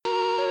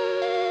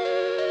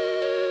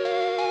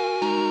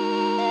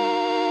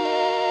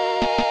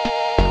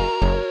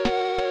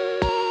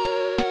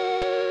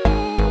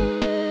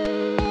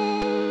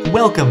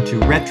Welcome to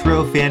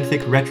Retro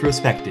Fanfic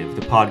Retrospective,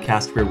 the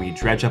podcast where we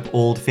dredge up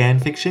old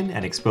fanfiction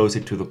and expose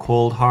it to the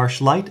cold,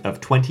 harsh light of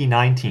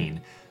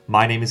 2019.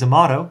 My name is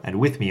Amato, and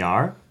with me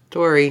are...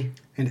 Tori.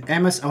 And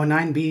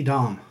MS-09B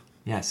Dom.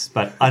 Yes,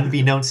 but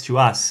unbeknownst to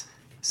us,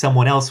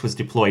 someone else was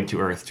deployed to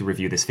Earth to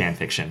review this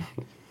fanfiction.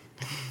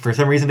 For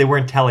some reason, they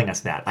weren't telling us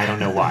that. I don't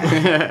know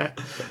why.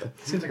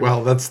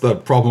 Well, that's the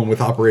problem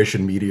with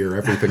Operation Meteor.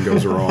 Everything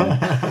goes wrong.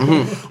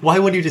 Why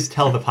wouldn't you just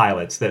tell the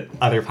pilots that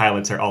other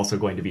pilots are also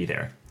going to be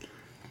there?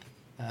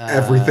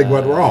 Everything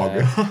went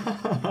wrong.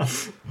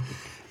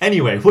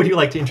 Anyway, would you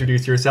like to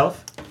introduce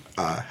yourself?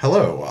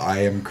 Hello, I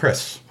am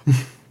Chris.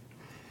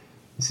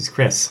 This is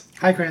Chris.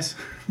 Hi, Chris.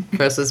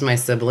 Chris is my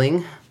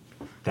sibling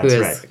That's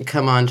who has right.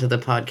 come on to the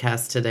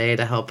podcast today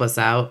to help us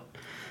out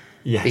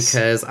Yes.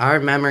 because our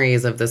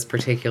memories of this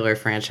particular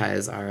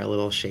franchise are a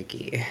little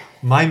shaky.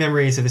 My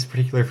memories of this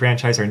particular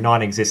franchise are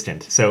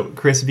non-existent, so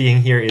Chris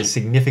being here is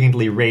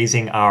significantly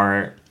raising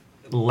our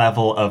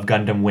level of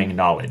Gundam Wing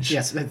knowledge.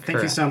 Yes, thank you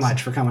Correct. so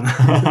much for coming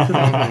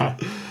on.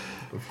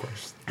 Of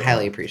course.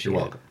 Highly appreciate You're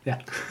it. welcome.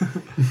 Yeah.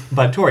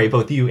 But Tori,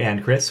 both you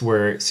and Chris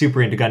were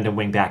super into Gundam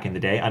Wing back in the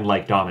day,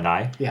 unlike Dom and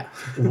I. Yeah.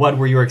 What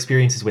were your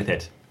experiences with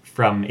it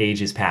from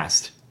ages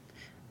past?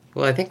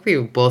 Well, I think we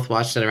both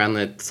watched it around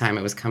the time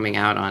it was coming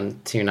out on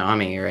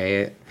Toonami,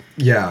 right?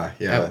 Yeah.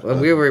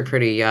 We were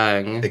pretty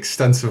young.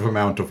 Extensive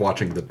amount of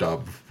watching the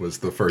dub was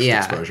the first Yeah.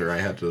 exposure I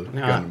had to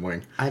Gundam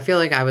Wing. I feel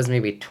like I was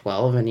maybe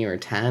 12 and you were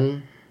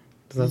 10.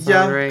 Does that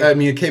sound right? I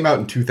mean, it came out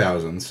in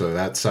 2000, so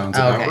that sounds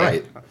about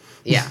right.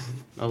 Yeah.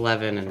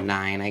 11 and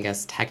 9, I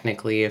guess,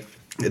 technically, if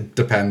It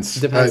depends.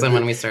 Depends on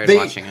when we started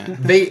watching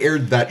it. They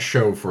aired that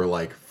show for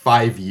like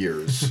 5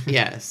 years.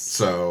 yes.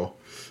 So,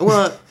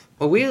 Well,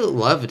 we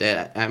loved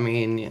it. I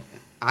mean,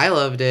 I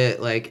loved it.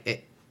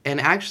 And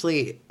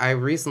actually, I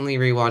recently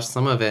rewatched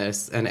some of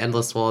it, and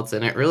Endless Waltz,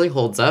 and it really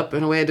holds up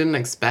in a way I didn't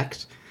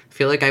expect. I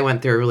feel like I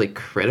went through a really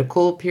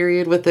critical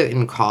period with it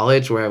in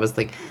college, where I was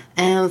like,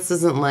 this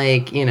isn't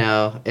like,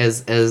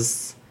 as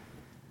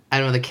I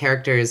don't know, the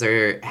characters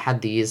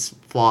had these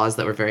flaws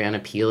that were very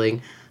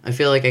unappealing. I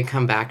feel like I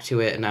come back to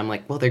it and I'm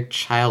like, well, they're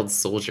child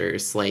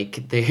soldiers.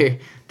 Like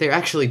they're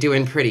actually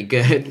doing pretty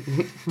good.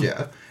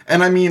 yeah.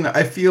 And I mean,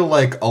 I feel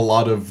like a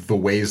lot of the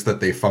ways that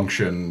they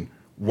function,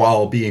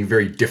 while being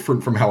very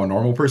different from how a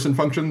normal person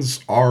functions,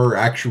 are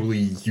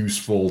actually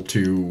useful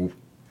to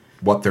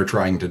what they're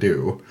trying to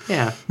do.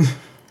 Yeah.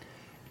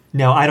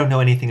 Now, I don't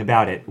know anything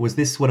about it. Was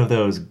this one of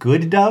those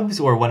good dubs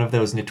or one of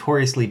those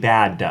notoriously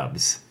bad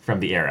dubs from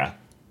the era?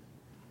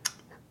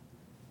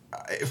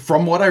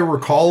 From what I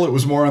recall, it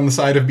was more on the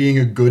side of being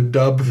a good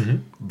dub.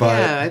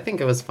 But Yeah, I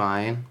think it was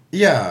fine.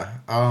 yeah,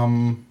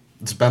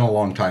 it's been a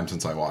long time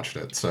since I watched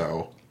it,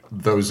 so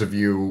those of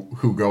you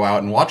who go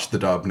out and watch the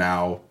dub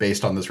now,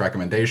 based on this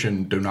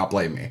recommendation, do not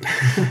blame me.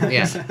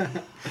 Yeah.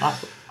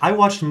 I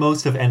watched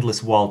most of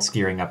Endless Waltz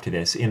gearing up to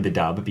this in the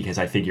dub because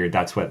I figured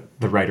that's what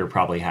the writer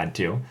probably had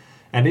to.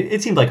 And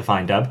it seemed like a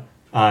fine dub.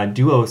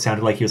 Duo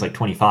sounded like he was like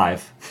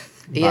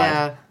 25.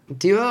 Yeah.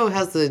 Duo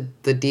has the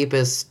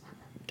deepest...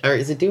 Or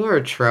is it Duo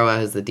or Troa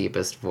has the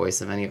deepest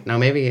voice of any... No,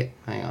 maybe...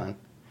 Hang on.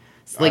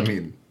 It's I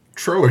mean,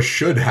 Troa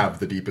should have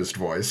the deepest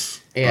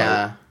voice. but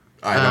Yeah.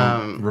 I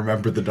don't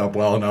remember the dub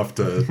well enough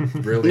to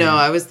really... No,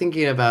 I was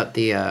thinking about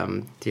the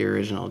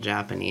original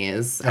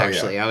Japanese,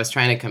 actually. yeah. I was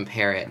trying to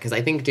compare it, because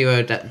I think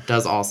Duo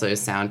does also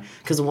sound...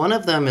 Because one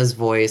of them is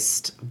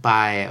voiced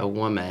by a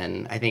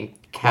woman. I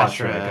think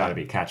Katra, Katra... gotta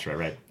be Katra,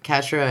 right?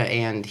 Katra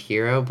and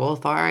Hiro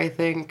both are, I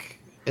think.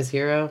 Is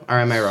Hiro? Or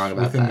am I wrong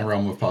about Within that? the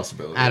realm of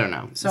possibility. I don't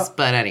know.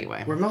 But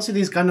anyway. Were most of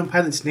these Gundam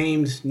pilots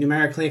named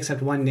numerically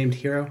except one named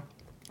Hero?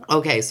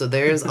 Okay, so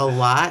there's a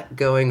lot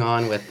going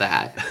on with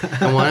that.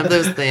 And one of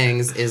those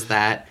things is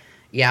that,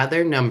 yeah,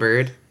 they're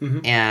numbered,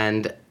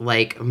 and,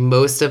 like,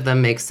 most of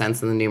them make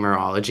sense in the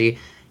numerology.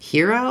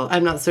 Hero,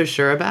 I'm not so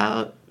sure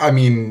about. I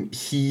mean,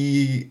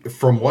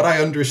 from what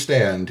I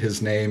understand,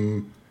 his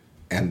name,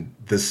 and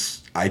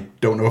this, I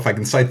don't know if I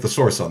can cite the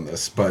source on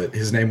this, but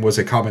his name was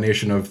a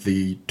combination of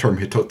the term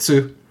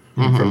hitotsu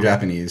from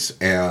Japanese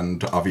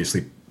and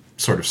obviously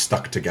sort of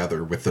stuck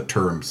together with the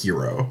term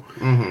hero.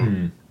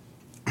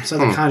 So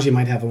the kanji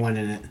might have a one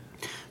in it.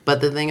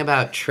 But the thing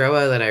about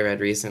Troa that I read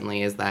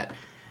recently is that,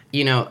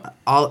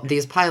 all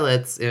these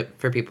pilots,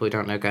 for people who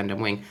don't know Gundam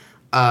Wing,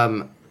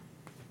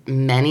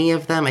 many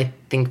of them, I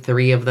think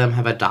 3 of them,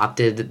 have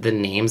adopted the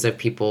names of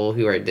people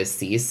who are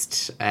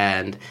deceased,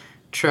 and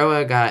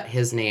Troa got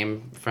his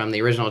name from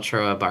the original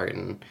Troa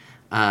Barton.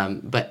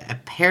 But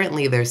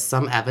apparently there's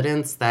some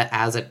evidence that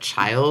as a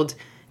child,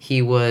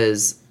 he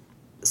was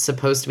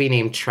supposed to be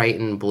named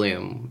Triton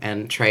Bloom,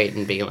 and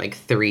Triton being like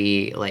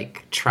 3,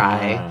 like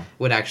tri,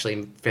 would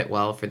actually fit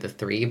well for the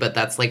 3, but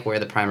that's like where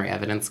the primary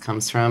evidence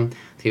comes from.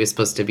 He was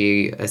supposed to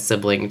be a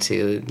sibling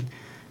to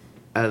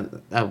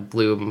a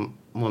blue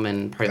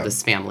woman part of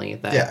this family.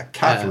 That, Yeah,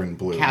 Catherine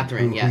Bloom.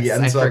 Catherine, who yes, he I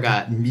ends up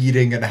forgot.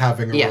 meeting and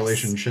having a Yes.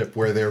 relationship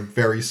where they're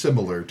very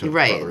similar to brother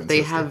Right, and they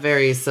sister. have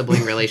very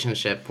sibling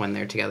relationship when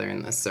they're together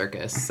in this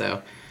circus.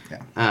 So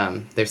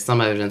there's some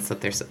evidence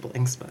that they're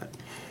siblings, but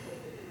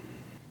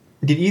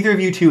Did either of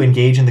you two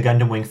engage in the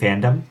Gundam Wing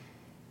fandom?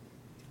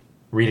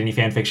 Read any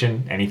fan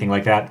fiction? Anything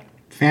like that?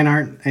 Fan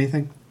art,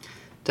 anything?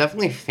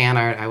 definitely fan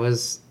art. I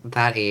was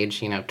that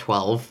age,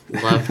 12,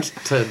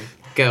 loved to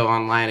go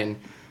online and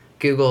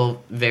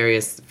Google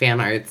various fan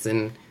arts,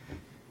 and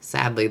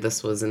sadly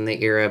this was in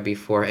the era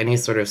before any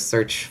sort of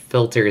search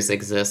filters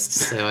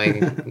so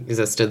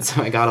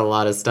I got a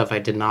lot of stuff I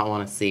did not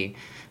want to see.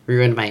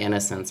 Ruined my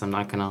innocence, I'm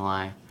not gonna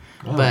lie.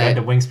 Oh, But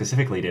Gundam Wing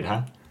specifically did,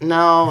 huh?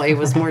 no, it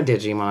was more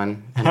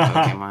Digimon and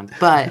Pokemon.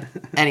 But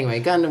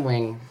anyway, Gundam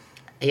Wing.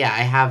 Yeah,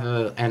 I have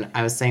and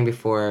I was saying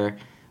before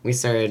we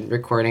started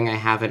recording, I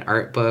have an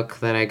art book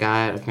that I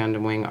got of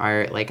Gundam Wing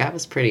art. Like, I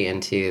was pretty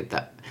into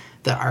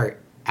the art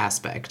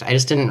aspect. I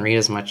just didn't read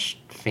as much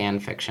fan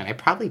fiction. I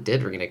probably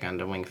did read a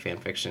Gundam Wing fan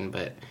fiction,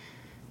 but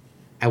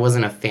I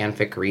wasn't a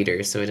fanfic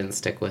reader, so it didn't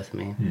stick with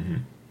me. Mm-hmm.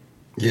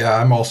 Yeah,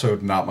 I'm also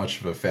not much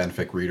of a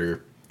fanfic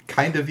reader,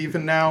 kind of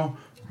even now,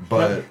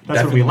 but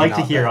That's what we definitely like to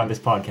not hear then. on this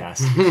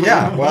podcast.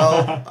 Yeah,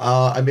 well,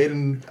 I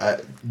made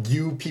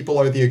you people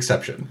are the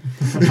exception.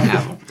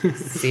 Yeah.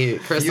 See,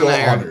 Chris Feel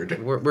and I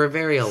honored. we're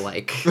very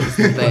alike, is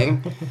the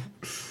thing.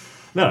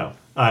 No,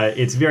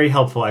 it's very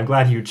helpful. I'm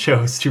glad you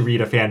chose to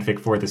read a fanfic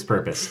for this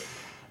purpose.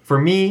 For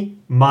me,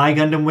 my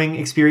Gundam Wing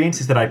experience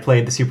is that I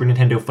played the Super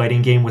Nintendo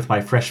fighting game with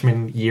my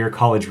freshman year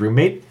college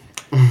roommate.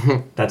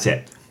 That's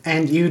it.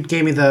 And you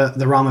gave me the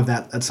ROM of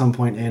that at some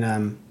point in,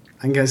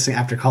 I'm guessing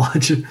after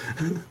college.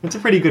 It's a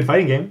pretty good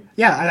fighting game.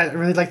 Yeah, I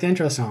really like the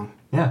intro song.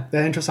 Yeah.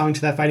 The intro song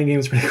to that fighting game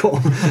is pretty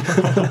cool.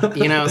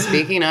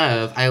 Speaking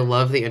of, I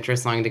love the intro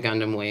song to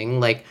Gundam Wing.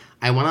 Like,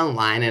 I went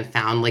online and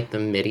found, like, the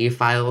MIDI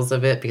files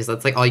of it, because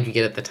that's, like, all you could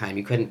get at the time.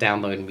 You couldn't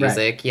download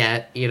music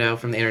yet,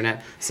 from the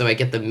internet. So I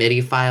get the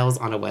MIDI files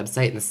on a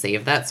website and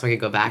save that, so I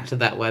could go back to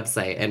that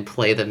website and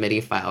play the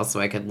MIDI files so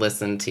I could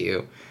listen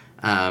to,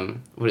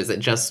 what is it,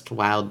 Just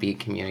Wild Beat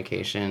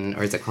Communication,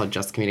 or is it called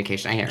Just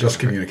Communication? I can't Just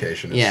remember.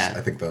 Communication is, Yeah.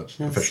 I think, the Just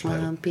official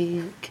title. Wild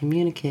Beat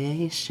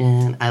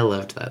Communication. I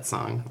loved that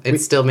song. It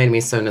still made me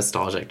so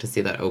nostalgic to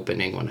see that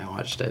opening when I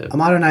watched it.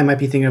 Amato and I might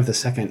be thinking of the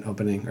second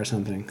opening or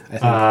something,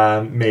 I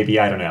think. Maybe,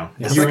 I don't know.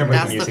 That's You remember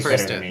That's the the music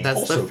first. better than me. That's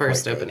Also the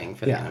first quite good. opening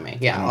for the Yeah. anime. I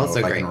Yeah, don't know also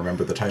if I great. can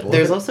remember the title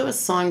There's of it. also a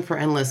song for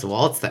Endless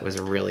Waltz that was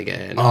really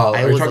good. Are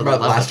you was talking in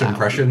about love Last with that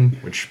Impression,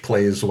 which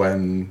plays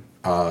when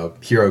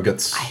Hero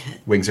gets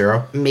Wing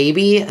Zero? one.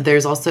 Maybe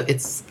there's also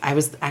I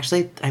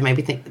might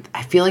be thinking.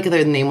 I feel like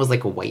their name was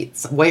like White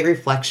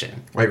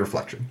Reflection. White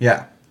Reflection.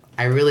 Yeah.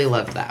 I really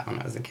loved that when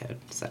I was a kid.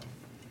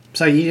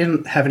 So you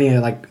didn't have any,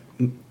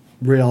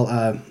 real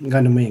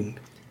Gundam Wing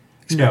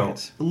No.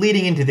 experience?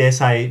 Leading into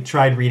this, I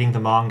tried reading the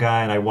manga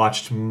and I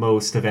watched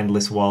most of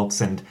Endless Waltz,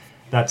 and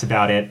that's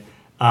about it.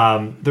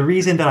 The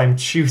reason that I'm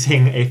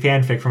choosing a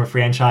fanfic from a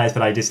franchise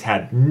that I just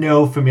had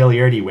no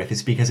familiarity with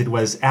is because it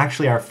was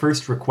actually our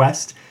first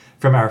request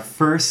from our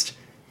first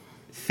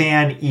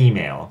fan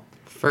email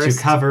to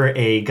cover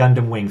a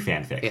Gundam Wing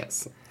fanfic.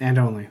 Yes. And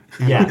only.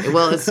 Yeah,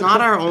 Well, it's not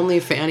our only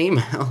fan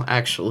email,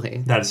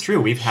 actually. that is true.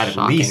 We've had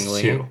at least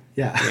Shockingly. two.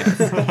 Yeah.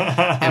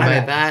 And by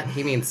that,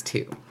 he means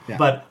two. Yeah.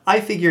 But I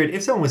figured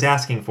if someone was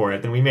asking for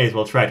it, then we may as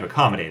well try to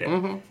accommodate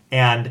it.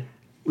 And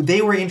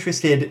they were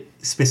interested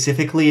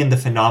specifically in the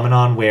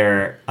phenomenon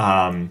where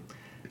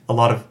a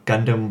lot of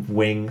Gundam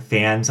Wing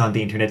fans on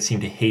the internet seem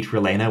to hate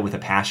Relena with a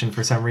passion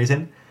for some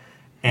reason.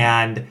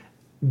 And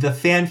the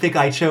fanfic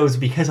I chose,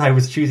 because I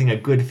was choosing a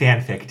good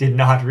fanfic, did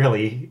not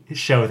really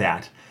show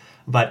that.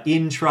 But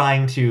in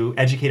trying to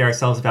educate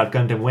ourselves about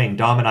Gundam Wing,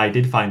 Dom and I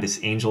did find this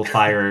Angel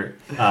Fire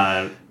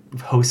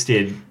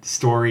hosted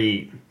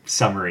story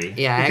summary.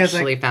 Yeah, I Because,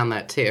 actually found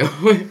that too.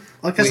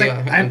 Well, because We,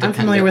 I'm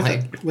familiar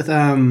with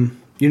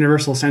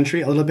Universal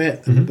Century a little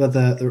bit, but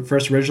the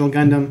first original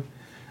Gundam,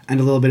 and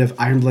a little bit of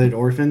Iron Blooded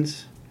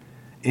Orphans,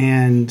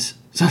 and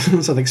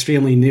some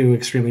extremely new,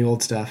 extremely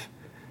old stuff.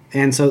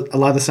 And so a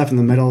lot of the stuff in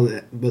the middle,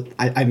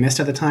 I missed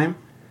at the time.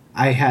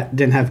 I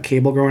didn't have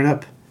cable growing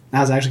up. I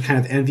was actually kind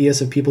of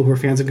envious of people who were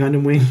fans of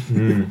Gundam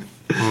Wing.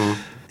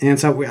 And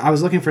so I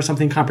was looking for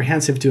something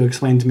comprehensive to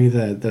explain to me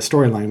the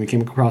storyline. We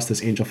came across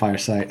this Angel Fire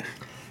site.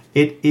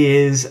 It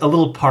is a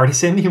little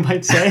partisan, you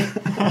might say.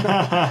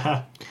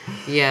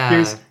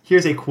 Yeah.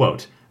 Here's a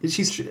quote.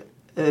 She's.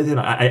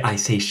 I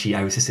say she.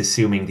 I was just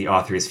assuming the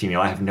author is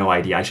female. I have no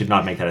idea. I should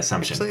not make that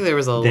assumption. Actually, there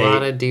was a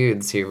lot of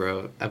dudes who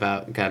wrote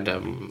about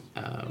Gundam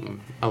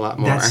a lot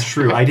more. That's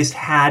true. I just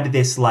had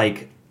this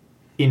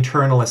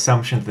internal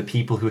assumption that the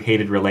people who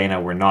hated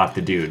Relena were not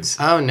the dudes.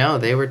 Oh, no,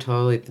 they were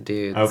totally the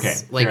dudes. Okay,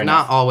 Like, fair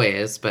not enough.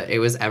 always, but it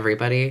was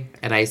everybody,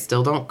 and I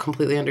still don't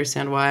completely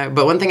understand why.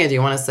 But one thing I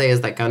do want to say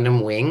is that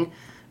Gundam Wing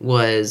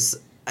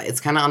it's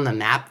kind of on the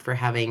map for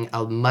having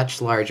a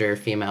much larger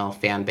female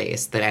fan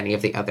base than any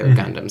of the other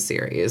Gundam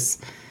series.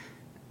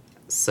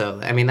 So,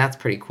 I mean, that's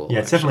pretty cool. Yeah,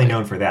 it's definitely actually.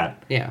 known for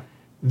that. Yeah.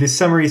 this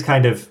summary is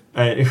kind of,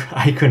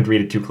 I couldn't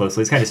read it too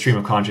closely. It's kind of stream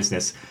of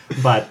consciousness,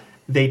 but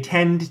they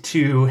tend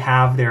to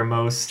have their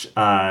most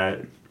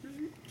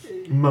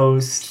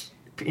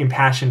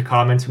impassioned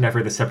comments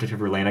whenever the subject of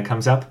Relena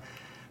comes up.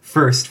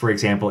 First, for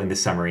example, in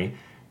this summary,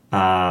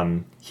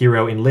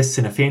 Hiro enlists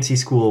in a fancy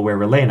school where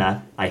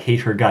Relena, I hate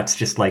her guts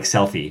just like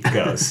Selphie,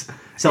 goes.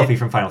 Selphie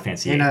from Final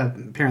Fantasy VIII.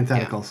 In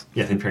parentheticals.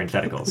 Yes, in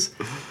parentheticals.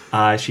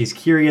 She's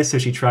curious, so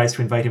she tries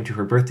to invite him to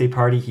her birthday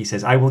party. He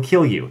says, I will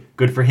kill you.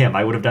 Good for him.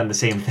 I would have done the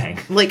same thing.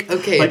 Like,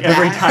 okay. Like,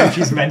 every time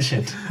she's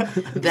mentioned.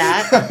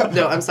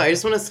 No, I'm sorry. I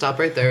just want to stop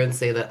right there and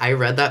say that I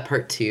read that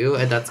part too,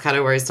 and that's kind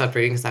of where I stopped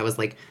reading because I was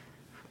like,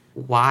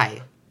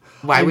 why?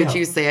 Why would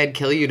you say I'd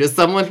kill you to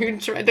someone who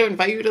tried to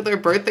invite you to their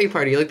birthday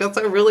party? Like, that's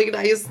a really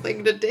nice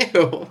thing to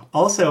do.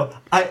 Also,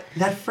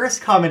 that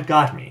first comment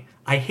got me.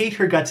 I hate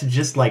her guts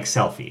just like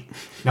Selphie.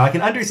 Now, I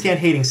can understand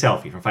hating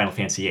Selphie from Final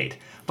Fantasy VIII,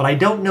 but I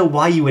don't know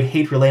why you would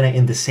hate Relena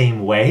in the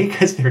same way,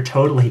 because they're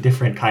totally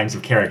different kinds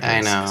of characters.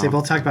 I know. So they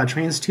both talk about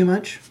trains too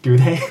much? Do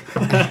they?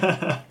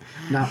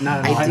 Not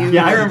at all. I do.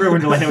 Yeah, I remember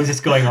when Relena was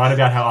just going on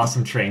about how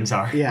awesome trains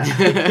are.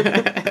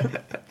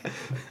 Yeah.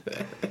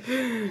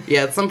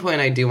 Yeah, at some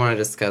point I do want to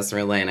discuss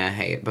Relena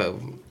hate, but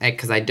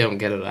because I don't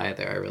get it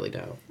either, I really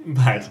don't.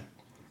 But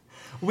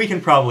we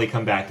can probably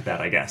come back to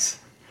that, I guess.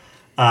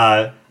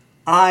 I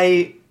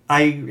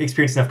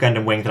experienced enough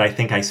Gundam Wing that I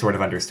think I sort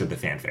of understood the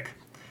fanfic.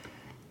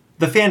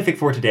 The fanfic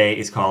for today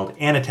is called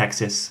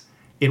Anatexis.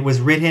 It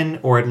was written,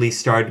 or at least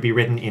started to be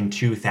written, in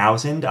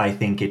 2000. I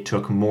think it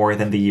took more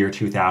than the year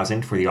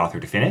 2000 for the author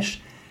to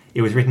finish.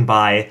 It was written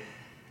by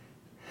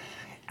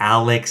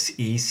Alex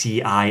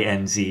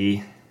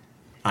Ecinz.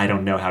 I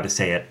don't know how to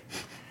say it.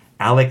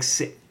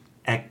 Alex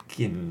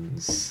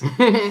Ekins.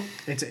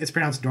 It's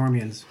pronounced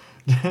Dormians.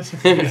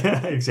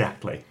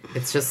 Exactly.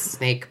 It's just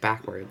snake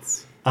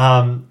backwards.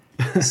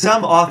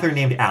 Some author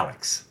named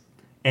Alex.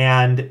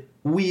 And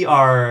we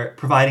are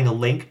providing a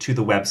link to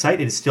the website.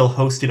 It is still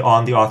hosted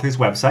on the author's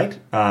website,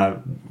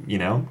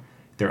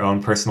 their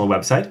own personal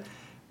website.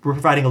 We're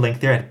providing a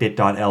link there at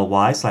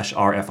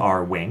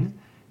bit.ly/rfrwing.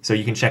 So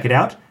you can check it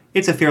out.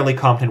 It's a fairly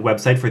competent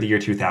website for the year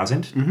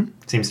 2000,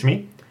 seems to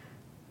me.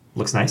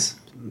 Looks nice.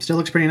 Still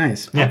looks pretty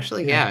nice. Yeah.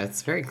 Actually, yeah,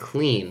 it's very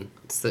clean.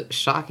 It's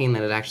shocking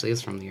that it actually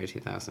is from the year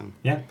 2000.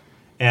 Yeah.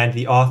 And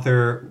the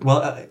author,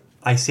 well,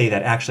 I say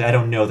that. Actually, I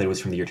don't know that it was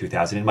from the year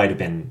 2000. It might have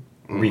been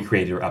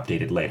recreated or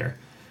updated later.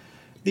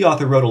 The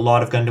author wrote a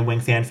lot of Gundam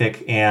Wing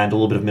fanfic and a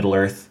little bit of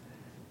Middle-earth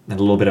and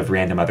a little bit of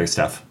random other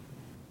stuff.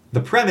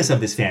 The premise of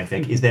this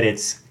fanfic is that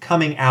it's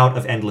coming out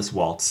of Endless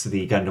Waltz,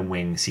 the Gundam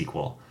Wing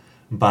sequel.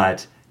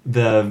 But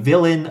the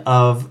villain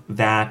of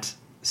that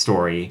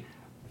story,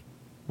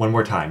 one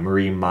more time,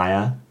 Marie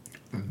Maya.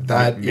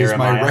 That is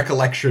my Miramaya?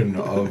 recollection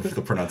of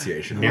the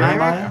pronunciation.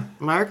 Miramaya?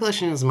 My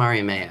recollection is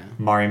Marimea.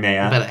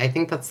 Marimea. But I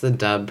think that's the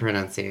dub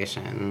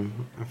pronunciation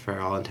for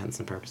all intents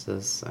and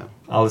purposes. So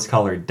I'll just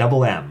call her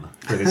Double M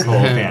for this whole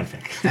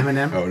fanfic.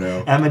 Eminem. Oh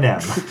no.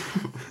 Eminem.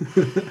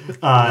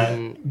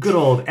 Good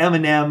old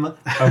Eminem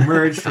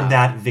emerged from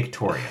that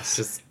victorious.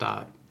 just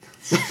stop.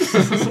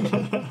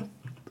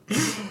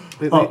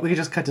 We could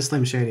just cut to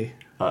Slim Shady.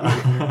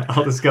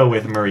 I'll just go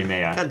with Murray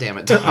Maya. God damn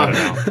it, I Tom.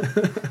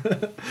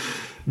 don't know.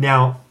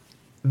 Now,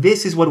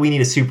 this is what we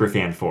need a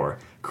superfan for.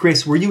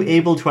 Chris, were you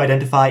able to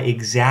identify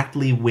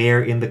exactly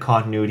where in the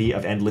continuity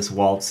of Endless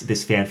Waltz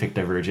this fanfic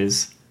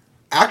diverges?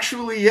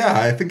 Actually,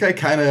 yeah, I think I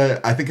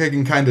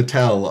can kind of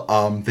tell.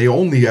 They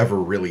only ever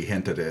really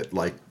hint at it.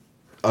 Like,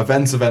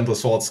 events of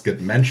Endless Waltz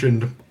get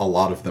mentioned. A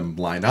lot of them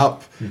line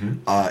up.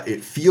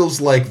 It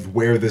feels like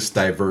where this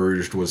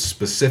diverged was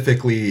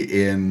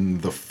specifically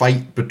in the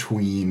fight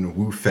between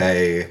Wu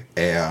Fei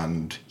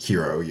and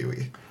Hiro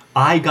Yui.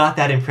 I got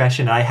that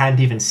impression. I hadn't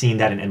even seen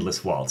that in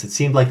Endless Waltz. It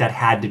seemed like that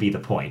had to be the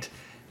point.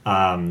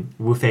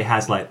 Wu Fei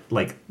has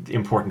like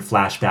important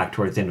flashback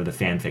towards the end of the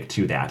fanfic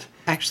to that.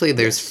 Actually,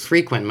 there's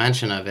frequent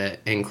mention of it,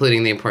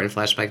 including the important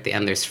flashback at the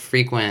end. There's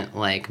frequent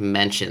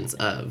mentions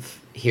of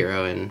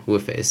Hiro and Wu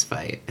Fei's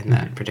fight in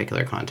that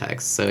particular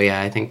context. So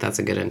yeah, I think that's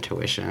a good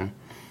intuition.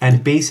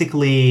 And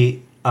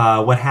basically,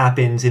 what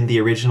happens in the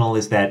original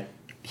is that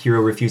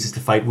Hiro refuses to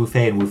fight Wu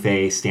Fei and Wu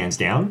Fei stands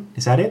down.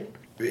 Is that it?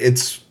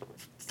 It's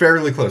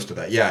fairly close to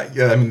that. Yeah.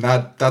 I mean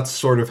that's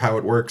sort of how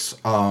it works.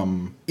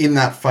 In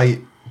that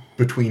fight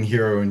between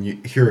Hiro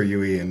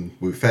Yui and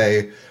Wu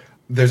Fei,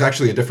 there's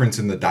actually a difference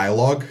in the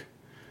dialogue.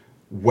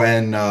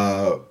 When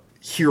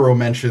Hiro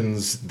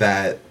mentions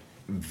that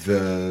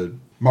the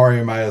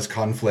Mario Maya's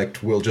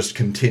conflict will just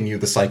continue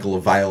the cycle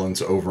of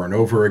violence over and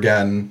over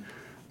again,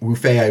 Wu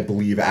Fei, I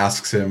believe,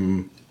 asks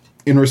him,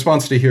 in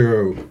response to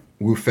Hiro,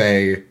 Wu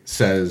Fei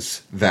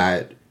says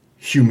that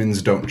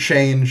humans don't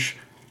change.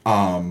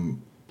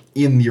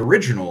 In the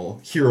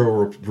original,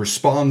 Hiro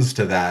responds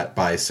to that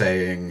by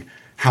saying,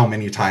 how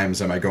many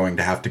times am I going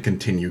to have to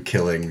continue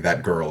killing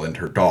that girl and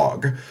her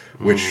dog?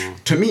 Which,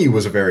 to me,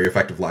 was a very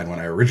effective line when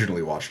I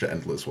originally watched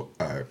Endless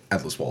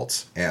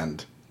Waltz,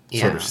 and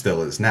sort of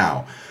still is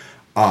now.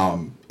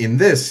 In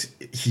this,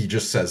 he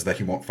just says that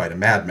he won't fight a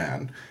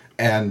madman.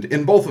 And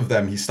in both of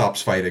them, he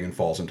stops fighting and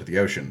falls into the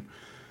ocean.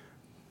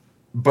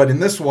 But in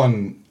this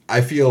one,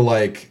 I feel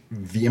like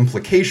the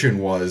implication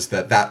was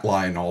that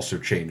line also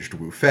changed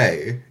Wu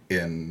Fei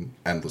in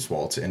Endless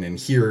Waltz, and in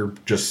here,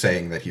 just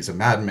saying that he's a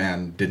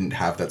madman didn't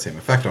have that same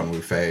effect on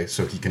Wu Fei,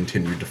 so he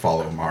continued to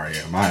follow Mari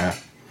and Maya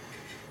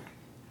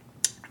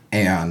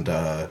and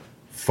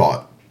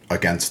fought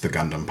against the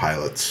Gundam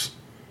pilots,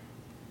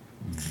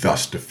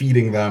 thus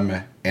defeating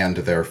them, and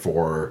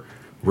therefore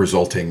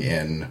resulting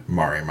in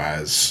Mari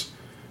Maya's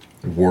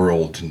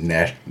world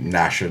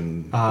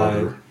nation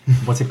order.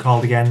 What's it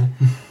called again?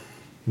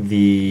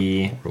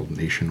 The World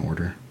nation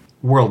order.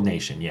 World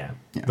Nation, yeah.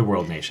 The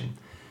World Nation.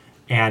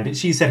 And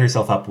she set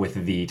herself up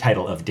with the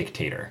title of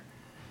dictator.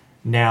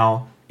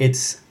 Now,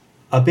 it's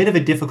a bit of a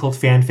difficult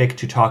fanfic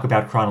to talk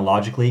about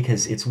chronologically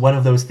because it's one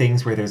of those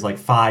things where there's like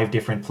 5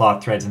 different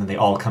plot threads and then they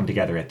all come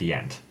together at the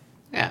end.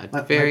 Yeah,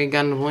 very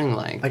Gundam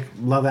Wing-like. Like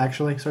Love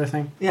Actually sort of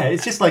thing? Yeah,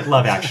 it's just like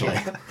Love Actually.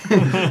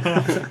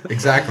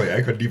 Exactly,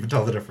 I couldn't even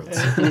tell the difference.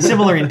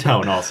 Similar in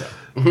tone also.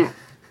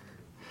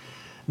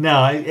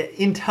 No,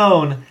 in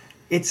tone,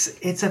 it's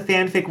a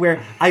fanfic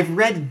where I've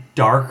read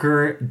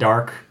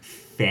dark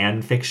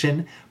fan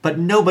fiction, but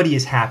nobody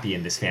is happy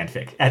in this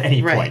fanfic at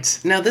any point.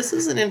 Now, this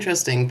is an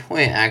interesting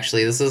point,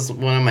 actually. This is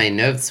one of my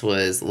notes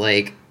was,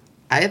 like,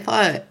 I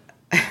thought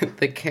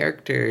the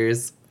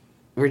characters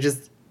were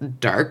just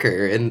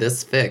darker in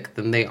this fic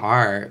than they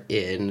are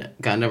in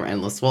Gundam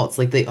Endless Waltz.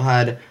 Like, they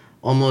had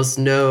almost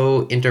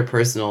no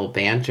interpersonal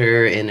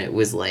banter, and it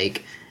was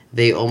like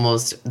they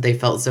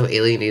felt so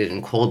alienated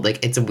and cold.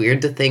 Like, it's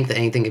weird to think that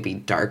anything could be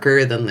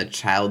darker than the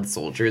child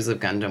soldiers of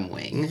Gundam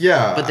Wing.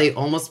 Yeah. But they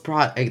almost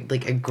brought a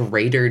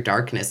greater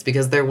darkness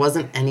because there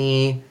wasn't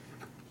any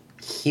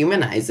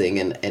humanizing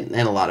in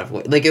a lot of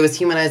ways. Like, it was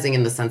humanizing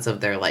in the sense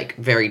of they're, like,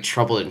 very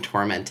troubled and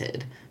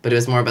tormented. But it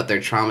was more about their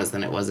traumas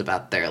than it was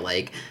about their,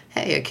 like,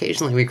 hey,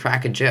 occasionally we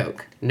crack a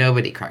joke.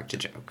 Nobody cracked a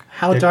joke.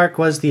 How dark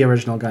was the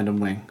original Gundam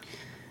Wing?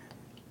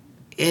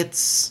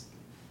 It's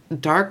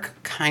dark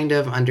kind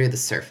of under the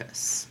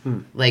surface.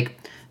 Like,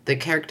 the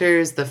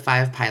characters, the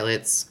 5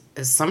 pilots,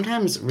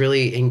 sometimes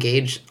really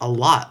engage a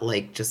lot,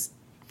 like just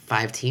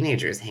 5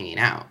 teenagers hanging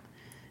out.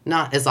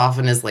 Not as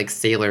often as, like,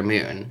 Sailor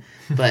Moon,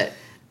 but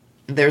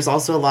there's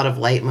also a lot of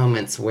light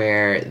moments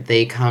where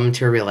they come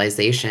to a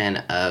realization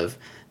of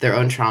their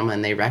own trauma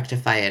and they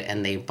rectify it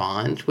and they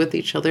bond with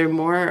each other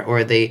more,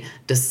 or they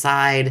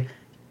decide,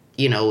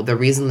 you know, the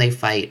reason they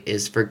fight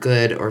is for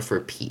good or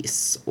for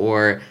peace,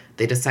 or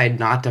they decide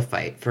not to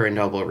fight for a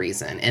noble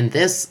reason. And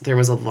this, there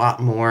was a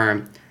lot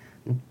more.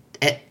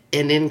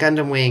 And in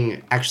Gundam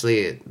Wing,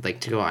 actually,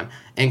 like, to go on,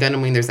 in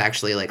Gundam Wing, there's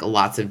actually, like,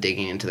 lots of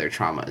digging into their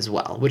trauma as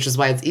well, which is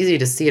why it's easy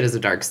to see it as a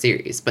dark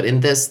series. But in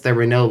this, there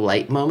were no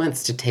light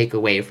moments to take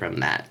away from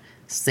that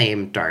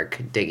same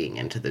dark digging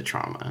into the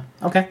trauma.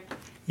 Okay.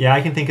 Yeah,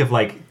 I can think of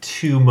like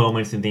 2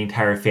 moments in the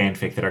entire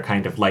fanfic that are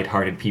kind of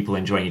lighthearted people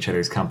enjoying each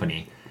other's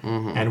company.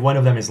 And one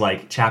of them is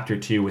like chapter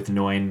 2 with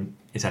Noin.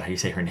 Is that how you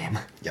say her name?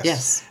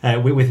 Yes.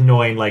 With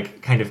Noin,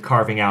 like, kind of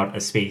carving out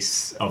a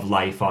space of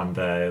life on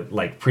the,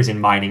 like,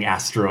 prison mining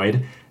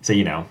asteroid. So,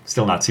 you know,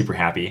 still not super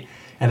happy.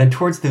 And then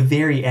towards the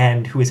very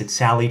end, who is it?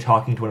 Sally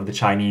talking to one of the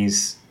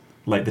Chinese,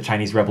 like, the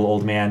Chinese rebel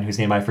old man whose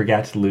name I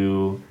forget.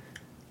 Lu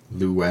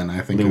Wen,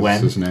 I think Lu is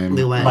Wen? his name.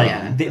 Lu Wen, Like,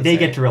 yeah. they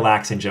get to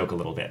relax and joke a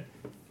little bit.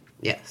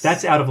 Yes.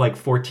 That's out of, like,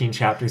 14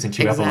 chapters and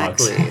 2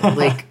 epilogues.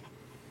 Like,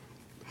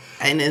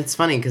 and it's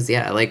funny because,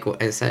 yeah, like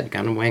I said,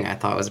 Gundam Wing I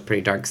thought was a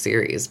pretty dark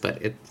series,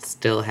 but it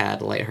still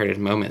had lighthearted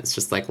moments,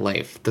 just like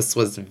life. This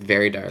was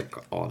very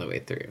dark all the way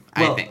through,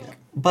 I think.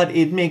 But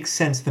it makes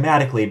sense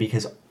thematically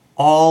because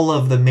all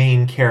of the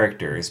main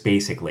characters,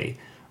 basically,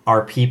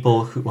 are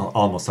people who, well,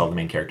 almost all the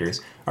main characters,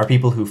 are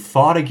people who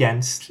fought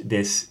against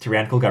this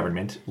tyrannical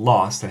government,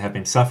 lost, and have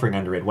been suffering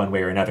under it one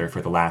way or another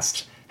for the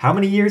last, how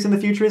many years in the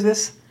future is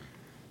this?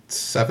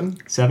 7?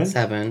 7?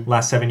 7.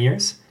 Last 7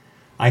 years?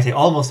 I say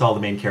almost all the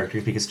main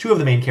characters because 2 of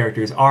the main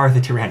characters are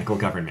the tyrannical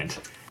government.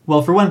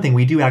 Well, for one thing,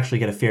 we do actually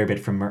get a fair bit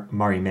from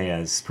Mari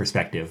Maya's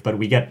perspective, but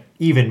we get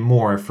even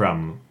more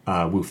from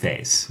Wu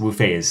Fei's. Wu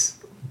Fei is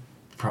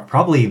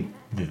probably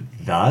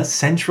the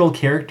central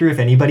character, if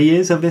anybody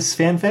is, of this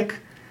fanfic.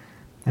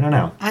 I don't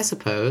know. I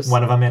suppose.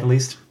 One of them, at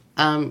least.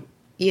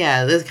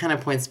 Yeah, this kind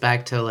of points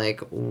back to, like,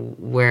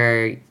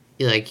 where,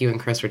 like, you and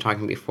Chris were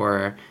talking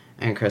before,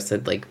 and Chris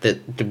said, like, the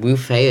Wu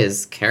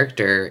Fei's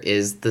character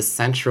is the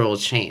central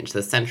change,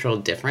 the central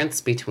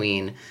difference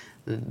between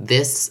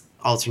this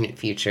alternate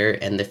future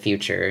and the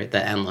future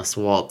that Endless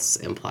Waltz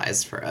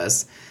implies for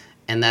us.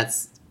 And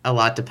that's a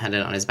lot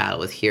dependent on his battle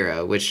with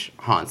Hero, which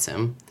haunts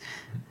him.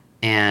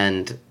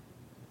 And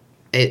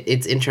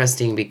it's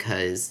interesting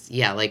because,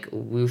 yeah, like,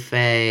 Wu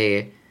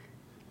Fei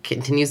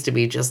continues to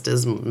be just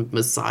as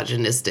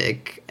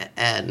misogynistic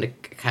and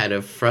kind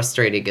of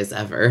frustrating as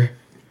ever.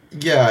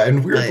 Yeah,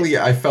 and weirdly,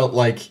 I felt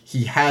like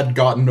he had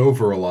gotten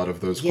over a lot of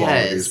those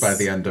qualities Yes. by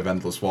the end of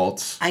Endless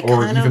Waltz, I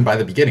or kind even of- by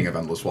the beginning of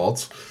Endless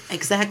Waltz.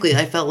 Exactly.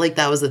 I felt like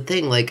that was the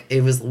thing. Like,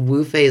 it was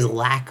Wu Fei's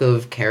lack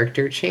of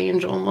character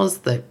change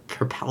almost that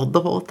propelled the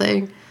whole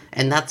thing.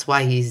 And that's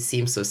why he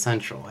seems so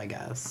central, I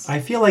guess. I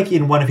feel like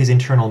in one of his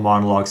internal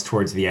monologues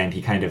towards the end,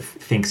 he kind of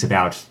thinks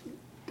about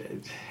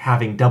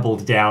having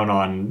doubled down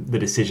on the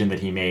decision that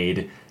he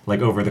made, like,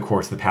 over the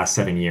course of the past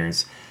 7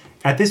 years.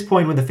 At this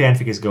point, when the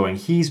fanfic is going,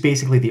 he's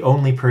basically the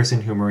only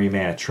person who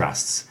Marimea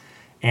trusts.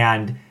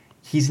 And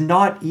he's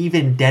not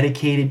even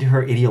dedicated to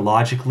her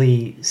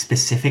ideologically,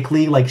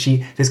 specifically. Like,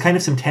 there's kind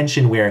of some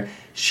tension where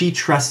she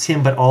trusts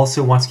him, but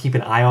also wants to keep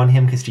an eye on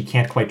him because she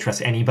can't quite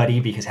trust anybody,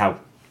 because how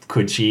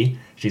could she?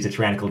 She's a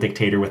tyrannical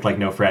dictator with, like,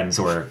 no friends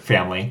or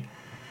family.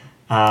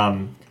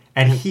 And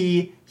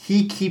he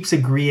keeps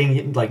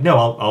agreeing, like, no,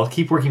 I'll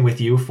keep working with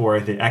you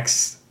for the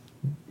X,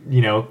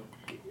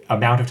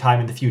 amount of time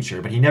in the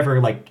future. But he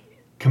never, like,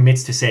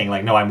 commits to saying,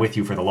 like, no, I'm with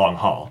you for the long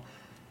haul.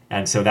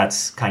 And so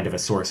that's kind of a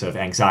source of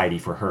anxiety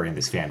for her in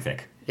this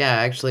fanfic. Yeah,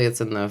 actually,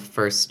 it's in the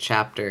first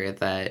chapter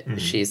that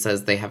she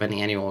says they have an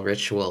annual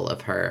ritual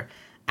of her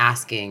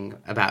asking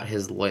about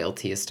his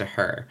loyalties to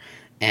her.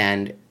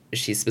 And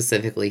she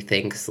specifically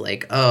thinks,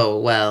 like, oh,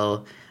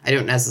 well, I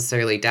don't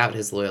necessarily doubt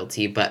his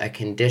loyalty, but a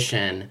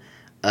condition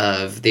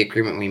of the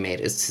agreement we made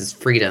is his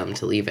freedom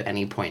to leave at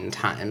any point in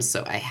time.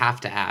 So I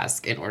have to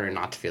ask in order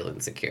not to feel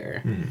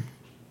insecure.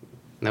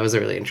 That was a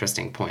really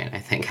interesting point, I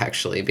think,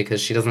 actually,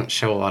 because she doesn't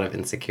show a lot of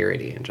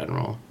insecurity in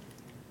general.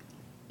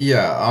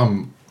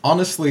 Yeah,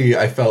 honestly,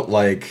 I felt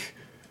like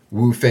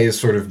Wu Fei's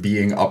sort of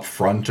being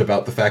upfront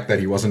about the fact that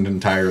he wasn't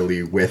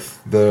entirely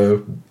with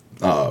the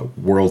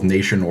world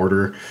nation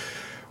order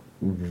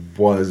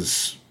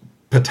was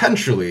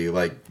potentially,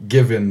 like,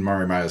 given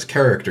Marimaya's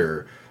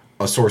character,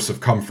 a source of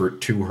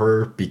comfort to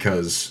her,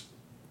 because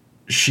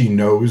she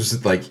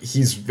knows, like,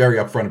 he's very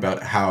upfront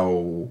about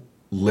how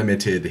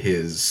limited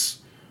his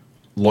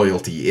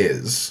loyalty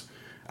is,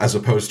 as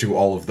opposed to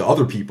all of the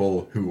other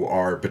people who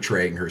are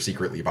betraying her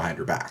secretly behind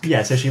her back.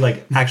 Yeah, so she,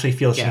 like, actually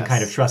feels she can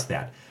kind of trust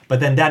that. But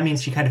then that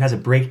means she kind of has a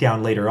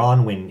breakdown later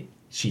on when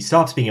she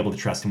stops being able to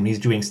trust him, when he's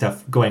doing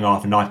stuff going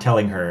off and not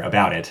telling her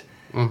about it.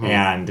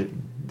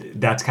 And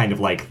that's kind of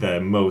like the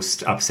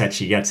most upset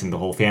she gets in the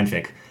whole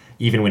fanfic,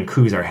 even when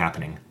coups are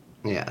happening.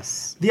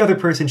 Yes. The other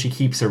person she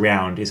keeps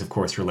around is, of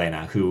course,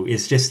 Relena, who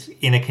is just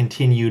in a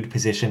continued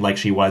position like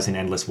she was in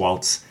Endless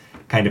Waltz,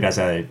 kind of as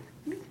a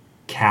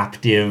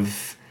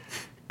captive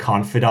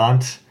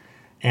confidant.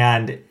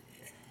 And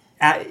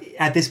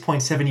at this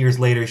point, 7 years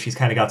later, she's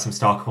kind of got some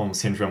Stockholm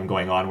syndrome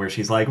going on, where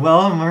she's like,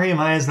 well,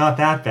 Marimaya's not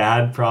that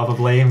bad,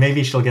 probably.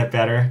 Maybe she'll get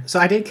better. So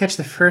I did catch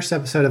the first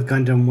episode of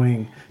Gundam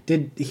Wing.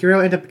 Did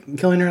Hiro end up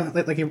killing her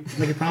like he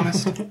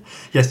promised?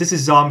 Yes, this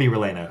is Zombie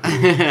Relena,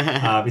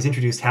 who is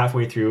introduced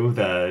halfway through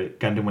the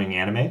Gundam Wing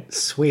anime.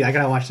 Sweet, I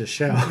gotta watch this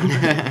show.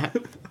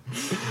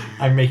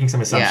 I'm making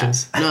some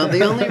assumptions. Yeah. No,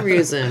 the only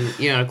reason,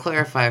 to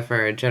clarify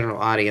for a general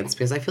audience,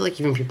 because I feel like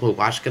even people who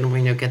watch Gundam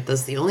Wing don't get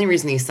this, the only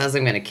reason he says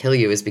I'm going to kill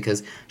you is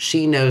because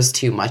she knows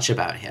too much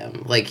about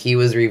him. Like, he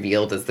was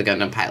revealed as the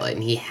Gundam pilot,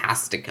 and he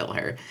has to kill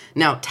her.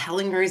 Now,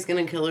 telling her he's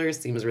going to kill her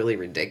seems really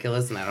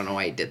ridiculous, and I don't know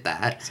why he did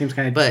that. Seems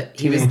kind of... But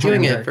he was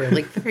doing it for,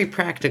 like, very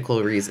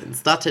practical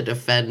reasons. Not to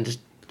defend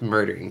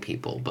murdering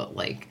people, but,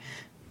 like...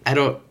 I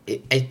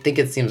think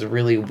it seems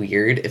really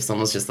weird if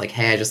someone's just like,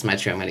 hey, I just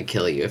met you, I'm going to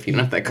kill you, if you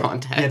don't have that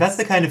context. Yeah, that's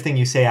the kind of thing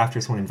you say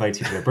after someone invites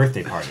you to their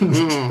birthday party.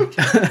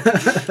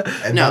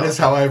 And that is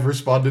how I've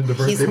responded to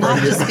birthday parties. He's not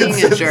just being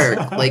a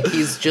jerk. Like,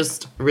 he's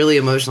just really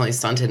emotionally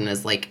stunted and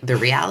is like, the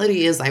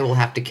reality is I will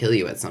have to kill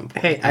you at some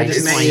point. Hey, I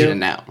just want you to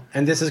know.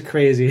 And this is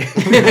crazy.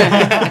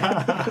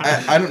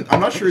 I'm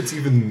not sure it's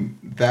even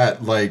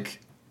that, like,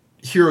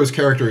 Hiro's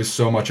character is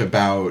so much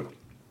about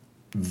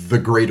the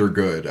greater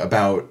good,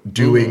 about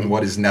doing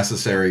what is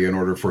necessary in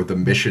order for the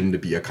mission to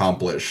be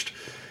accomplished,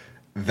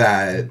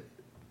 that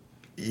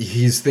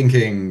he's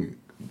thinking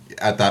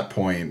at that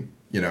point,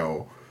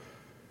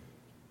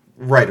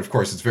 right, of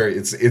course, it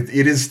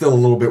is still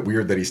a little bit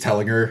weird that he's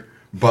telling her,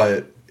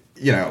 but,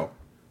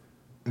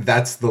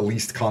 that's the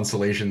least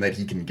consolation that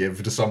he can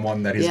give to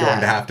someone that he's going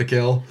to have to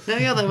kill. No,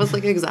 yeah, that was,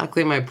 like,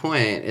 exactly my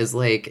point, is,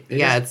 like,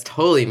 it's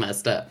totally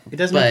messed up. It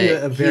does make you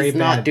a very he's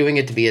not doing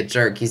it to be a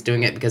jerk. He's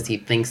doing it because he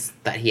thinks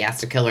that he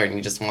has to kill her, and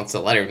he just wants to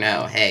let her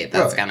know, hey,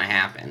 that's gonna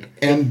happen.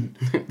 And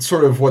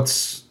sort of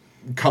what's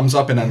comes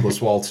up in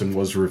Endless Waltz and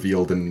was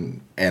revealed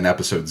in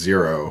episode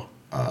 0,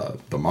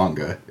 the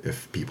manga,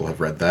 if people have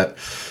read that,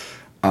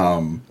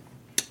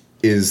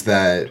 is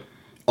that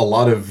a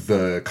lot of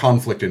the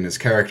conflict in his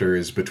character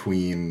is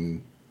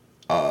between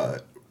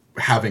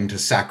having to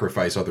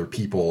sacrifice other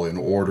people in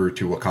order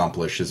to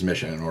accomplish his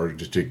mission, in order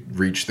to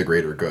reach the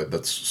greater good.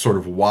 That's sort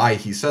of why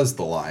he says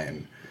the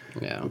line,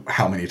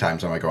 how many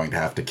times am I going to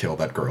have to kill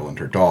that girl and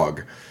her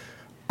dog?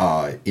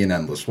 In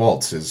Endless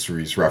Waltz, is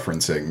he's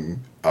referencing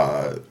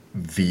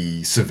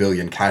the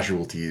civilian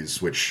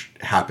casualties, which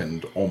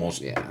happened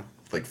almost...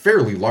 like,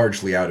 fairly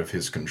largely out of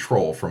his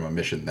control from a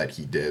mission that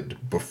he did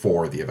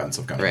before the events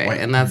of Gundam Wing. Right,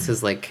 and that's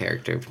his, like,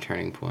 character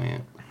turning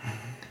point.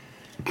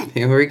 What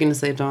were you going to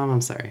say, Dom?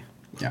 I'm sorry.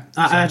 Yeah.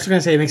 I was just going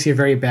to say it makes you a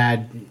very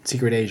bad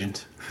secret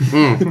agent.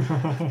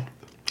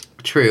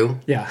 True.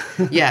 Yeah.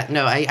 Yeah,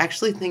 no, I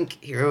actually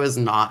think Hiro is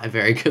not a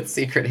very good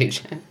secret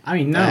agent. I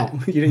mean, no.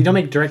 You don't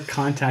make direct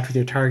contact with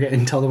your target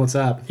and tell them what's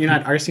up. You're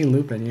not Arsene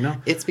Lupin, you know?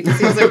 It's because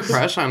he has a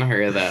crush on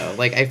her, though.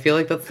 Like, I feel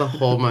like that's the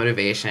whole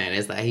motivation,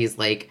 is that he's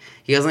like,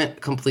 he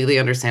doesn't completely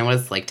understand what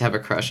it's like to have a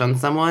crush on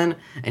someone,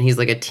 and he's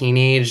like a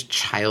teenage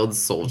child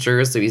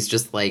soldier, so he's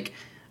just like,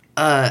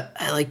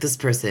 I like this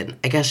person.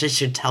 I guess I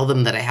should tell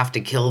them that I have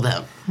to kill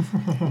them.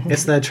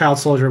 It's the child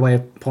soldier way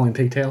of pulling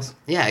pigtails.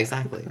 Yeah,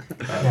 exactly.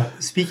 Now,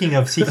 speaking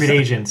of secret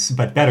agents,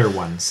 but better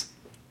ones,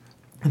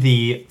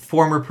 the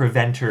former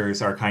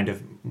preventers are kind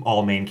of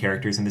all main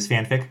characters in this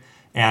fanfic,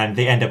 and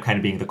they end up kind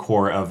of being the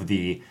core of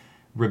the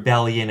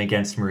rebellion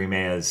against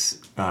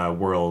Marimea's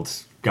world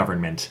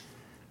government.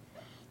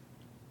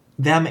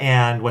 Them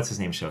and what's his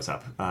name shows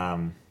up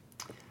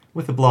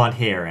with the blonde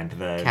hair and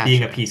the Catra.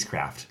 being a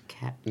peacecraft.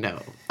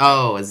 No.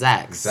 Oh,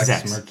 Zex. Zex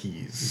Zex.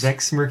 Marquis.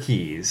 Zex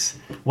Marquis.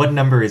 What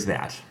number is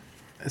that?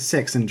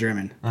 6 in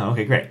German. Oh,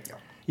 okay, great.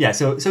 Yeah,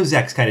 so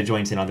Zex kind of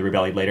joins in on the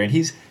rebellion later, and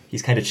he's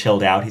kind of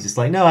chilled out. He's just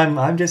like, no,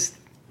 I'm just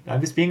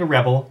being a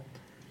rebel.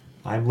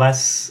 I'm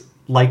less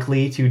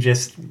likely to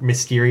just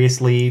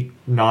mysteriously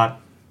not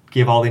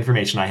give all the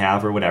information I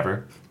have or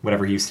whatever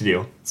he used to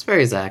do. It's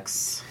very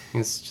Zex.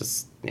 He's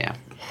just, yeah.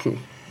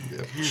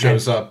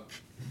 Shows up,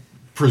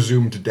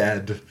 presumed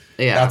dead.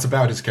 Yeah. That's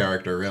about his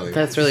character, really.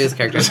 That's really his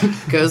character.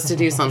 Goes to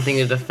do something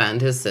to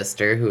defend his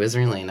sister, who is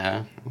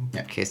Relena.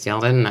 In case y'all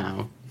didn't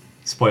know.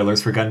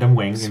 Spoilers for Gundam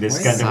Wing in this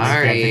Gundam Wing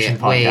Sorry.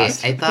 fanfiction Wait,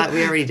 podcast. I thought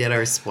we already did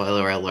our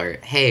spoiler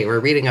alert. Hey, we're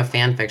reading a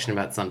fan fiction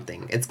about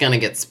something. It's gonna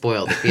get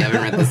spoiled if you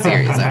haven't read the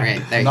series. All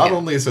right, there Not you go.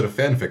 only is it a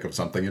fanfic of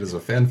something, it is a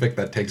fanfic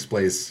that takes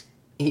place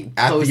at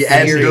Post the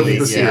end of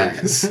the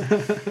series, series.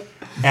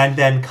 And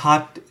then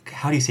how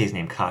do you say his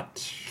name?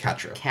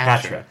 Catra.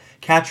 Catra.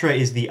 Catra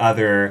is the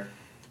other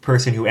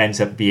person who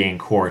ends up being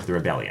core to the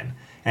rebellion.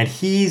 And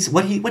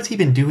what's he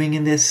been doing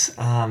in this?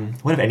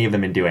 What have any of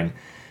them been doing?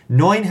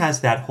 Noin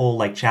has that whole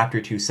like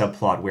chapter 2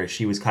 subplot where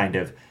she was kind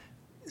of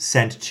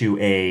sent to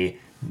a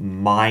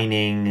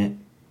mining,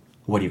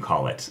 what do you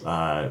call it?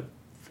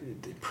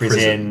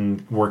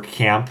 Prison work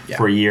camp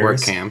for years.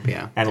 Work camp,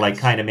 yeah. And like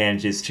kind of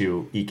manages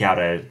to eke out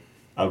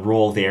a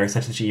role there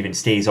such that she even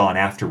stays on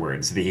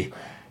afterwards. The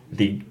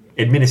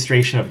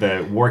administration of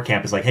the war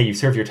camp is like, hey, you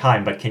served your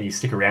time, but can you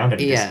stick around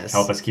and just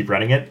help us keep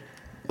running it?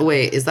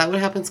 Wait, is that what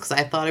happens? Because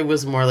I thought it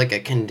was more like a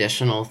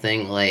conditional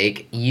thing,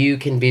 like, you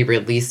can be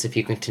released if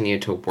you continue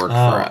to work for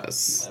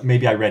us.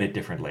 Maybe I read it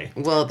differently.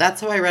 Well,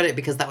 that's how I read it,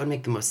 because that would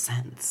make the most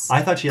sense.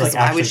 I thought she like 'Cause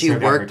why actually would she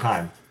served out her work?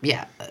 time.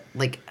 Yeah,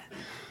 like,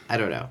 I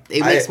don't know.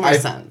 It makes more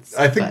sense.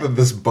 I think but- that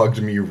this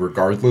bugged me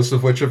regardless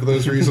of which of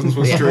those reasons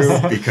was true,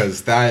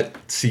 because that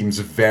seems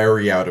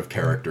very out of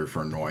character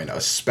for Noin,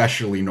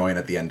 especially Noin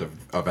at the end of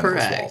Endless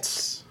Correct.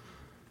 Waltz.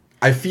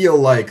 I feel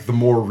like the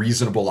more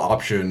reasonable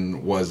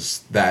option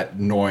was that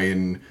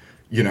Noin,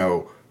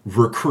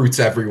 recruits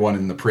everyone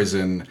in the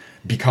prison,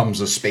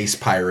 becomes a space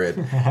pirate,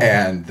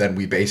 and then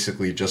we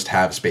basically just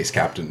have Space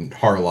Captain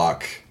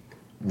Harlock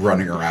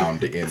running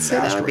around in the So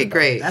that would be asteroid belt.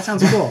 great. That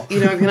sounds cool.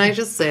 Can I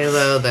just say,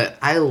 though, that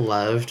I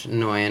loved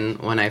Noin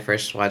when I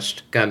first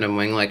watched Gundam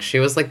Wing. Like, she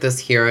was, like, this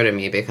hero to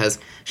me because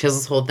she has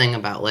this whole thing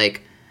about,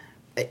 like,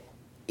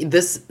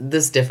 this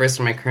differs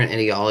from my current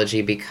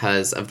ideology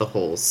because of the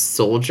whole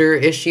soldier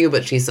issue,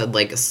 but she said,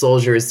 like,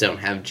 soldiers don't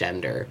have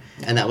gender.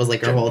 And that was, like,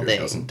 her whole Gender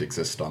thing. doesn't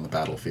exist on the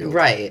battlefield.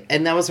 Right.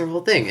 And that was her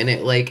whole thing. And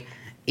it, like,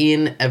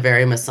 in a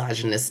very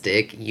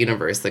misogynistic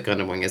universe that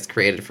Gundam Wing has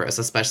created for us,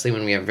 especially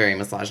when we have very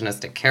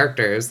misogynistic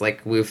characters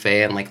like Wu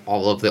Fei and, like,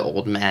 all of the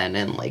old men,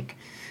 and, like,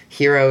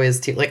 Hero is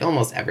too, like,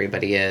 almost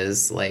everybody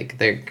is, like,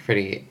 they're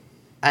pretty,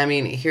 I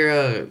mean,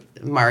 Hero,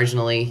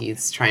 marginally,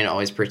 he's trying to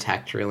always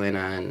protect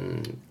Relena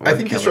and... I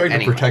think he's trying to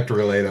anyway. protect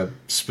Relena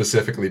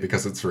specifically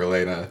because it's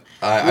Relena.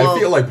 Well, I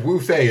feel like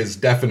Wu Fei is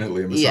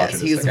definitely a Yes,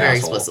 misogynistic he's very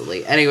asshole.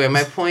 explicitly. Anyway,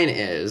 my point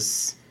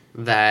is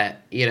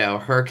that,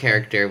 her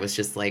character was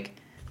just like,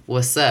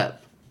 what's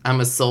up?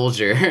 I'm a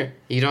soldier.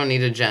 You don't need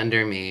to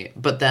gender me.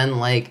 But then,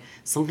 like,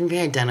 something they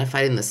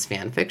identified in this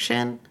fan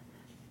fiction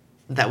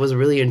that was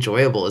really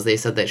enjoyable is they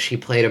said that she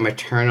played a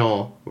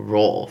maternal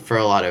role for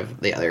a lot of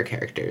the other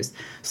characters.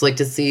 So, like,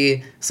 to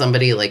see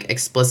somebody, like,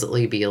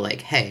 explicitly be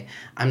like, hey,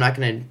 I'm not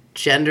going to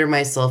gender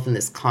myself in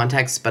this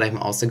context, but I'm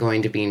also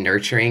going to be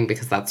nurturing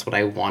because that's what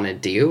I want to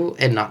do,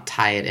 and not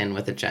tie it in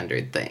with a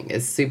gendered thing.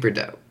 It's super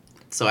dope.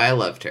 So I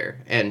loved her,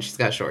 and she's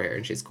got short hair,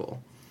 and she's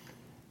cool.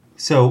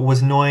 So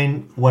was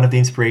Noin one of the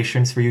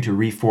inspirations for you to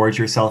reforge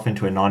yourself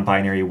into a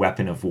non-binary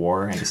weapon of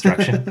war and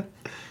destruction?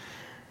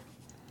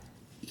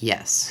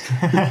 Yes.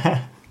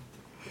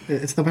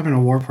 It's the weapon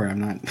of war part. I'm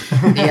not.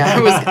 Yeah,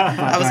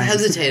 I was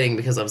hesitating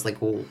because I was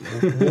like,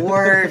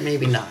 war,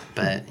 maybe not,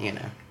 but,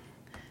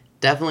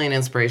 definitely an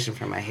inspiration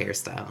for my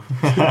hairstyle.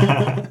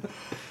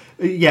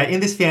 Yeah, in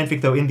this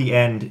fanfic, though, in the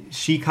end,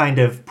 she kind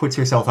of puts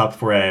herself up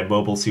for a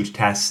mobile suit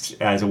test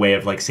as a way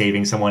of, like,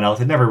 saving someone else.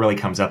 It never really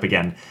comes up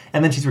again.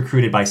 And then she's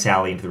recruited by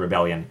Sally into the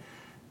rebellion.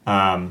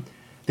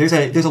 There's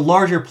a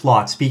larger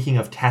plot, speaking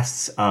of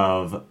tests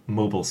of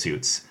mobile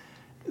suits.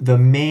 the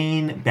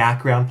main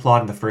background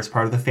plot in the first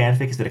part of the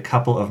fanfic is that a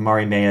couple of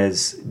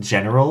Marimea's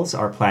generals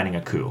are planning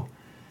a coup.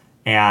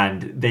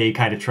 And they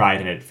kind of try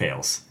it and it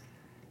fails.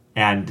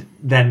 And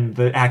then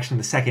the action in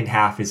the second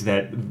half is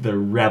that the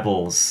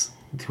rebels,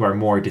 who are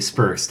more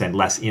dispersed and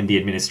less in the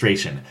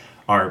administration,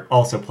 are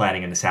also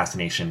planning an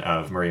assassination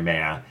of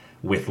Marimea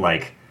with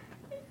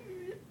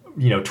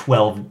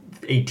 12,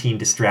 18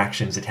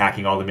 distractions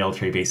attacking all the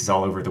military bases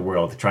all over the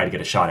world to try to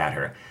get a shot at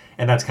her.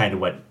 And that's kind of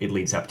what it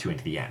leads up to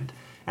into the end.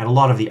 And a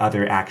lot of the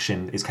other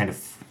action is kind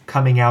of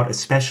coming out,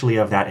 especially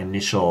of that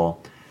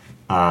initial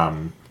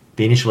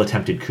the initial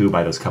attempted coup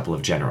by those couple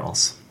of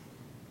generals.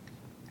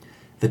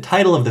 The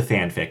title of the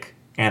fanfic,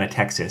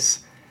 Anatexis,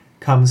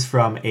 comes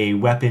from a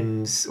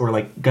weapons or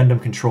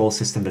Gundam control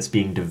system that's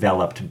being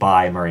developed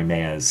by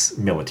Marimea's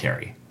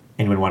military.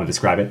 Anyone want to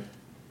describe it?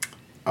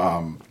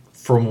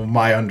 From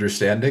my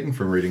understanding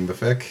from reading the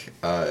fic,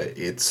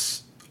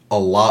 it's a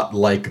lot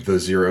like the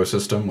Zero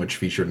system, which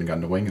featured in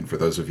Gundam Wing. And for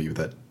those of you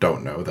that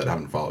don't know, that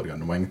haven't followed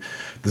Gundam Wing,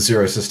 the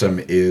Zero system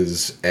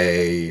is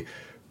a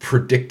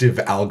predictive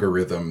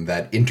algorithm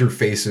that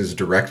interfaces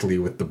directly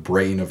with the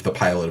brain of the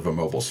pilot of a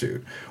mobile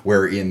suit,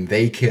 wherein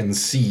they can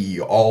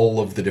see all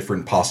of the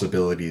different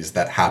possibilities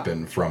that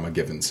happen from a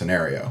given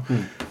scenario.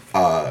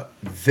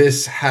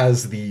 This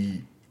has the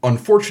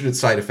unfortunate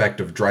side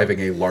effect of driving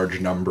a large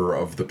number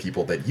of the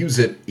people that use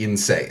it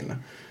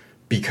insane,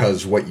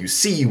 because what you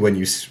see when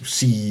you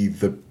see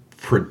the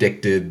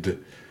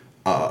predicted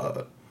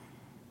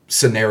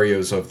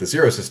scenarios of the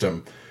Zero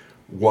system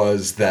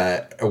was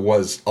a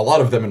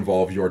lot of them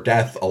involve your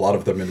death, a lot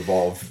of them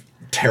involve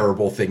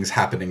terrible things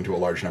happening to a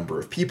large number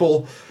of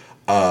people,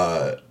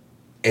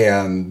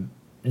 and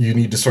you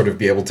need to sort of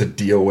be able to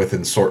deal with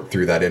and sort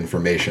through that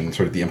information.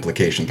 Sort of the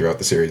implication throughout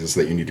the series is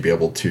that you need to be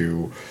able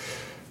to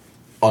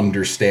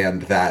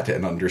understand that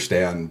and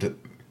understand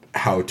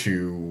how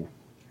to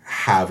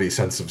have a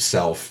sense of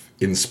self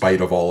in spite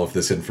of all of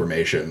this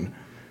information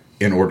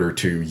in order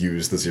to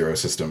use the Zero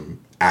system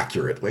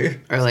accurately.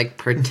 Or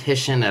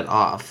partition it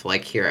off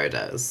like Hero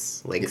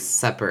does.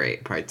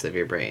 Separate parts of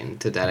your brain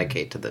to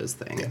dedicate to those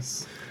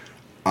things.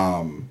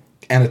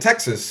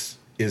 Anatexis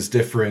is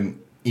different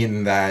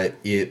in that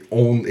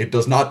it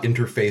does not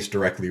interface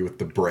directly with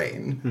the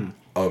brain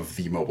of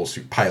the mobile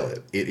suit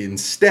pilot. It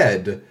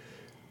instead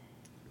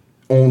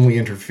only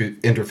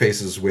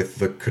interfaces with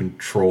the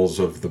controls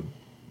of the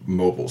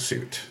mobile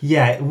suit.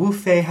 Yeah, Wu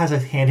Fei has a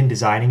hand in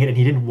designing it, and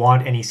he didn't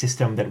want any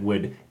system that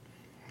would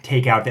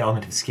take out the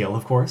element of skill,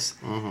 of course.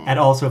 And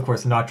also, of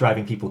course, not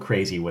driving people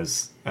crazy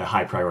was a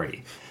high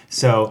priority.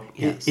 So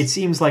Yes. it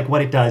seems like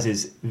what it does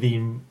is the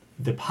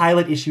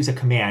pilot issues a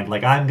command,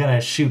 I'm going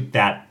to shoot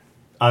that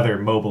other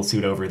mobile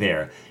suit over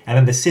there. And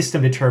then the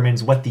system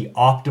determines what the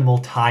optimal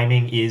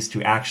timing is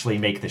to actually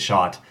make the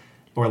shot,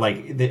 or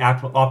the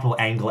optimal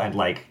angle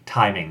and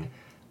timing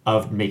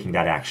of making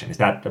that action. Is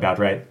that about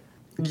right?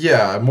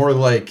 Yeah, more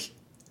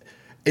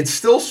it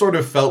still sort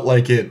of felt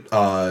like it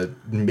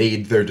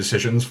made their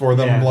decisions for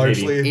them, Yeah,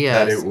 largely. maybe.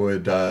 Yes. That it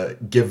would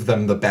give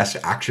them the best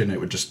action. It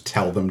would just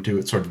tell them to.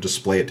 It sort of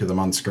display it to them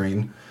on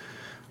screen.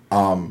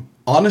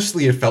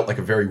 Honestly, it felt like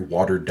a very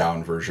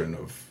watered-down version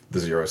of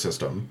the Zero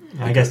system.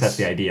 I guess that's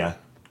the idea.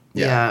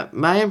 Yeah,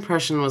 my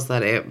impression was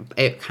that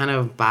it kind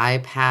of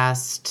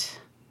bypassed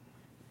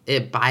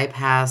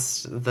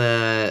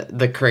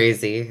the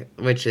crazy,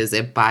 which is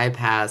it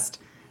bypassed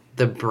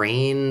the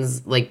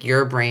brains,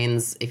 your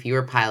brains, if you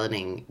were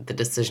piloting the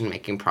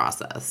decision-making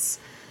process,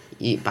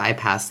 you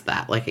bypassed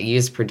that. It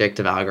used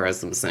predictive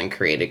algorithms and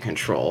created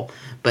control.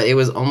 But it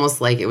was almost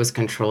like it was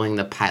controlling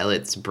the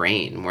pilot's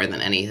brain more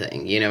than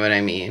anything. You know what I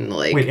mean?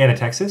 Wait,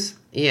 Anatexis?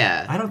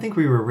 Yeah. I don't think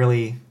we were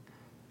really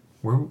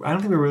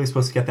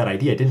supposed to get that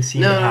idea. It didn't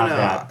seem to have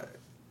that.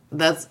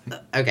 That's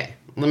okay.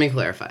 Let me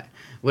clarify.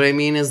 What I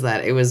mean is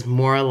that it was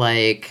more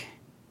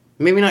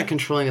maybe not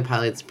controlling the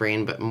pilot's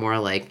brain, but more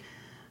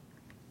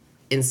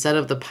instead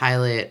of the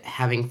pilot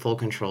having full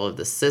control of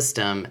the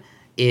system,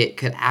 it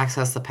could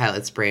access the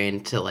pilot's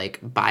brain to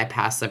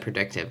bypass the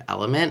predictive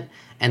element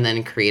and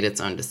then create its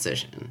own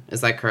decision.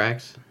 Is that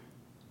correct?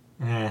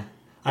 I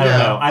don't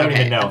know. I don't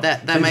even know.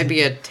 That might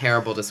be a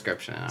terrible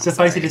description.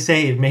 Suffice it to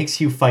say, it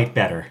makes you fight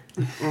better.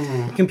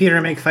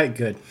 Computer make fight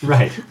good.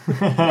 Right.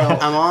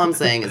 All I'm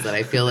saying is that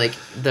I feel like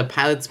the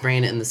pilot's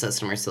brain and the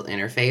system are still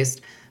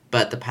interfaced,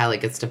 but the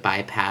pilot gets to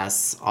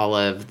bypass all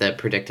of the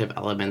predictive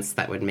elements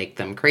that would make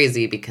them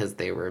crazy because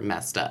they were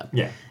messed up.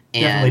 Yeah.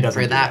 Definitely And doesn't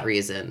for do that that.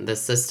 reason, the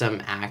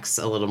system acts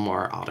a little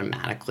more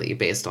automatically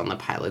based on the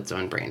pilot's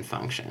own brain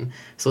function.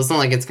 So it's not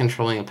like it's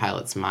controlling a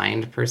pilot's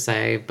mind per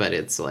se, but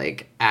it's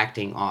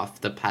acting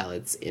off the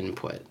pilot's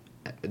input,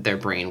 their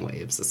brain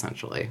waves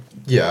essentially.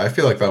 Yeah, I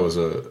feel like that was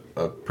a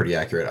pretty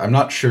accurate. I'm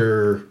not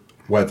sure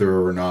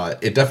whether or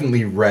not it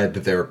definitely read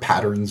their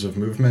patterns of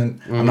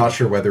movement. I'm not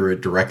sure whether it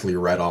directly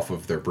read off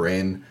of their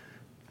brain.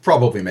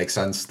 Probably makes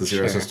sense. The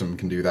Zero Sure. system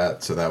can do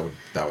that, so that would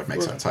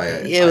make sense.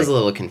 It was a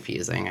little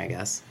confusing, I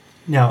guess.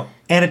 Now,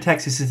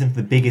 Anatexis isn't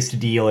the biggest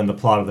deal in the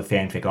plot of the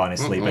fanfic,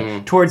 honestly,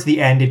 but towards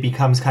the end it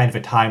becomes kind of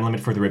a time limit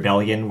for the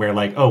rebellion where,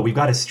 like, oh, we've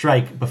got to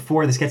strike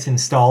before this gets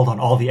installed on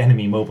all the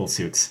enemy mobile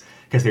suits,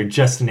 because they're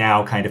just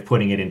now kind of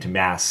putting it into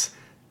mass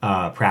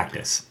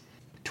practice.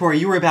 Tori,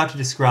 you were about to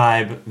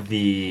describe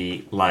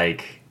the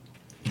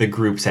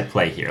groups at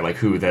play here, like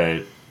who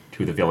the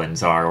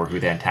villains are or who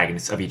the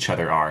antagonists of each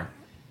other are.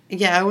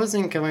 Yeah, I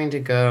wasn't going to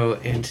go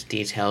into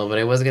detail, but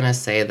I was going to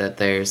say that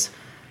there's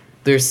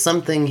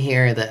something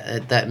here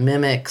that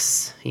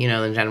mimics,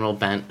 the general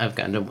bent of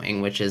Gundam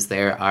Wing, which is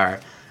there are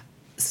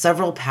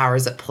several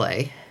powers at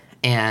play,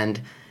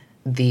 and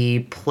the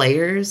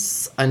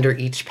players under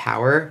each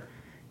power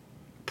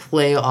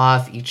play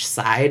off each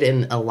side,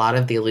 and a lot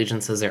of the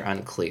allegiances are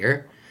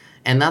unclear.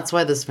 And that's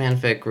why this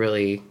fanfic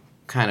really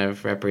kind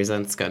of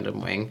represents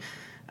Gundam Wing.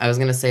 I was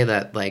going to say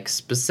that, like,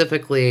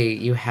 specifically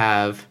you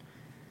have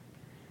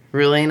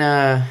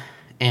Relena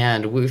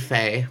and Wu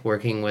Fei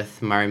working with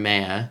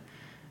Marmea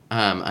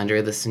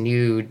under this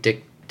new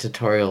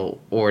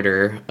dictatorial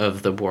order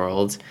of the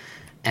world.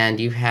 And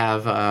you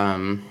have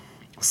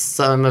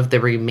some of the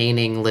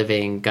remaining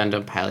living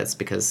Gundam pilots,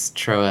 because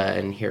Troa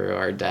and Hiro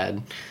are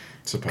dead.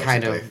 Supposedly.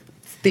 Kind of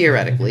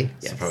theoretically.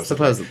 Yes,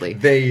 supposedly.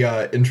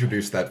 They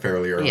introduced that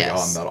fairly early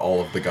Yes. on, that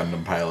all of the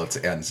Gundam pilots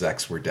and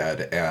Zex were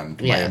dead,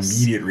 and my Yes.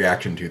 immediate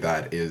reaction to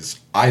that is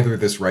either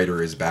this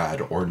writer is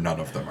bad or none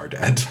of them are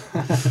dead.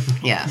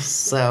 Yeah,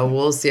 so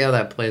we'll see how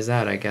that plays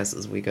out, I guess,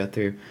 as we go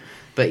through.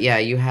 But yeah,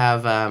 you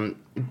have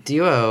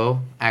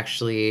Duo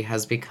actually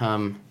has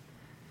become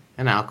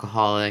an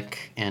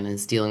alcoholic and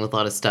is dealing with a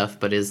lot of stuff,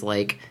 but is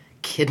like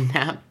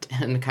kidnapped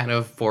and kind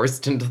of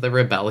forced into the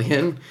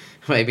rebellion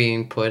by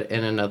being put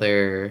in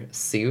another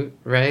suit,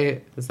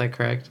 right? Is that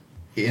correct?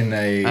 In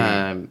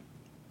a...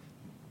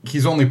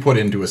 he's only put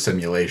into a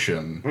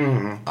simulation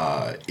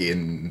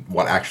in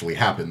what actually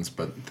happens,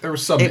 but there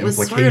was some It was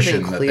sort of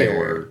implication that they unclear.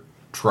 were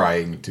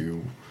trying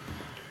to,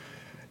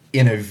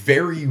 in a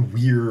very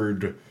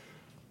weird,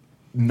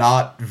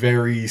 not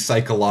very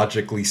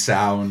psychologically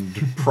sound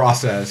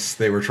process,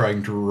 they were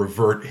trying to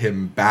revert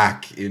him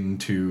back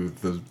into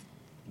the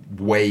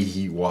way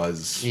he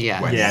was.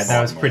 Yeah. when he Yeah, fought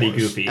that was in the pretty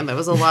wars. goofy. And that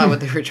was a lot what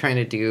they were trying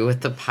to do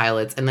with the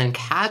pilots. And then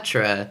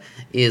Katra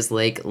is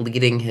like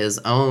leading his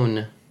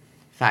own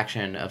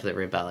faction of the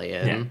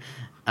rebellion,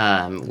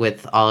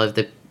 with all of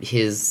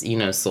his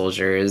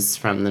soldiers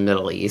from the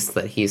Middle East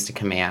that he used to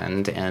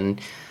command.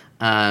 And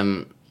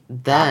then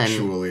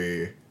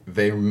Actually,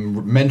 they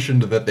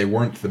mentioned that they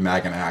weren't the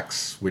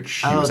Maganax, which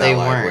he was they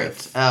allied weren't.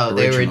 with. Oh,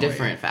 they were a originally.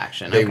 different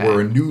faction. They Okay. were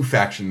a new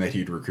faction that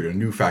he'd recruited, a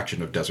new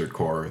faction of Desert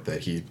Corps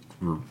that he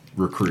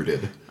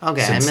recruited.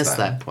 Okay, I since missed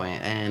then. that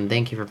point, and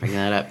thank you for bringing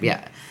that up.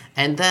 Yeah.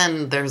 And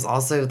then there's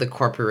also the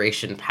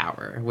corporation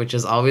power, which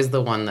is always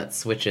the one that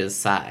switches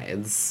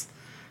sides.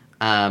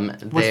 What's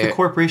the there-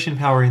 corporation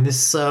power in this?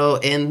 So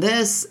in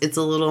this, it's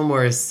a little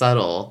more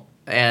subtle,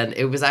 and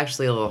it was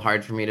actually a little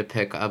hard for me to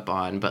pick up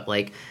on, but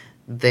like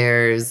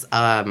there's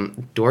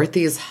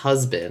Dorothy's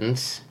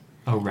husband,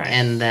 Oh, right.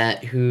 and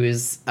that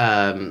who's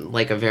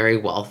like a very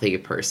wealthy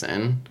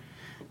person,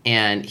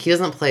 and he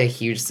doesn't play a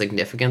huge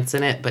significance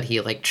in it, but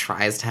he like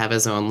tries to have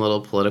his own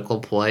little political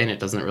ploy, and it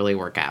doesn't really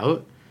work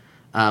out.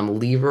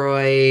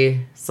 Leroy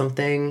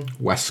something.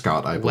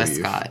 Westcott, I believe.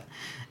 Westcott.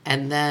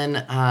 And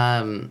then,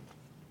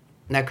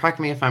 now correct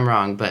me if I'm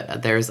wrong,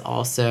 but there's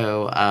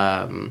also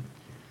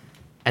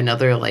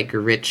another like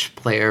rich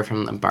player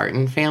from the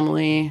Barton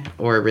family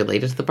or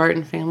related to the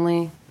Barton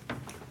family.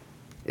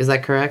 Is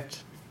that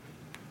correct?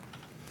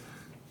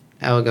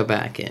 I will go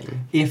back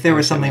in. If there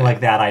was something like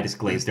that, I just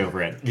glazed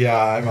over it. Yeah,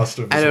 I must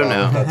have. I don't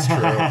know. That's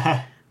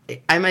true.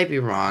 I might be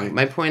wrong.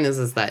 My point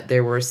is that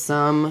there were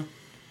some,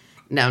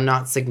 now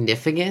not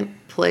significant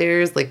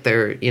players, like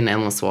there in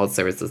Endless Waltz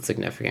there was a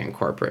significant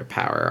corporate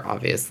power,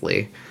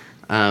 obviously.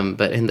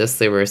 But in this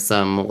there were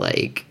some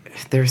like,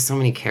 there were so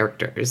many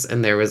characters,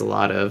 and there was a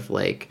lot of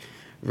like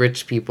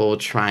rich people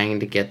trying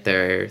to get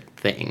their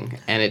thing,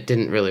 and it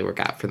didn't really work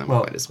out for them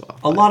quite as well.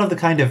 A lot of the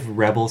kind of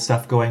rebel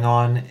stuff going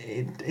on,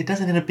 it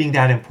doesn't end up being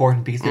that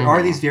important because there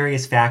are these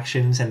various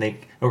factions and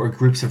or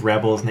groups of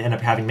rebels, and they end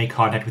up having to make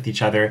contact with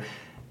each other,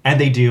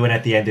 and they do, and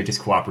at the end they're just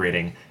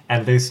cooperating.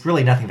 And there's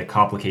really nothing that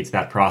complicates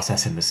that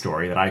process in the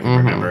story that I can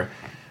remember.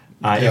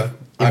 Yeah,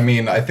 I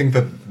mean, I think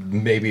that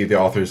maybe the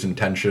author's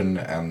intention,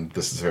 and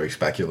this is very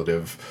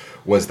speculative,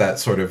 was that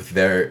sort of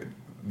their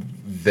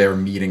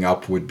meeting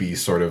up would be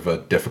sort of a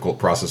difficult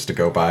process to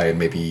go by, and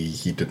maybe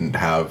he didn't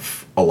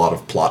have a lot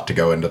of plot to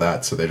go into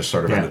that, so they just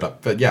sort of ended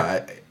up. But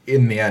yeah,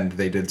 in the end,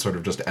 they did sort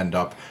of just end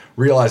up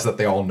realize that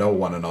they all know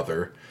one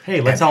another. Hey,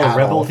 let's and all had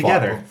rebel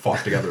together.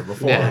 Fought together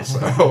before. Yeah.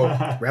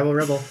 So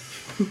Rebel.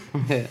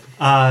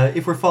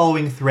 If we're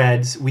following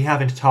threads, we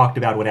haven't talked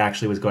about what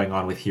actually was going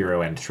on with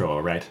Hiro and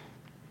Troa, right?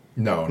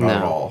 no, not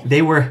at all.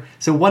 They were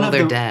one of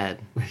they're the dead.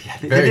 Yeah,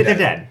 Very they're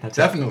dead. That's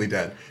right. Definitely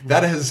dead.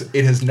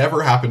 It has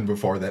never happened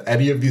before that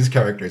any of these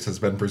characters has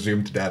been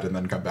presumed dead and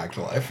then come back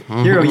to life.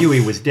 Hiro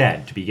Yui was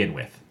dead to begin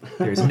with.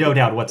 There's no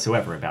doubt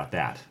whatsoever about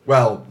that.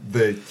 Well,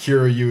 the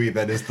Hiro Yui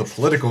that is the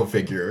political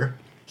figure,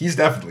 he's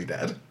definitely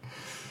dead.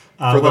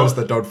 For those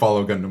that don't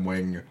follow Gundam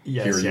Wing,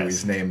 Yes, Kiryu yes.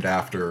 is named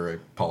after a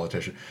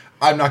politician.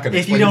 I'm not going to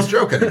If you explain his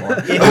don't- joke anymore.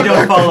 If you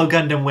don't follow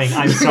Gundam Wing,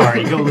 I'm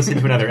sorry. Go listen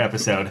to another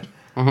episode.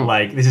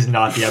 Like, this is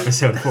not the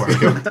episode for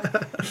you.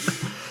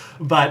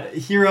 But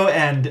Hiro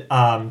and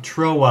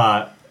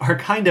Trowa are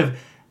kind of...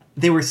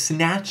 They were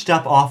snatched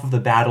up off of the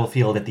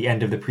battlefield at the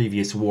end of the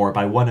previous war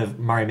by one of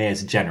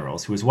Marimea's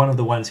generals, who was one of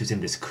the ones who's in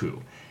this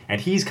coup.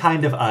 And he's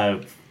kind of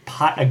a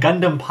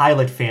Gundam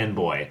pilot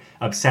fanboy,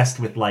 obsessed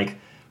with, like,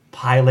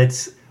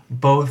 pilots,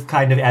 both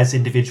kind of as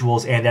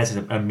individuals and as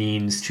a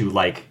means to,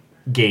 like,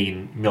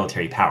 gain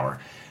military power.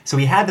 So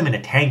he had them in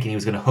a tank, and he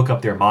was going to hook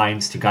up their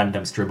minds to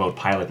Gundams to remote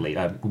pilot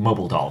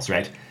mobile dolls,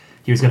 right?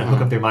 He was going to hook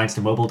up their minds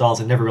to mobile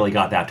dolls and never really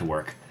got that to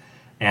work.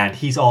 And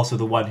he's also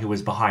the one who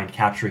was behind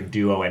capturing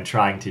Duo and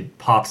trying to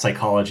pop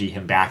psychology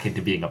him back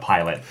into being a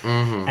pilot.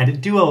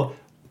 And Duo,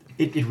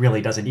 it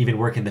really doesn't even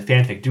work in the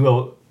fanfic.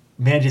 Duo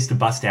manages to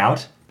bust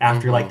out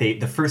after like the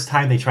first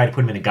time they try to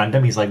put him in a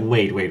Gundam. He's like,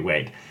 wait.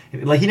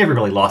 Like, he never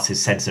really lost his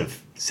sense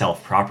of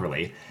self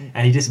properly.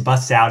 And he just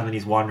busts out, and then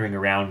he's wandering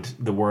around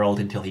the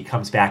world until he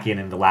comes back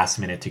in the last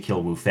minute to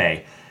kill Wu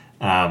Fei.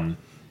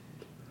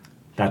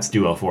 That's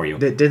Duo for you.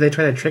 Did they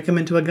try to trick him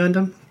into a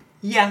Gundam?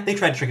 Yeah, they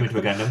tried to trick him into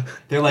a Gundam.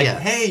 They're like,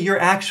 Yes. hey, you're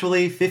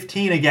actually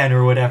 15 again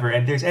or whatever,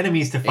 and there's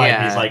enemies to fight.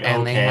 And he's like,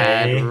 and okay.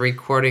 they had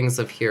recordings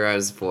of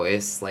Hiro's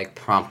voice, like,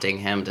 prompting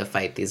him to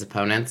fight these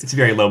opponents. It's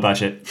very low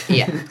budget.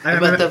 Yeah, I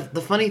but remember-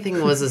 the funny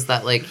thing was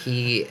that, like,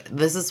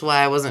 this is why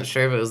I wasn't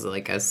sure if it was,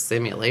 like, a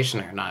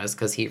simulation or not, is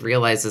because he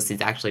realizes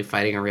he's actually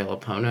fighting a real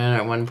opponent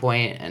at one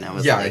point, and I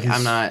was Yeah, like, he's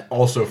I'm not...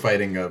 also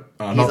fighting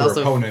another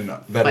also opponent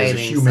that is a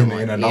fighting human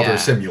someone, in another yeah.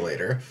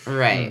 simulator.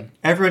 Right.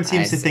 Everyone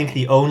seems I to think see.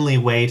 the only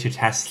way to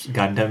test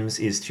Gundams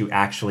is to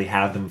actually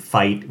have them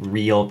fight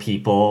real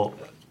people.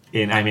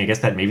 I guess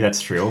that maybe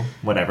that's true.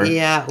 Whatever.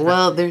 Yeah,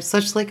 well, there's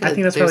such, like, I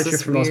think that's probably there's true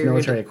this for most weird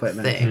military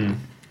equipment. thing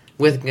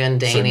with Certainly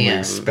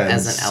Gundanium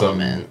spends as an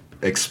element.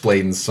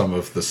 explains some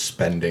of the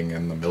spending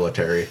in the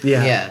military.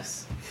 Yeah.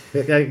 Yes.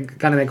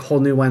 Got to make whole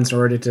new ones in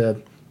order to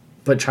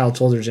put child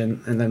soldiers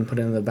in and then put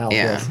it in the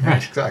battlefield Yeah.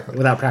 Right. Exactly.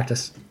 without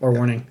practice or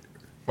warning.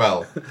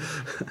 Well,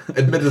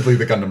 admittedly,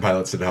 the Gundam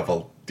pilots did have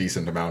a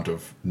decent amount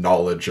of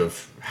knowledge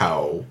of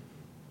how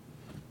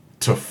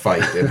to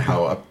fight and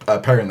how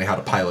apparently how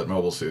to pilot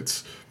mobile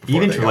suits. before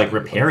Even they to got like into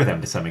repair them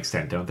to some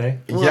extent, don't they?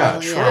 Yeah,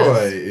 Well,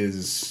 Troa yes.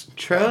 is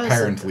Troa's-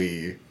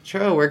 apparently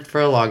Cho worked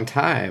for a long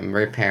time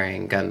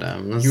repairing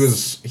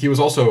Gundams. he was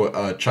also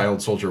a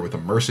child soldier with a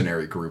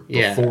mercenary group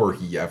Yeah. before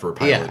he ever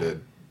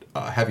piloted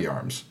heavy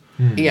arms.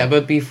 Yeah,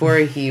 but before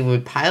he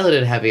would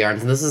piloted heavy arms,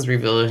 and this is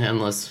revealed in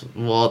Endless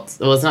Waltz.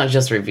 Well, it's not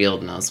just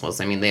revealed in Endless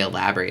Waltz. I mean, they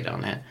elaborate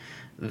on it.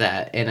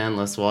 That in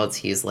Endless Waltz,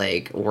 he's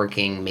like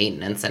working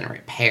maintenance and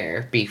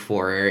repair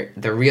before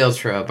the real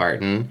Troa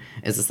Barton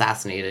is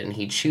assassinated, and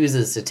he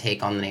chooses to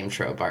take on the name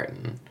Troa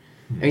Barton.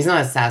 He's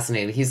not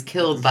assassinated. He's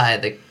killed by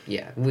the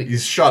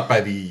He's shot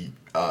by the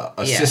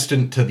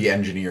assistant to the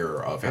engineer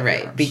of heavy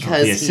right arms.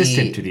 because The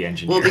assistant he- to the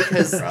engineer. Well,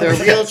 because the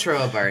real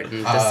Troa Barton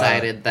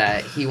decided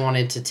that he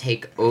wanted to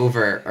take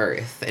over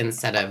Earth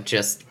instead of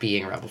just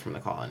being a rebel from the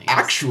colonies.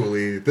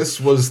 Actually, this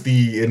was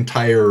the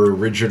entire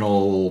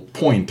original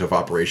point of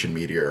Operation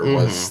Meteor,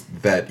 was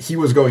that he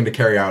was going to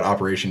carry out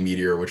Operation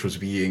Meteor, which was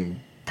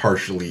being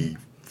partially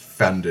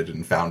funded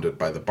and founded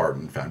by the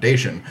Barton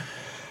Foundation.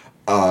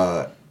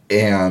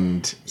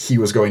 And he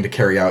was going to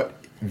carry out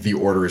the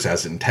orders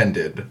as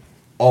intended.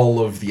 All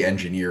of the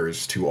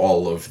engineers to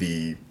all of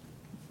the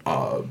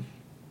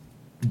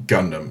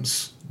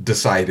Gundams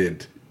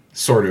decided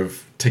sort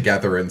of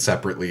together and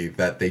separately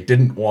that they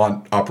didn't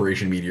want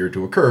Operation Meteor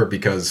to occur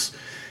because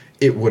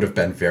it would have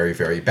been very,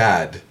 very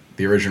bad.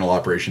 The original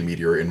Operation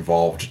Meteor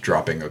involved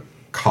dropping a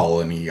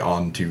colony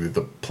onto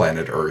the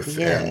planet Earth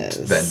Yes.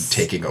 and then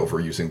taking over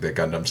using the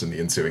Gundams in the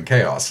ensuing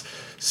chaos.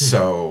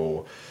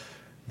 So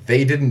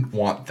they didn't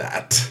want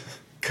that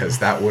because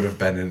that would have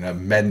been an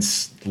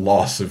immense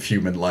loss of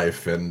human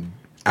life and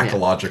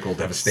ecological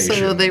devastation.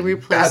 So they Bad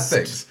replaced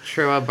things.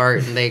 Troa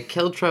Barton. They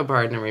killed Troa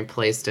Barton and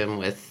replaced him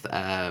with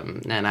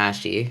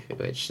Nanashi,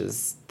 which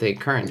is the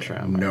current Troa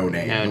Barton. No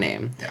name. No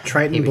name. Yeah.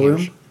 Triton He became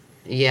Bloom.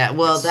 Yeah,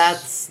 well,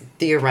 that's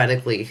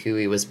theoretically who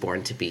he was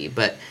born to be.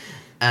 But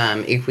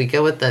if we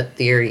go with that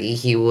theory,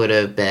 he would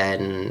have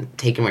been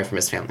taken away from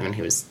his family when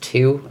he was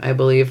 2, I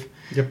believe.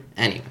 Yep.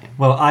 Anyway.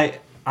 Well,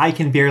 I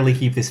can barely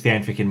keep this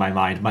fanfic in my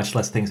mind, much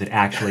less things that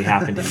actually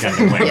happened in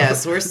Gundam Wing.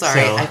 Yes, we're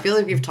sorry. So- I feel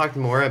like we've talked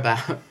more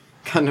about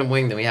Gundam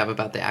Wing than we have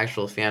about the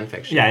actual fan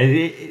fiction. Yeah,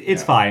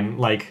 it's fine.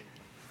 Like,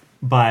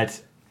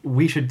 but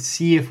we should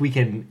see if we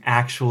can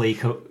actually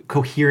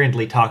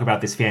coherently talk about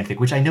this fanfic,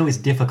 which I know is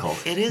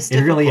difficult. It is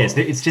It really is.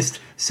 difficult. It's just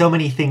so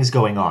many things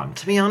going on.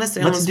 To be honest,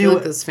 I Let's almost do feel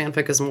like it- this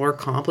fanfic is more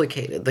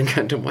complicated than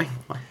Gundam Wing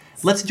was.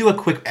 Let's do a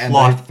quick And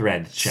plot I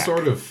thread check.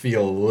 Sort of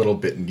feel a little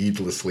bit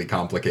needlessly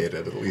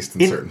complicated, at least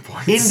in certain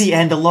points. In the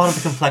end, a lot of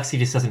the complexity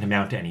just doesn't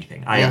amount to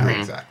anything. I Yeah. agree.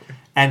 Exactly.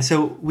 And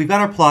so we've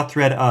got our plot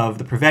thread of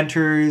the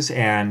Preventers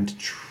and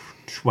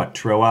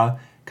Troa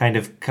kind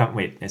of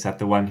wait, is that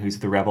the one who's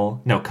the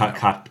rebel? No,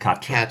 Katra.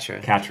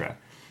 Katra. Katra.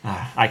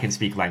 I can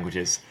speak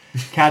languages.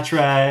 Katra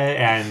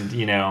and,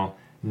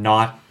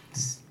 not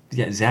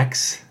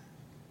Zex.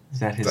 Is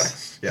that his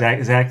Zex, yeah.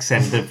 Zex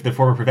and the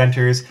former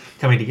preventers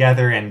coming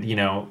together and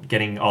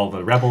getting all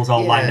the rebels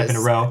all lined up in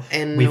a row.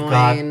 And We've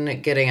got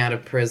getting out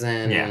of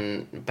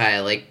prison by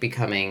like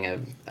becoming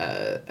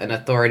an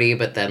authority,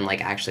 but then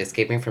like actually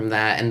escaping from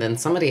that, and then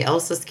somebody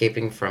else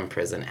escaping from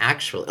prison.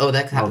 Actually,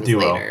 that happens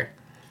Duo. later.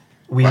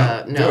 we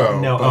No.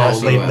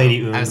 Lady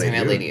Une. I was thinking Lady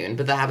of Lady Une,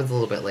 but that happens a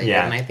little bit later,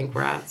 Yeah. and I think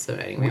we're at. So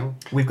anyway,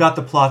 We've got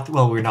the plot.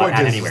 Well, we're not Point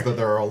at is anywhere. that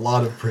there are a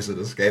lot of prison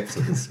escapes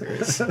in this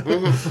series.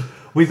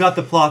 We've got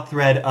the plot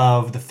thread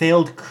of the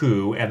failed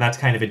coup, and that's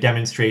kind of a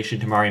demonstration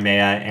to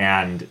Marimea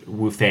and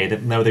Wu Fei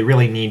that no, they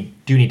really need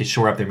to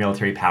shore up their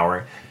military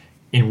power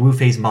in Wu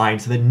Fei's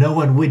mind so that no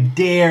one would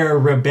dare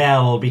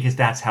rebel because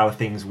that's how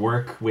things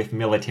work with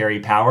military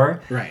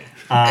power. Right.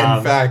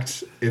 In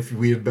fact, if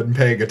we had been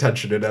paying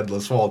attention in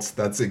Endless Waltz,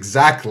 that's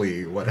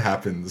exactly what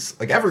happens.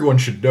 Like, everyone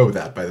should know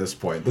that by this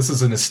point. This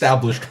is an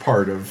established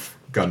part of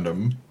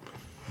Gundam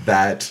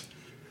that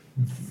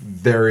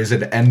there is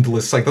an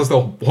endless cycle. That's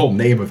the whole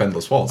name of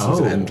Endless Waltz. It's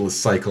an endless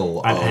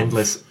cycle An of...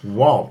 endless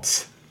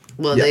waltz.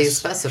 well, they Yes.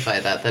 specify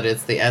that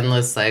it's the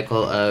endless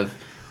cycle of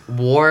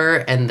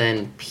war and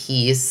then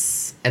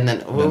peace and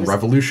then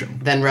revolution.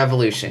 Then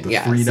revolution. The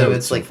yeah. three So notes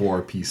it's like of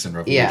war, peace, and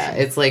revolution. yeah,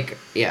 it's like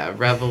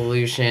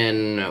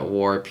revolution,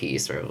 war,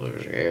 peace,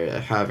 or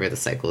however the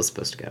cycle is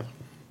supposed to go.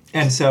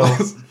 And so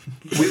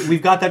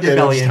we've got that Yeah,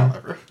 no, just rebellion. tell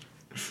everyone.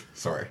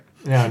 Sorry.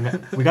 No,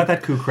 we got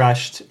that coup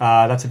crushed.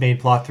 That's a main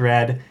plot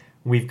thread.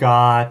 We've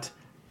got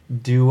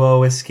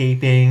Duo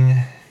escaping.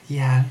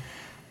 Yeah.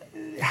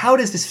 How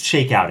does this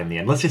shake out in the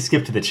end? Let's just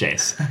skip to the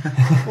chase.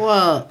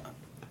 Well,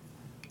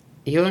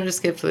 you want to just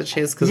skip to the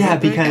chase because Yeah,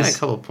 we got because- a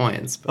couple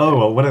points. But, Oh,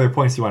 well, what other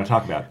points do you want to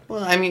talk about?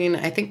 well, I mean,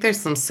 I think there's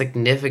some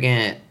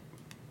significant.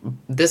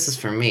 This is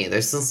for me.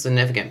 There's some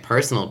significant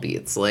personal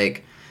beats,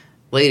 like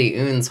Lady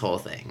Une's whole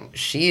thing.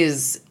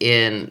 She's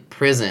in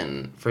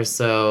prison for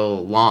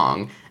so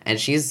long, and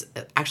she's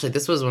actually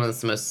this was one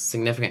of the most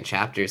significant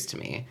chapters to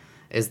me.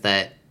 Is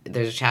that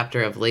there's a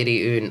chapter of Lady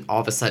Une, all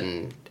of a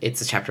sudden, it's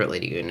a chapter of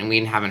Lady Une, and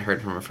we haven't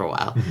heard from her for a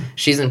while.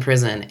 She's in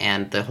prison,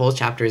 and the whole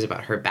chapter is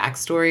about her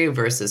backstory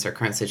versus her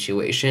current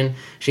situation.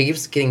 She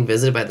keeps getting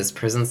visited by this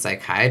prison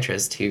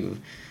psychiatrist who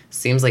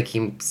seems like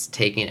he's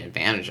taking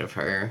advantage of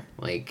her.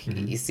 Like,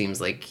 he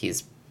seems like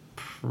he's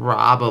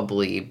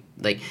probably,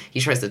 like, he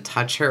tries to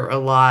touch her a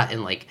lot,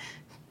 and, like,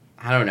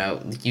 I don't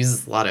know,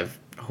 uses a lot of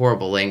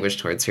horrible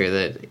language towards her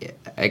that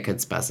I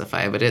could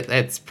specify, but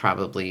it's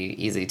probably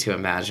easy to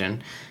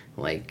imagine.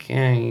 Like,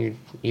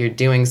 you're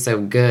doing so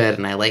good,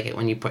 and I like it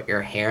when you put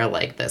your hair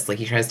like this. Like,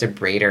 he tries to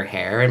braid her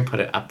hair and put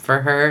it up for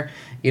her.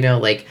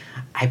 Like,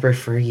 I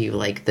prefer you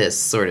like this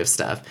sort of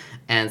stuff.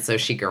 And so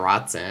she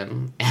garrots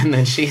him, and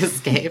then she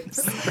escapes.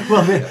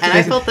 And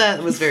I felt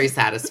that was very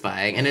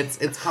satisfying. And it's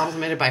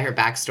complimented by her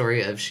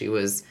backstory of she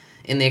was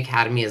in the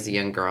academy as a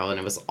young girl, and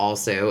it was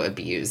also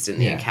abused in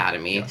the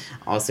academy,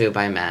 also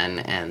by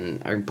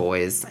men or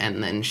boys.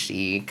 And then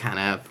she kind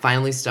of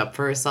finally stood up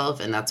for herself,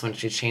 and that's when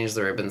she changed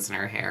the ribbons in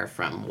her hair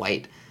from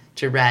white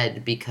to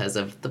red because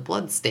of the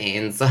blood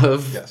stains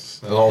of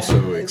Yes. It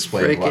also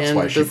explained that's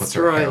why she puts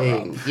her hair up.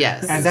 destroying.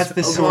 Yes. And that's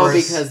the Well, source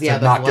because, to the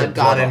not blood get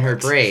got blood in on her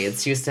it.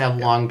 braids. She used to have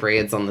long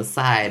braids on the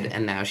side,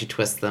 and now she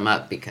twists them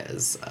up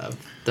because of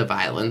the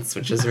violence,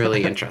 which is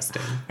really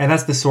interesting. And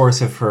that's the source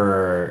of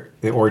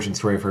the origin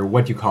story of her,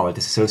 what do you call it,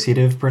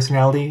 dissociative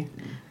personality?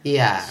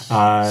 Yeah.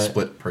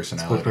 Split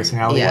personality. Split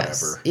personality,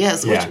 Yes. Whatever.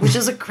 Yes, Yeah. which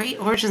is a great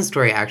origin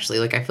story, actually.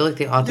 Like, I feel like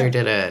the author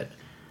did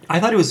I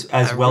thought it was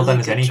as a well really done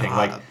as good anything.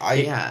 job. Like,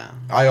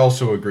 I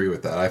also agree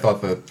with that. I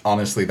thought that,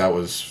 honestly, that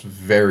was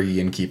very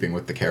in keeping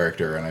with the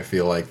character, and I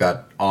feel like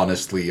that,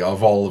 honestly,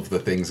 of all of the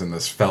things in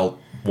this, felt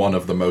one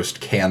of the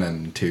most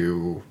canon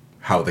to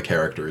how the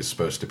character is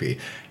supposed to be.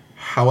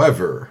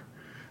 However,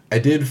 I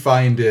did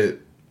find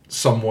it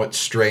somewhat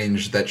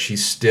strange that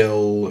she's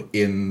still,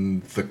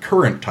 in the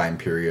current time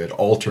period,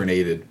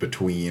 alternated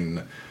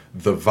between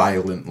the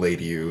violent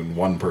Lady Une,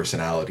 one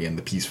personality, and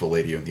the peaceful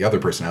Lady Une, the other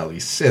personality,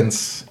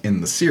 since,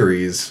 in the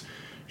series,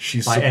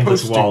 she's by supposed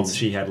Endless to... Waltz,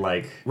 she had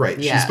like... Right,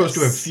 Yes. she's supposed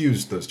to have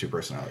fused those two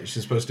personalities.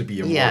 She's supposed to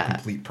be a more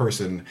complete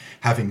person,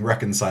 having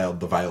reconciled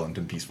the violent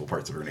and peaceful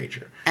parts of her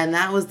nature. And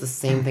that was the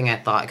same thing I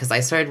thought, because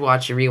I started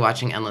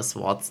rewatching Endless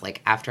Waltz,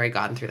 like, after I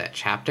gotten through that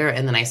chapter,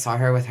 and then I saw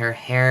her with her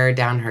hair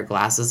down, her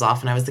glasses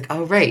off, and I was like,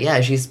 oh, right, yeah,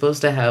 she's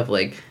supposed to have,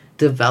 like,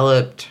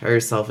 developed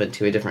herself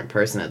into a different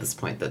person at this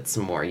point that's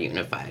more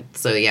unified.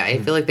 So, yeah, I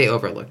feel like they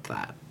overlooked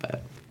that,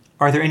 but...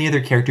 Are there any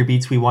other character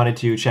beats we wanted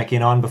to check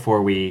in on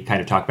before we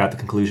kind of talk about the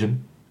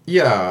conclusion?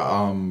 Yeah,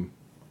 I'm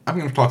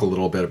going to talk a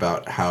little bit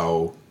about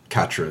how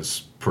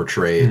Katra's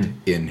portrayed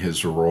in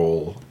his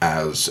role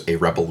as a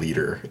rebel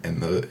leader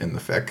in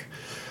the fic.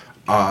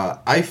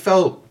 I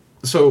felt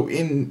so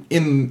in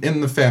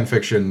the fan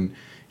fiction,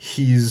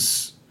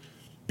 he's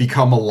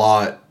become a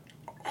lot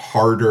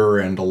harder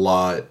and a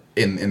lot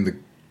in the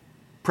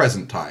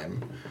present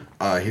time.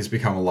 He's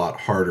become a lot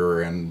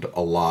harder and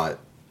a lot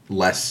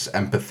less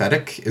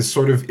empathetic, is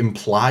sort of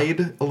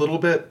implied a little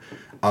bit,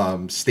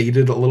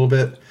 stated a little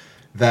bit.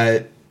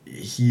 that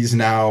he's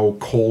now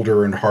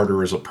colder and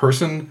harder as a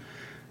person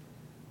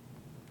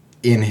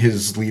in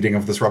his leading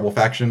of this rebel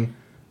faction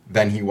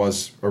than he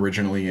was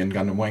originally in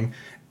Gundam Wing.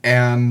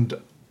 And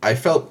I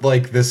felt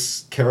like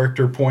this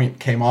character point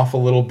came off a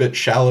little bit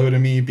shallow to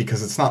me,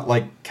 because it's not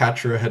like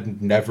Catra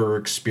had never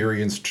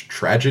experienced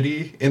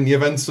tragedy in the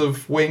events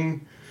of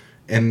Wing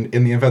and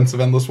in the events of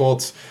Endless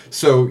Waltz.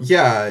 So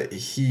yeah,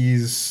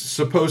 he's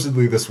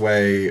supposedly this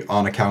way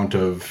on account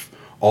of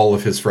all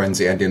of his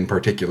friends, and in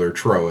particular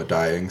Troa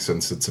dying,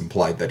 since it's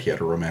implied that he had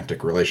a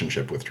romantic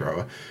relationship with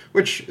Troa,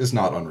 which is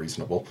not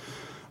unreasonable.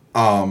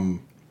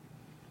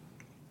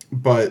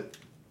 But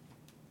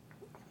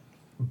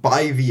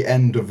by the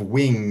end of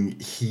Wing,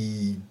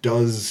 he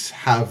does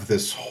have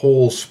this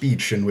whole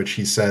speech in which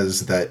he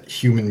says that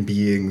human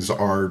beings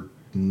are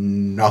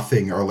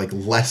nothing, or like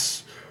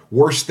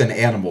worse than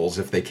animals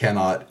if they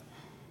cannot,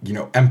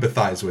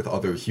 empathize with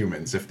other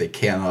humans, if they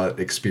cannot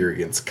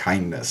experience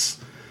kindness.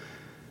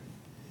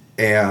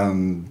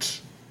 And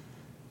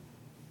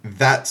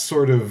that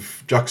sort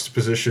of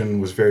juxtaposition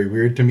was very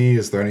weird to me.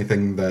 Is there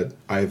anything that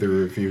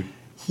either of you...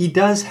 He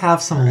does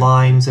have some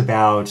lines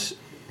about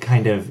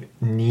kind of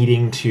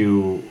needing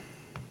to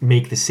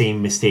make the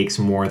same mistakes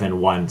more than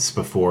once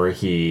before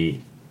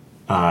he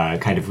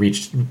kind of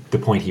reached the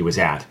point he was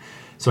at.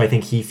 So I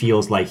think he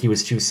feels like he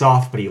was too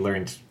soft, but he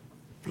learned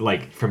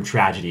like from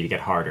tragedy to get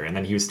harder. And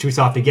then he was too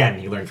soft again,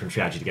 and he learned from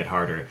tragedy to get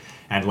harder.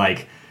 And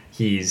like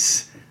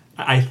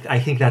I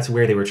think that's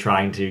where they were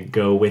trying to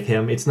go with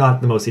him. It's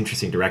not the most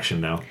interesting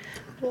direction, though.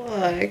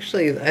 Well,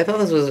 actually, I thought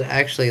this was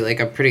actually like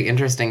a pretty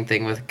interesting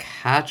thing with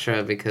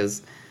Catra,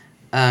 because,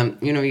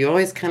 you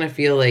always kind of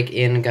feel like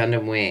in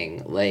Gundam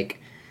Wing,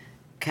 like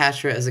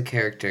Catra as a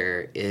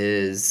character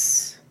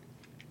is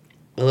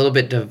a little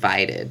bit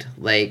divided.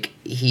 Like,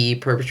 he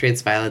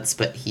perpetrates violence,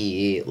 but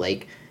he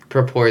like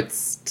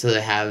purports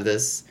to have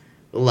this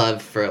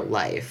love for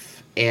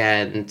life,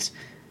 and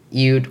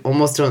you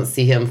almost don't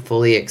see him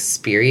fully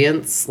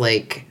experience,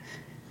 like,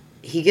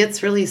 he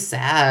gets really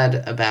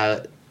sad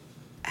about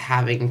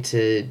having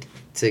to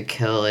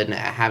kill and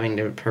having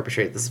to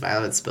perpetrate this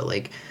violence, but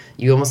like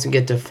you almost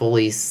get to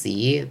fully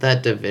see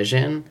that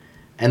division.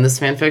 And this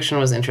fanfiction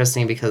was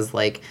interesting because,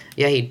 like,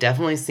 yeah, he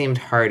definitely seemed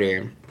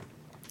harder.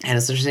 And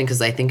it's interesting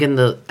because I think in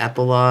the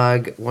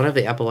epilogue, one of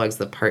the epilogues,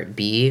 the part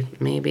B,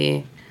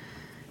 maybe,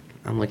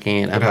 I'm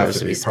looking at epilogues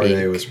to be Part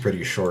A was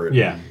pretty short.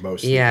 Yeah. And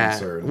mostly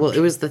concerned. Well, it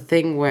was the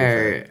thing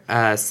where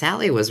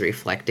Sally was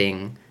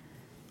reflecting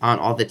on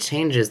all the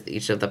changes that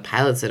each of the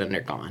pilots had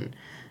undergone.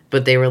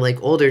 But they were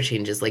like older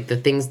changes, like the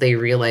things they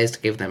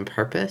realized gave them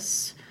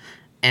purpose.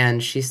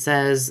 And she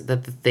says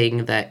that the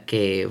thing that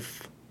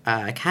gave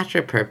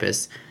Catra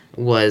purpose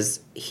was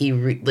she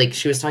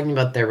was talking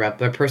about their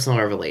personal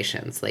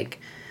revelations, like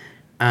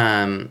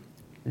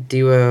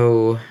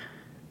Duo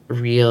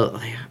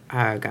real.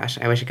 Oh gosh,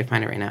 I wish I could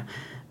find it right now.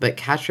 But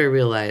Catra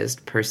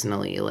realized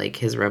personally, like,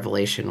 his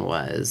revelation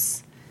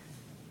was.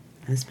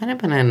 This might have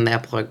been in the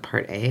epilogue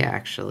part A,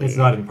 actually. It's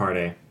not in part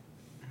A.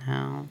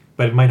 No.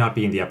 But it might not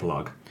be in the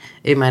epilogue.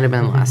 It might have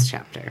been the last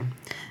chapter.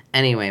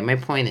 Anyway, my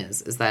point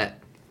is that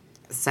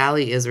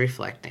Sally is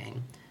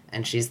reflecting,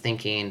 and she's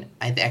thinking,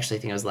 I actually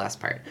think it was the last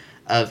part,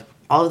 of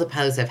all of the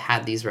pilots have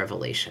had these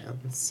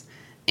revelations.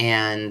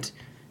 And,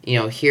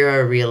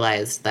 Hiro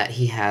realized that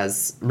he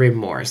has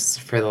remorse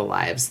for the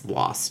lives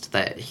lost,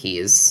 that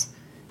he's,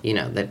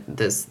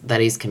 that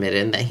he's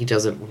committed, and that he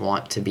doesn't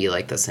want to be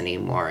like this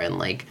anymore, and,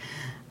 like,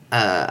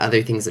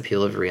 other things that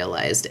people have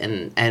realized.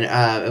 And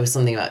it was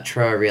something about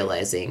Troa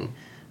realizing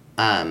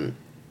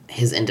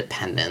his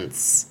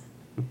independence,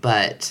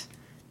 but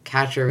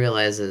Catra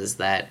realizes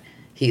that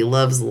he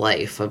loves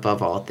life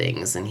above all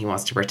things, and he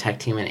wants to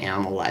protect human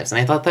animal lives. And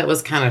I thought that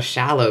was kind of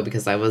shallow,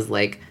 because I was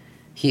like,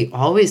 he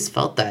always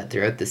felt that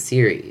throughout the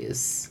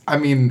series. I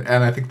mean,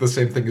 and I think the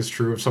same thing is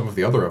true of some of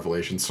the other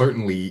revelations.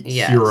 Certainly,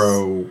 Yes.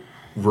 Hiro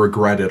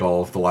regretted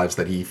all of the lives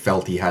that he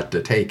felt he had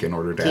to take in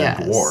order to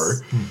end war.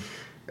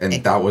 And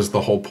that was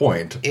the whole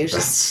point. It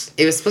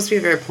was supposed to be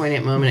a very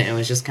poignant moment, and it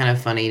was just kind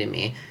of funny to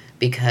me,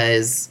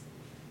 because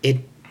it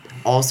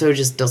also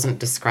just doesn't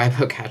describe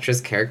how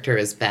Catra's character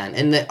has been.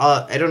 And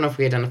I don't know if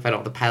we identified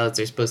all the pilots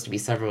are supposed to be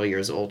several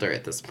years older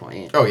at this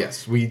point. Oh,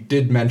 yes. We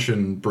did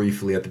mention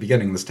briefly at the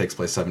beginning this takes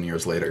place 7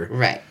 years later.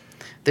 Right.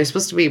 They're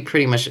supposed to be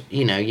pretty much,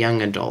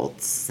 young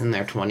adults in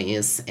their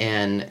 20s,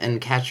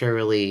 and Catra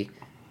really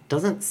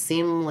doesn't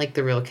seem like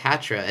the real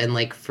Catra. And,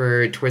 like,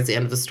 for towards the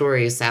end of the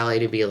story, Sally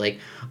to be like,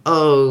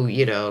 oh,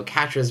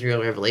 Catra's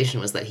real revelation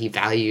was that he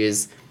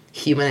values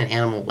human and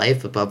animal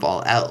life above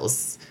all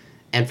else.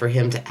 And for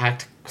him to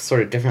act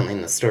sort of differently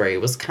in the story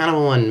was kind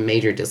of one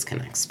major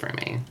disconnects for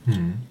me.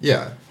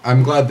 Yeah,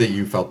 I'm glad that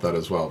you felt that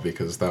as well,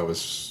 because that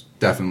was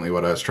definitely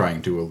what I was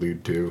trying to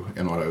allude to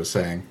in what I was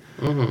saying.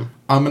 Mm-hmm.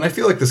 And I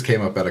feel like this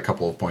came up at a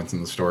couple of points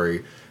in the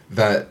story,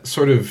 that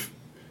sort of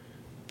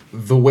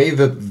the way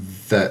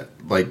that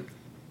like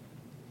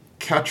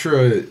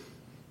Catra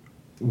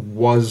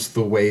was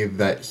the way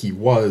that he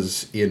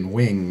was in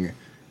Wing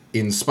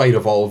in spite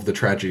of all of the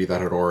tragedy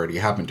that had already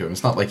happened to him.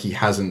 It's not like he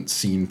hasn't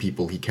seen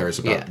people he cares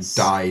about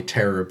die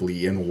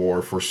terribly in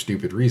war for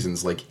stupid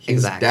reasons. Like,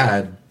 his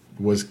dad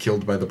was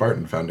killed by the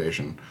Barton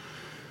Foundation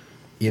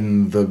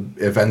in the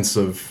events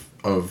of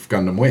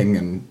Gundam Wing,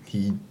 and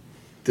he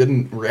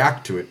didn't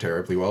react to it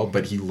terribly well,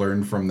 but he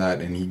learned from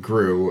that and he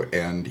grew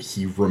and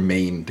he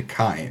remained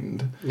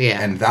kind.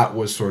 Yeah. And that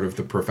was sort of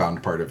the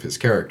profound part of his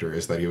character,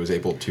 is that he was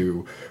able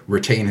to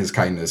retain his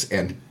kindness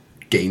and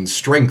gain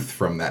strength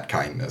from that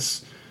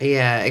kindness.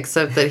 Yeah,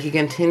 except that he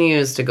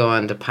continues to go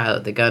on to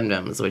pilot the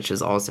Gundams, which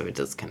is also a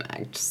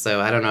disconnect. So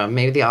I don't know,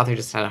 maybe the author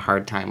just had a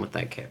hard time with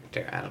that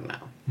character. I don't know.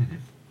 Mm-hmm.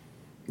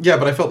 Yeah,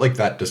 but I felt like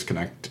that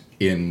disconnect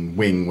in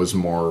Wing was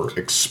more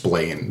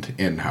explained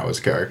in how his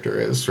character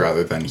is,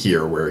 rather than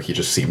here, where he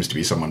just seems to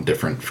be someone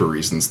different for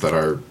reasons that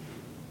are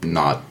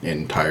not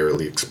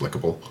entirely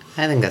explicable.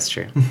 I think that's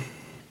true.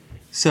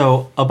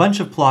 So, a bunch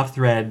of plot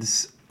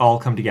threads all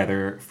come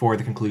together for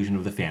the conclusion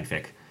of the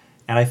fanfic.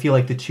 And I feel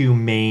like the two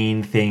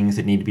main things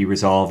that need to be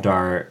resolved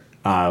are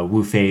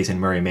Wu Fei's and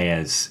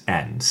Murimea's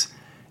ends.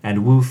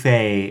 And Wu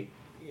Fei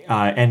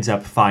ends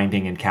up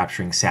finding and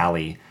capturing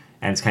Sally,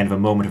 and it's kind of a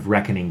moment of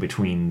reckoning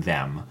between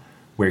them,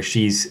 where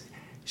she's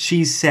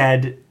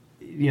said,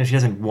 you know, she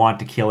doesn't want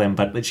to kill him,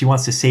 but she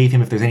wants to save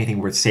him if there's anything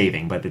worth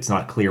saving, but it's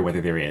not clear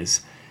whether there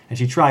is. And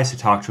she tries to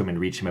talk to him and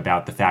reach him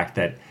about the fact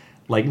that,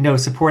 like, no,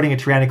 supporting a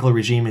tyrannical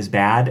regime is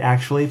bad,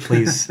 actually.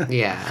 Please,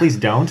 please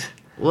don't.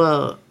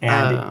 Well, go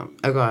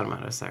on,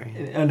 Mato,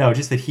 sorry. No,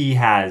 just that he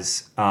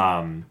has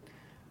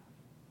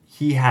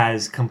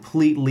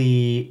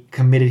completely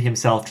committed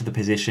himself to the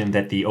position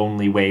that the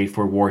only way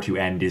for war to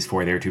end is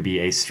for there to be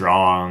a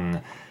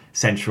strong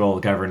central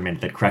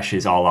government that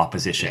crushes all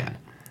opposition. Yeah.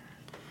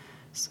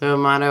 So,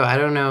 Mato, I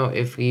don't know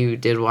if you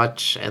did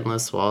watch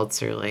Endless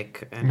Waltz or,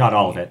 like... Not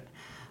all of it.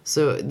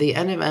 So, the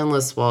end of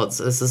Endless Waltz,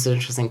 this is an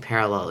interesting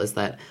parallel, is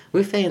that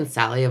Wu Fei and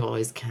Sally have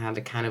always had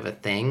a kind of a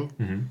thing.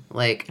 Mm-hmm.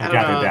 Like, I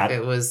don't know if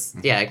it was...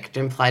 Yeah, it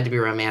implied to be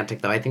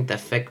romantic, though. I think the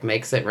fic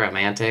makes it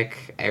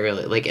romantic. I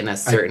really... Like, in a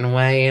certain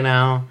way, you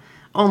know?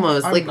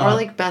 Almost. Or,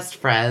 like, best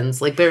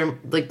friends. Like,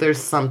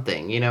 there's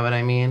something, you know what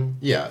I mean?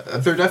 Yeah,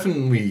 they're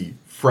definitely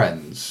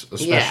friends,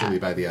 especially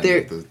by the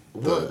end of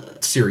the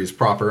series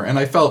proper, and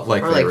I felt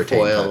like they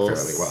retained that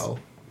fairly well.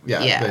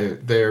 Yeah.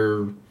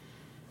 They're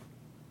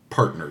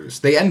partners.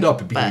 They end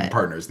up being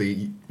partners.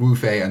 Wu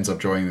Fei ends up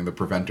joining the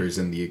Preventers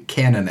in the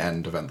canon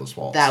end of Endless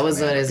Waltz. That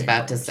was what I was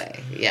about to say,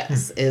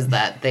 yes, is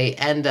that they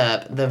end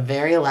up, the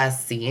very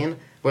last scene,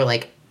 where,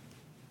 like,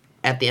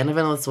 at the end of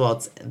Endless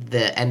Waltz,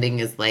 the ending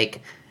is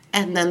like,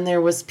 and then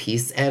there was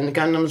peace, and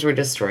Gundams were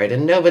destroyed,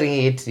 and nobody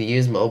needed to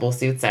use mobile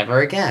suits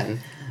ever again.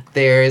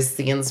 There's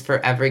scenes for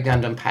every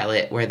Gundam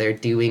pilot where they're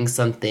doing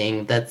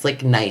something that's,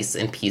 like, nice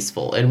and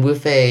peaceful. And Wu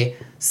Fei's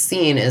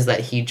scene is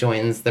that he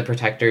joins the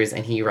Protectors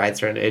and he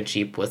rides around in a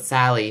Jeep with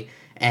Sally.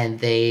 And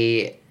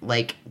they,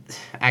 like,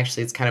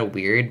 actually it's kind of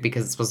weird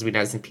because it's supposed to be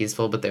nice and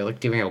peaceful, but they're, like,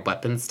 doing a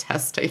weapons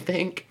test, I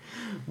think.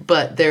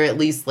 But they're at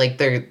least, like,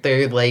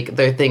 they're like,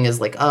 their thing is,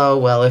 like, oh,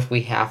 well, if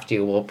we have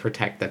to, we'll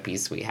protect the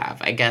peace we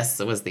have. I guess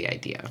it was the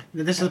idea.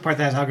 This is the part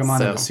that has Agumon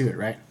in the suit,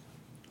 right?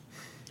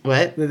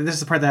 What? This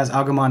is the part that has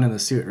Agumon in the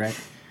suit, right?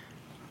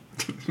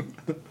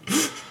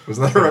 Was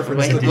that a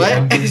reference to the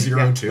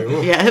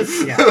M02?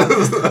 Yes. Yeah.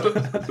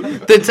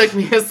 That took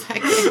me a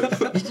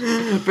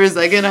second. For a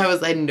second,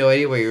 I had no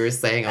idea what you were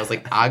saying. I was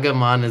like,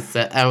 Agumon is...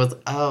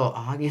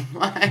 Agumon.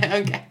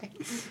 Okay.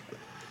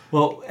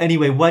 Well,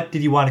 anyway, what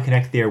did you want to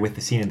connect there with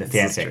the scene in the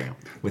fanfic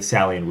with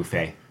Sally and Wu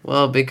Fei?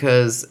 Well,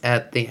 because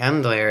at the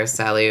end there,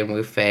 Sally and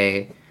Wu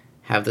Fei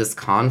have this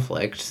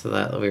conflict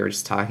that we were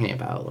just talking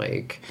about,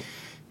 like...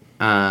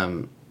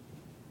 I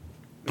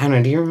don't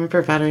know, do you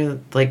remember better,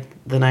 like,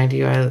 than I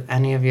do,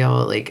 any of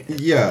y'all? Like,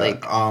 yeah,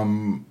 like,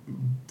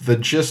 the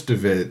gist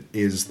of it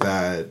is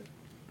that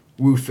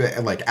Wu Fei,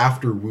 like,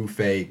 after Wu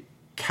Fei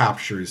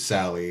captures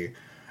Sally,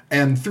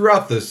 and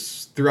throughout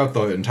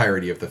the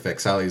entirety of the fic,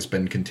 Sally's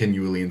been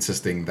continually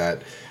insisting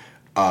that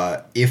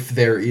if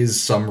there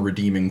is some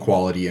redeeming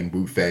quality in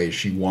Wu Fei,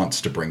 she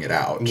wants to bring it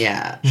out.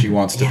 Yeah. She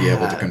wants to be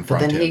able to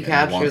confront him. But then he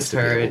captures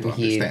her and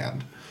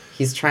understand.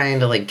 He's trying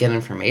to, like, get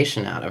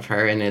information out of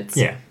her, and it's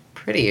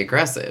pretty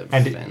aggressive.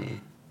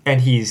 And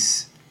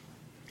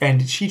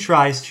she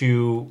tries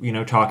to, you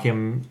know, talk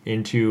him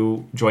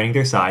into joining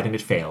their side, and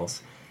it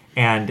fails.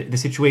 And the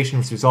situation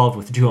was resolved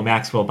with Duo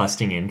Maxwell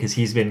busting in, because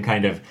he's been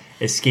kind of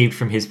escaped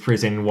from his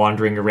prison,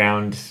 wandering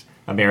around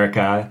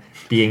America,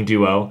 being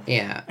Duo.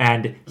 Yeah.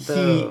 And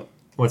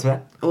what's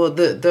that? Well,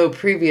 though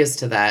previous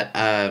to that,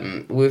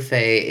 Wu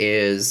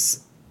Fei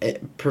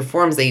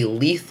performs a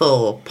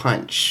lethal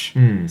punch.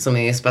 Something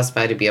they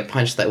specify to be a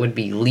punch that would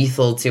be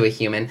lethal to a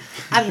human.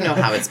 I don't know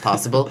how it's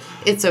possible.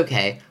 It's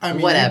okay. I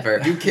mean,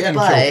 whatever. You can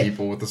kill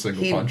people with a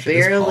single punch.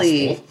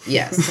 Barely,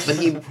 yes, but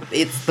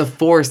it's the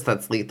force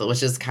that's lethal,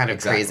 which is kind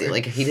of crazy.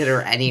 Like, if he did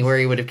her anywhere,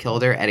 he would have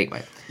killed her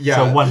anyway. Yeah,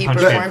 so one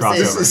punch man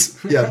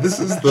crossover. This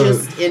is the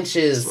just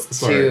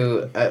inches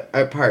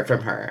apart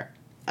from her,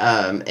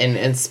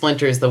 and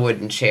splinters the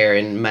wooden chair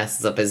and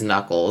messes up his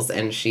knuckles,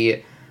 and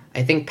she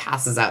I think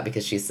passes out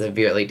because she's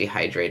severely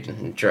dehydrated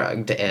and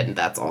drugged, and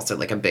that's also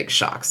like a big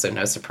shock, so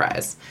no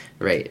surprise,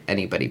 right?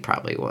 Anybody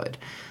probably would.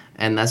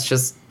 And that's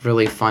just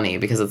really funny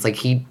because it's like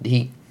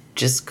he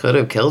just could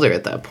have killed her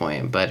at that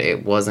point, but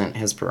it wasn't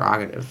his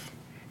prerogative.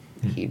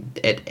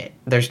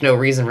 There's no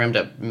reason for him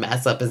to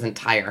mess up his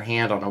entire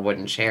hand on a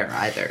wooden chair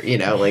either, you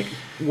know, like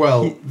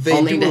Well, they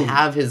only do to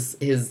have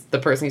the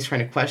person he's trying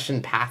to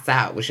question pass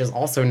out, which is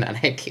also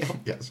not ideal.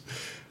 Yes.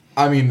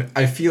 I mean,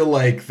 I feel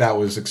like that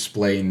was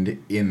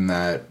explained in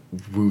that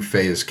Wu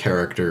Fei's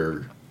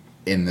character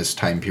in this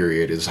time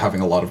period is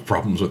having a lot of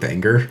problems with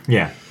anger.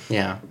 Yeah.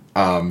 Yeah.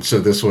 So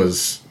this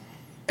was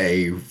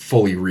a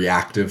fully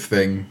reactive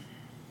thing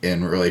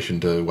in relation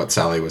to what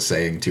Sally was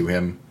saying to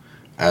him,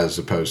 as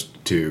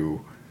opposed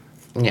to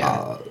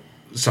Yeah.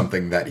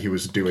 something that he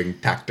was doing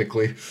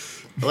tactically.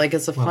 Like,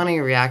 it's a funny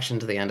reaction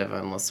to the end of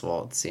Endless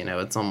Waltz, you know?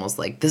 It's almost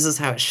like, this is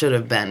how it should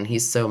have been.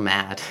 He's so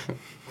mad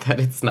that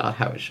it's not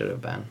how it should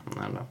have been.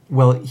 I don't know.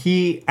 Well,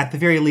 he, at the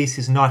very least,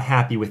 is not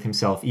happy with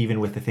himself, even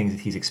with the things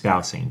that he's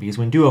espousing. Because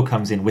when Duo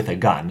comes in with a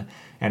gun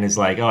and is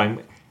like, "Oh,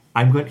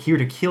 I'm here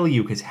to kill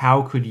you, because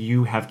how could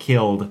you have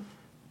turned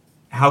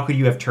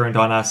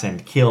on us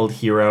and killed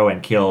Hiro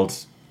and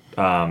killed?"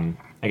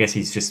 I guess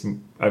he's just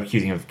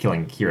accusing him of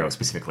killing Hiro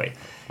specifically.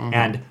 Mm-hmm.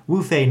 And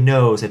Wu Fei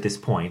knows at this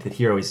point that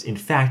Hiro is in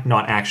fact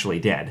not actually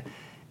dead,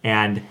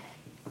 and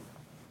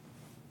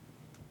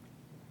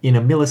in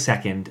a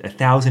millisecond,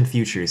 1,000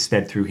 futures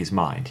sped through his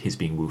mind, his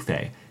being Wu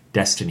Fei.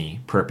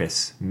 Destiny,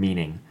 purpose,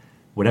 meaning.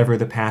 Whatever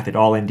the path, it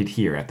all ended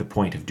here at the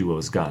point of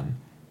Duo's gun.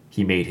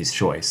 He made his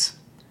choice.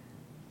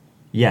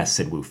 Yes,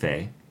 said Wu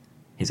Fei.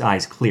 His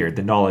eyes cleared,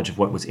 the knowledge of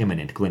what was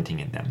imminent glinting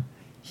in them.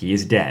 He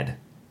is dead.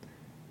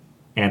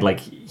 And, like,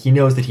 he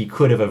knows that he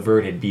could have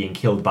averted being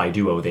killed by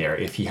Duo there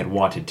if he had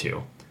wanted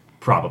to.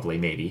 Probably,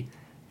 maybe.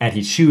 And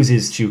he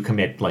chooses to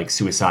commit, like,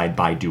 suicide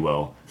by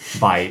Duo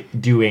by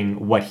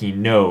doing what he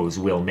knows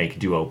will make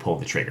Duo pull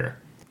the trigger.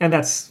 And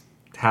that's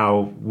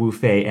how Wu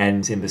Fei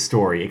ends in the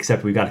story,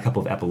 except we've got a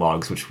couple of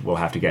epilogues, which we'll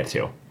have to get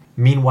to.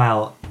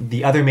 Meanwhile,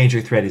 the other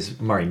major threat is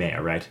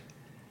Marimea, right?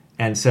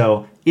 And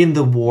so, in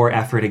the war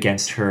effort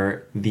against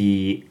her,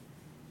 the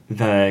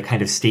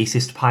kind of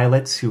stasis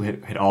pilots who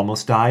had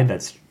almost died,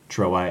 that's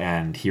Trowa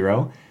and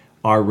Hiro,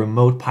 are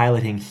remote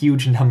piloting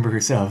huge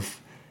numbers of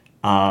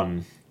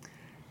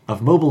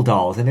mobile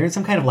dolls, and they're in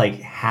some kind of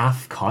like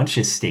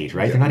half-conscious state,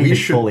 right? Yeah, they're not we even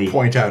should fully.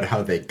 point out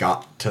how they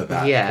got to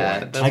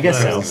that point. I guess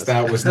so. Because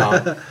that was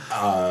not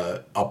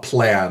a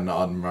plan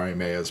on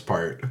Marimea's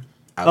part.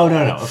 Oh,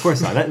 no, of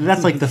course not.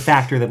 That's like the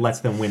factor that lets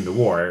them win the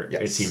war,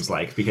 Yes. it seems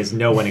like, because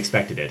no one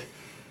expected it.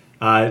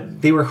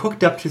 They were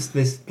hooked up to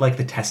this, like,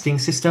 the testing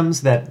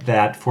systems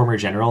that former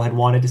general had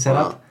wanted to set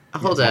up.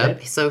 Hold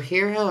up. So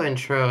Hiro and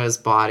Troa's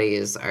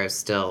bodies are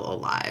still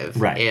alive.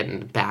 Right.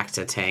 And back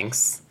to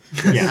tanks.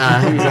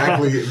 Yeah.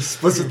 Exactly,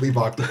 explicitly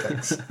blocked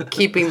attacks.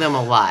 Keeping them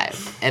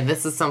alive. And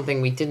this is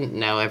something we didn't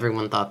know.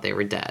 Everyone thought they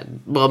were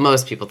dead. Well,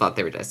 most people thought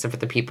they were dead, except for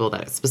the people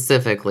that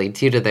specifically,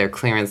 due to their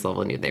clearance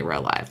level, knew they were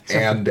alive.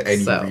 And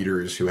any So-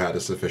 readers who had a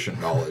sufficient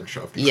knowledge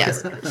of these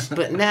Yes. characters.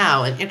 But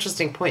now, an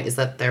interesting point is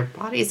that their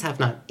bodies have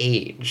not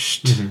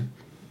aged.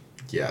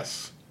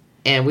 Yes.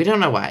 And we don't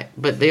know why.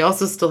 But they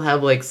also still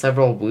have, like,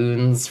 several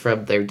wounds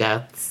from their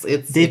deaths.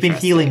 It's They've been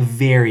interesting. healing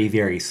very,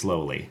 very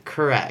slowly.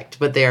 Correct,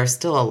 but they are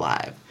still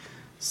alive.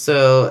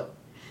 So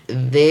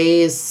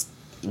they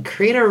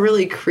create a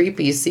really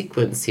creepy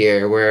sequence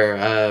here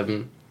where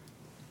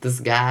this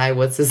guy,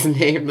 what's his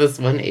name? This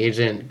one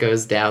agent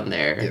goes down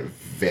there. Yeah,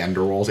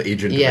 Vanderwalls,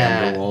 Agent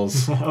Yeah.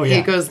 Vanderwalls. Oh, yeah.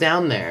 He goes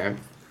down there,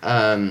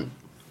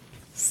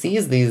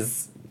 sees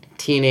these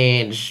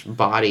teenage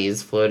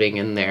bodies floating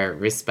in their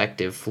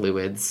respective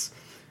fluids,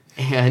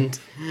 and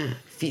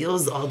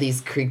feels all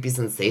these creepy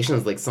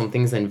sensations, like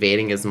something's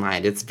invading his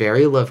mind. It's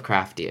very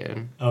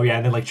Lovecraftian. Oh, yeah,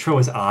 and then, like,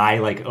 Troa's eye,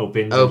 like,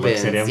 opens and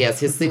looks at him. Yes,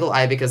 his single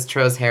eye, because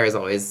Tro's hair is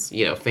always,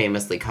 you know,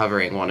 famously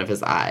covering one of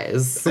his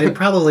eyes. It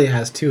probably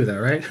has two, though,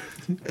 right?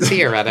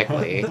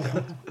 Theoretically.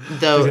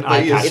 Though, There's an eye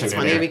like, patch it's in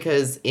funny there.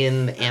 because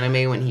in the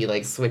anime, when he,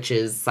 like,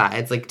 switches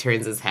sides, like,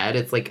 turns his head,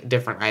 it's, like,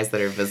 different eyes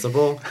that are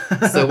visible.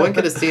 So one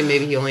could assume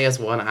maybe he only has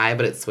one eye,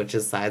 but it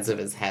switches sides of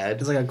his head.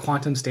 It's like a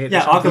quantum state.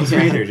 Yeah, or something. Occam's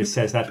Razor just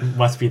says that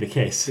must be the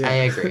case.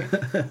 I agree.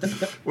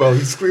 Well,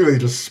 he's clearly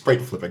just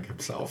sprite flipping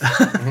himself.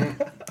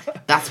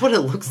 That's what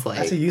it looks like.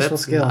 That's a useful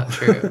skill. Not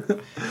true.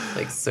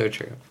 Like, so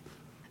true.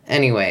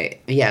 Anyway,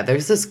 yeah,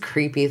 there's this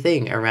creepy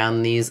thing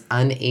around these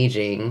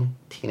unaging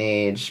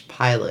teenage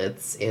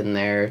pilots in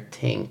their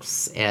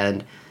tanks,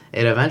 and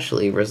it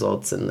eventually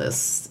results in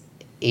this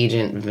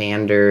Agent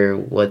Vander,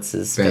 what's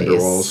his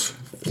Vanderwalls. face?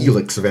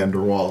 Felix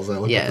Vanderwalls, I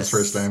looked at his Yes.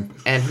 first name.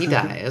 And he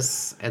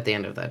dies at the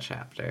end of that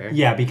chapter.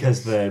 Yeah,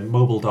 because the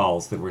mobile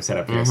dolls that were set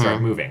up there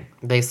start moving.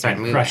 They start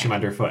and moving. crush him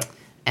underfoot.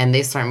 And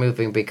they start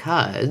moving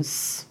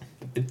because...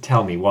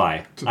 Tell me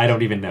why. I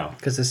don't even know.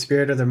 Because the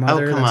spirit of their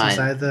mother come that's on.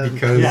 inside them.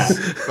 Because, Yeah.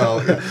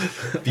 well, yeah.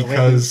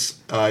 Because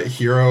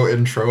Hiro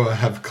and Troa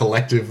have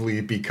collectively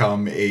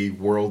become a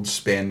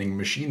world-spanning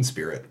machine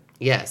spirit.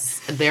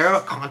 Yes, their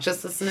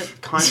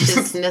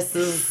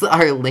consciousnesses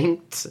are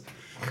linked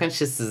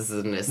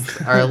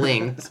consciousnesses are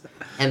linked,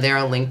 and they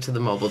are linked to the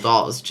mobile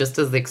dolls, just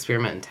as the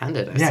experiment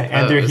intended, I Yeah, suppose.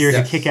 and they're here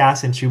Yes. to kick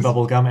ass and chew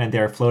bubblegum, and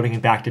they're floating in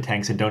back to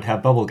tanks and don't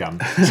have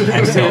bubblegum.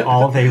 And so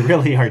all they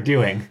really are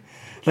doing...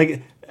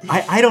 Like,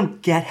 I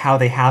don't get how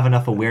they have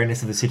enough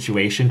awareness of the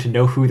situation to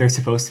know who they're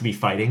supposed to be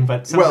fighting,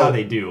 but somehow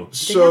they do.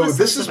 So have a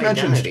this sense is of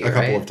mentioned identity, a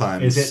couple right? of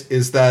times. Is it?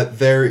 Is that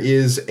there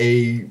is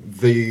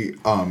the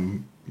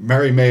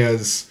Mary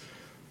Maya's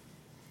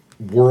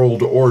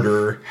world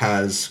order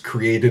has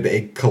created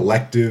a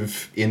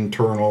collective,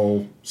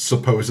 internal,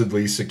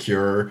 supposedly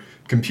secure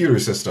computer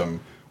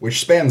system which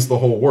spans the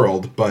whole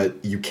world,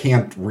 but you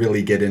can't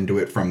really get into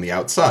it from the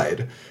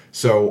outside.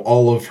 So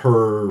all of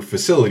her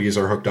facilities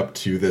are hooked up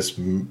to this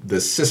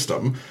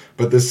system,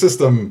 but this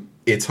system,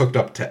 it's hooked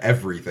up to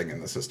everything in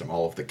the system.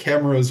 All of the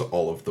cameras,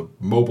 all of the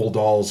mobile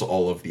dolls,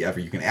 all of the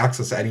you can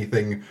access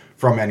anything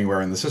from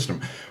anywhere in the system,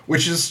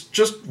 which is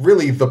just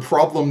really the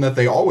problem that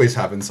they always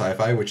have in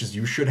sci-fi, which is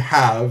you should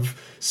have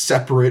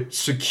separate,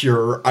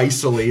 secure,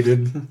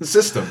 isolated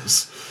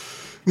systems.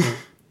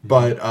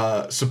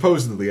 But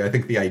supposedly, I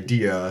think the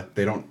idea,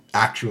 they don't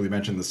actually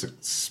mention this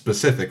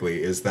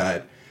specifically, is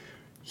that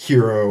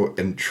Hiro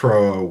and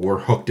Troa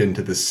were hooked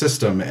into this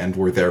system and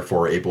were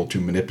therefore able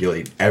to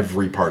manipulate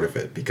every part of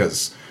it,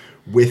 because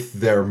with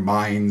their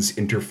minds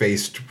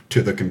interfaced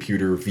to the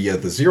computer via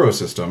the Zero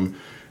system,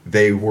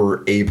 they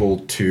were able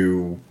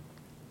to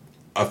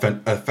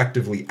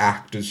effectively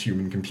act as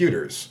human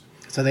computers.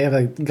 So they have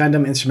a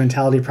Gundam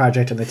instrumentality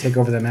project and they take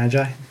over the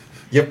Magi.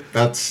 Yep,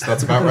 that's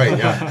about right,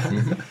 yeah.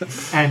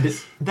 And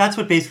that's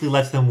what basically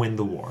lets them win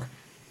the war.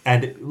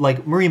 And,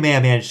 like, Marie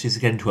Maya managed to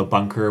get into a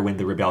bunker when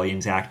the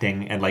rebellion's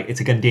acting, and, like, it's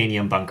a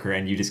Gundanium bunker,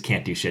 and you just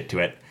can't do shit to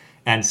it.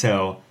 And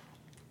so,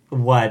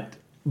 but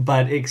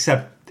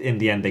except in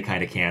the end they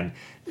kind of can.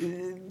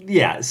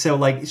 Yeah, so,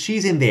 like,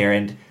 she's in there,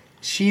 and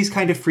she's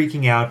kind of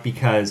freaking out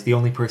because the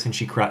only person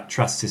she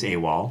trusts is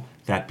AWOL,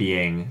 that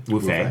being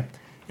Wu Fei.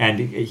 And,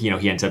 he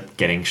ends up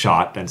getting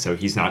shot, and so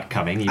he's not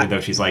coming, even though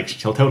she's like,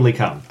 she'll totally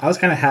come. I was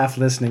kind of half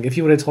listening. If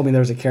you would have told me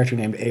there was a character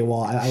named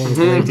AWOL, I would have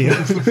believed you.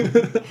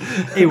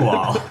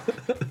 AWOL.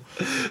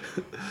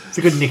 It's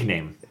a good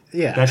nickname.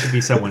 Yeah. That should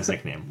be someone's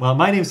nickname. Well,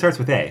 my name starts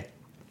with A.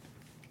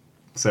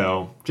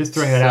 So, just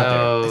throwing that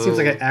out It seems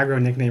like an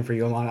aggro nickname for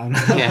you a lot. I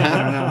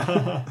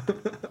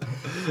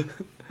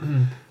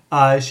don't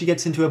know. She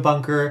gets into a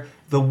bunker.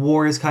 The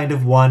war is kind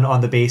of won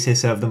on the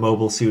basis of the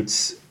mobile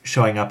suits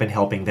showing up and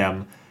helping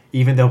them,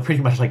 even though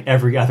pretty much like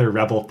every other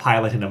rebel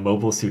pilot in a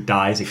mobile suit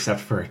dies except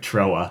for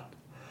Troa.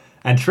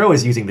 And Troa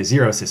is using the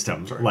Zero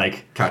system.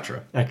 Like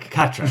Katra.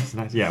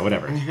 Katra. Yeah,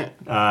 whatever.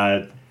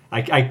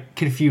 I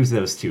confuse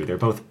those two. They're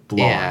both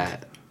blonde. Yeah.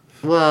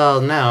 Well,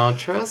 no,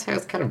 Troa's hair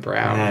is kind of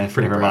brown.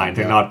 Never mind.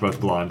 They're not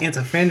both blonde. And it's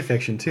a fan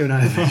fiction, too,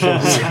 not a fiction.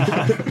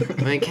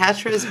 I mean,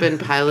 Katra's been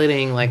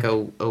piloting like a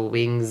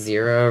Wing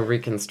Zero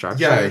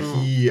reconstruction. Yeah,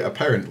 he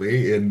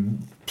apparently,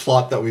 in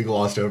plot that we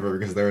glossed over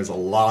because there is a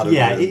lot of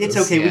Yeah, it in it's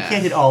this. okay. We Yeah.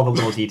 can't hit all the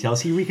little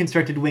details. He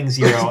reconstructed Wing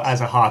Zero as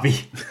a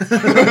hobby.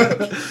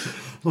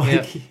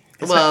 Yep.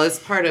 Well, it's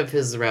part of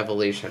his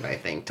revolution, I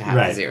think, to have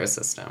Right. a Zero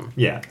system.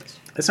 Yeah.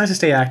 It's nice to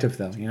stay active,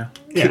 though, you know?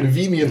 Yeah.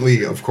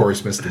 Conveniently, of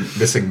course,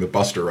 missing the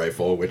Buster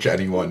Rifle, which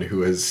anyone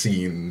who has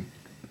seen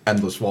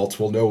Endless Waltz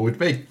will know would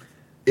make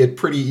it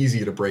pretty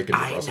easy to break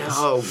into I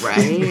Brussels. know,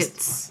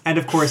 right? And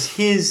of course,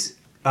 his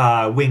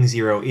Wing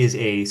Zero is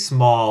a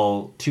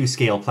small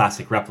 2-scale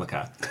plastic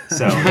replica.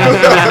 So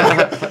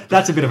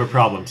that's a bit of a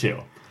problem, too.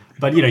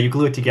 But, you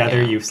glue it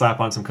together, Yeah. you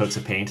slap on some coats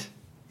of paint.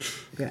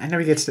 Yeah, I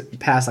never get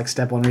past, like,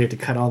 step one where you have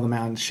to cut all them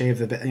out and shave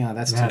the bit.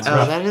 That's too That's much. Oh,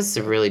 rough. that is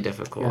really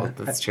difficult.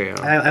 That's true.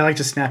 I like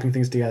just snapping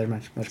things together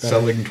much better.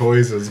 Selling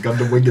toys as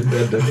Gundam Wing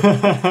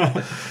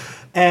intended.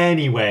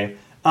 Anyway,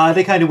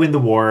 they kind of win the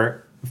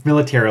war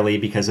militarily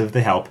because of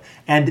the help.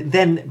 And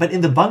then, but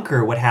in the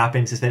bunker, what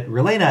happens is that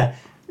Relena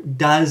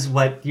does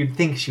what you'd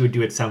think she would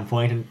do at some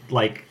point and,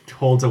 like,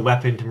 holds a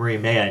weapon to Marie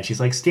Maya. And she's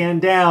like,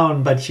 stand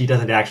down, but she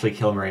doesn't actually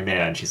kill Marie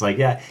Maya. And she's like,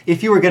 yeah,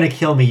 if you were going to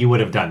kill me, you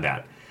would have done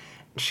that.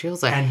 She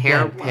has a And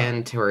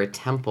hairpin to her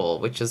temple,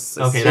 which is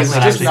Okay, is that's It's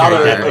just actually not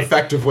very an deadly.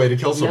 effective way to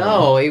kill someone.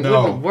 no, it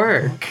wouldn't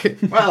work.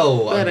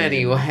 Well, But I mean,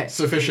 anyway,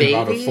 sufficient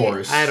amount of maybe?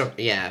 force. I don't.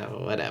 Yeah,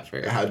 whatever.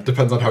 It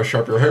depends on how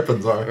sharp your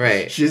hairpins are.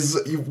 Right.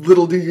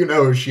 Little do you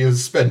know, she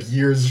has spent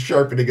years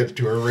sharpening it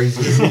to a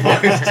razor's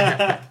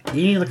point.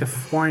 You need, like, a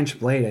 4-inch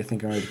blade, I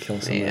think, in order to kill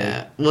somebody.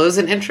 Yeah, well, it was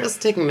an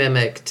interesting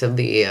mimic to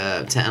the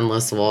to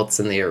Endless Waltz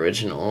in the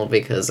original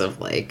because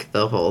of like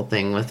the whole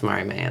thing with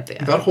Marie at the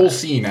end. That whole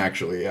scene,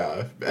 actually,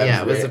 yeah.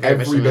 Yeah, it was a very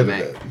much a every bit of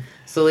mimic. it.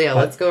 So yeah,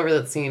 let's go over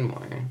that scene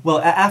more. Well,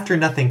 after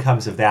nothing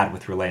comes of that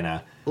with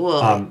Relena,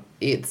 Well,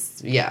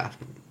 it's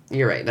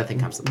you're right. Nothing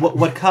comes. Of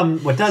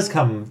that. what does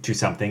come to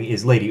something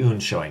is Lady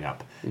Une showing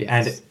up. Yes.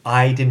 And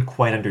I didn't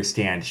quite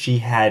understand. She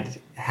had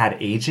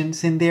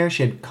agents in there.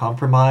 She had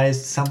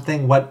compromised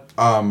something. What?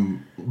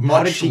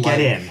 How did she get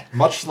in?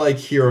 Much like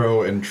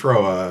Hiro and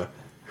Troa,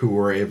 who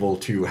were able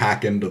to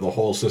hack into the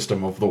whole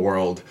system of the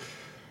world,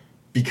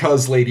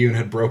 because Lady Une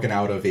had broken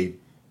out of a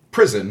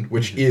prison,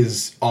 which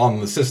is on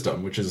the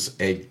system, which is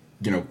a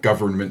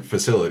government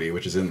facility,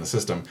 which is in the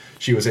system,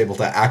 she was able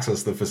to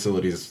access the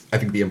facilities. I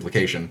think the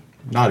implication,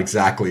 not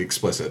exactly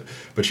explicit,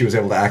 but she was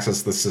able to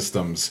access the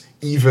systems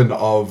even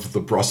of the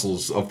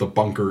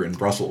bunker in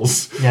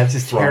Brussels. Yeah, this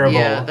is terrible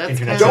that's internet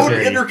kind of- Don't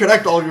security.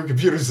 interconnect all of your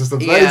computer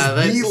systems. Yeah,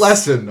 That is the that's-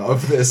 lesson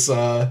of this.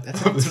 Of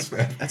this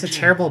man. That's a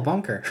terrible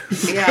bunker.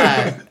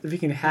 Yeah. If you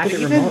can hack But it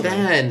even remotely.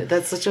 then,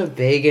 that's such a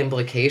vague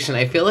implication.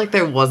 I feel like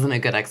there wasn't a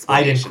good I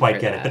explanation. didn't quite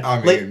for get it.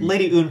 that. But I mean-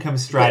 Lady Un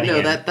comes But striding no,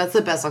 in. that's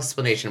the best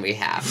explanation we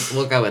have.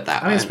 We'll go with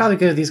that I mean, it's one. probably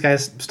good if these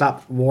guys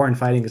stop war and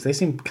fighting because they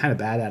seem kind of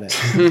bad at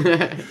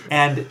it.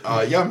 And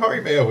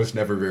Marimea was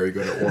never very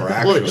good at war,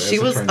 actually. Well, she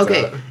as it was turns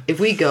okay. out. If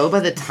we go by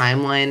the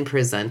timeline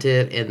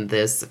presented in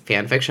this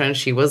fanfiction,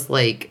 she was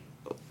like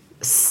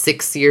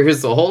 6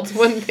 years old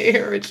when they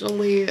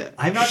originally.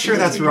 I'm not sure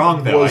that's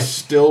wrong, though. Was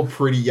still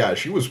pretty. Yeah,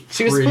 she was.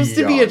 She was pretty supposed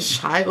to be young. a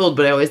child,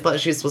 but I always thought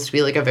she was supposed to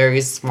be like a very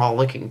small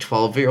looking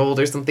 12-year-old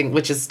or something,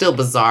 which is still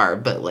bizarre,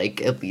 but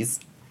like at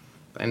least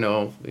I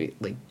know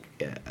like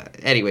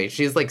anyway,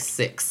 she's like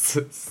 6.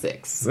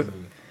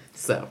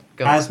 So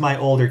go As on. my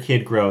older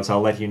kid grows,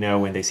 I'll let you know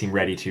when they seem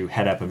ready to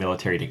head up a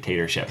military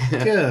dictatorship.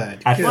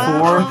 Good. At good.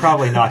 4,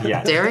 probably not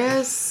yet.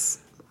 Darius,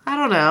 I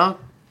don't know.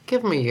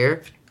 Give him a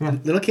year.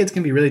 Little kids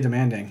can be really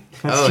demanding.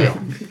 That's true.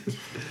 Yeah.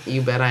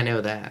 You bet I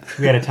know that.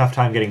 We had a tough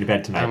time getting to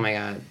bed tonight. Oh my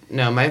god.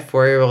 No, my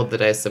 4-year-old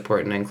that I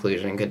support in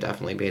inclusion could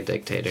definitely be a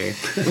dictator.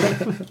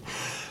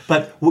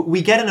 But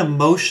we get an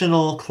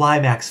emotional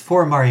climax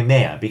for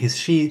Marimea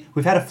because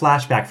we've had a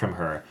flashback from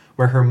her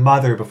where her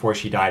mother, before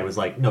she died, was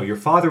like, no, your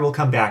father will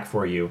come back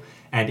for you,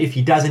 and if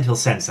he doesn't, he'll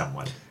send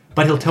someone.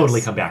 But he'll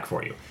totally come back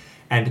for you.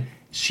 And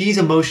she's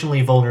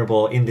emotionally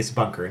vulnerable in this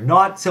bunker,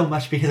 not so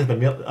much because of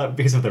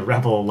the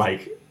rebel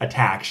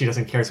attack. She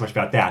doesn't care so much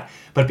about that,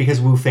 but because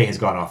Wu Fei has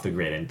gone off the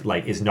grid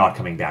and is not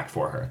coming back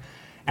for her.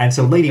 And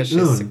so Lady Because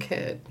she's a Un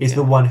kid, is yeah.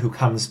 the one who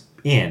comes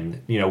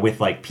in,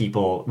 with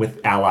people,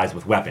 with allies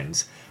with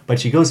weapons. But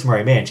she goes to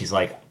Marimea and she's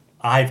like,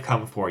 I've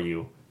come for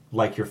you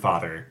like your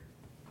father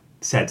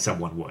said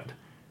someone would.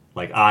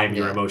 Like, I'm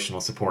your Yeah. emotional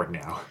support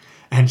now.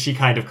 And she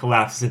kind of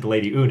collapses into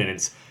Lady Un, and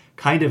it's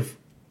kind of...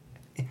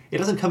 It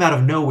doesn't come out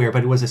of nowhere,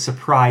 but it was a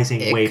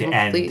surprising way to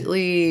end.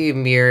 completely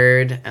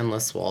mirrored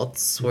Endless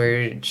Waltz,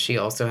 where she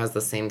also has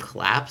the same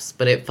collapse,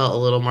 but it felt a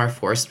little more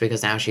forced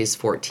because now she's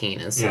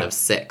 14 instead Yeah. of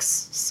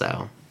 6.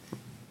 So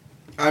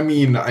I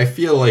mean, I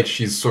feel like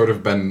she's sort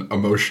of been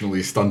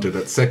emotionally stunted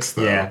at 6,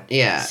 though. Yeah.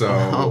 Yeah. So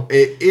Oh.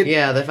 it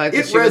yeah, the fact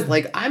that it she was read-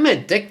 like, "I'm a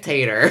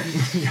dictator."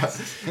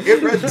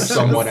 it read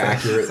somewhat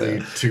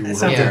accurately to That her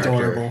sounds Yeah.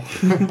 adorable.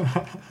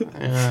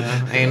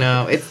 I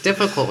know it's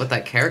difficult with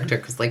that character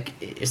because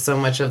so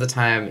much of the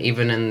time,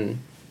 even in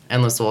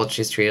Endless Waltz,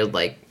 she's treated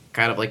like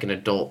kind of like an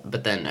adult,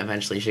 but then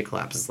eventually she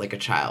collapses like a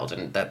child,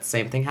 and that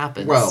same thing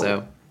happens. Well,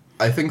 so.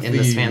 I think In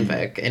this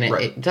fanfic, and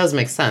right. it does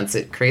make sense.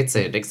 It creates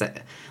it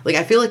like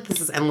I feel like this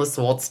is Endless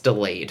Waltz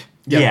delayed.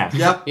 Yeah. You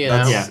that's, know?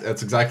 Yeah.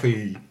 that's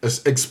exactly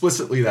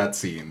explicitly that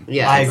scene.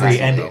 Yeah, I agree,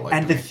 exactly. and Like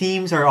and the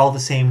themes are all the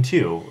same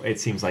too. It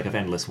seems like of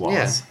Endless Waltz.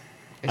 Yeah.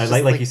 It's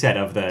just like you said,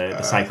 of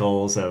the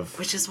cycles of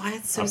Which is why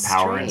it's so Of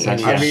power and strange.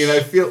 such, I yeah.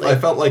 mean, I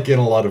felt like in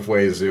a lot of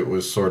ways it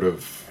was sort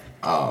of,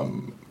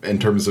 in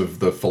terms of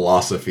the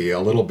philosophy, a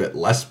little bit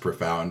less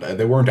profound.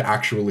 They weren't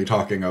actually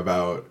talking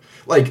about,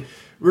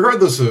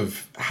 regardless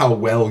of how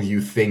well you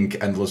think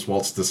Endless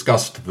Waltz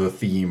discussed the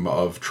theme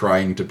of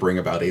trying to bring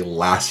about a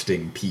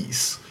lasting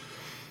peace,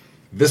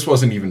 this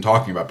wasn't even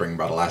talking about bringing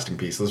about a lasting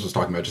peace. This was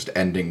talking about just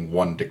ending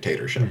one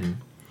dictatorship. Mm-hmm.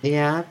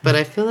 Yeah, but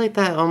I feel like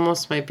that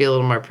almost might be a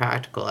little more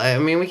practical. I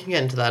mean, we can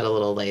get into that a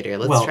little later.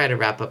 Let's Well, try to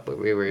wrap up what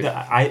we were.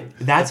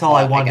 That's all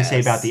I plot, I wanted to say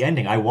guess. about the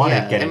ending. I want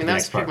Yeah, to get I into mean, the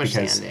that's next part pretty much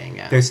the because ending,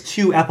 yeah. there's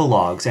 2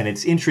 epilogues, and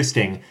it's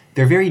interesting.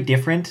 They're very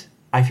different.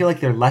 I feel like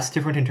they're less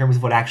different in terms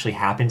of what actually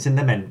happens in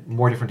them, and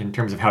more different in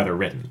terms of how they're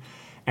written.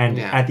 And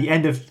Yeah. at the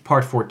end of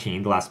part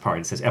 14, the last part,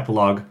 it says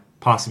epilogue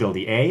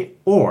possibility A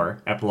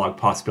or epilogue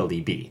possibility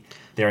B.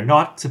 They're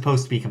not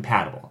supposed to be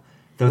compatible,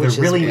 though Which is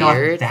they're really not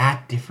weird.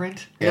 that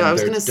different. No, I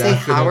was they're gonna say,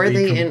 how are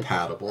definitely they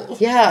compatible?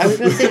 Yeah, I was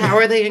gonna say, how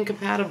are they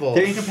incompatible?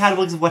 They're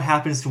incompatible because of what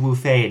happens to Wu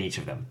Fei in each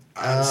of them.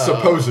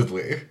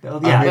 Supposedly. Well,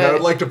 yeah. I mean, I would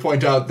But- like to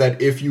point out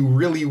that if you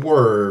really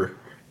were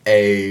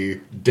a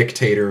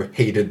dictator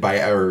hated by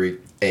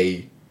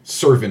a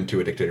servant to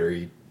a dictator,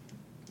 a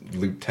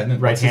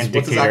lieutenant, Right-hand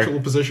what's his dictator. actual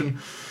position?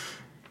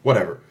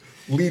 Whatever.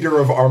 Leader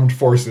of armed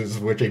forces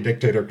which a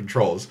dictator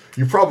controls,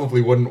 you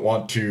probably wouldn't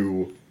want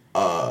to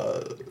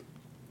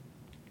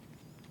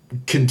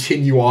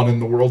continue on in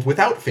the world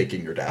without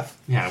faking your death.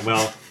 Yeah,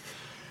 well,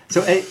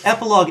 so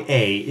epilogue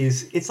A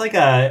it's like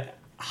a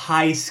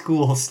high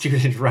school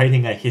student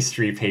writing a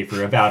history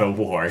paper about a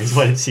war is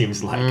what it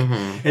seems like.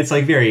 It's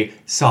like very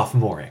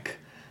sophomoric,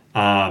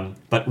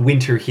 but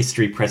winter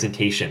history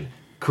presentation,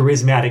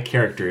 charismatic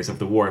characters of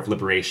the War of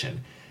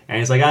Liberation. And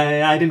he's like,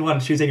 I didn't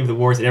want to choose any of the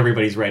wars that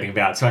everybody's writing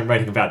about, so I'm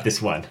writing about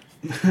this one.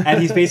 And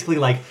he's basically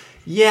like,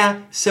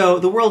 Yeah, so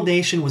the World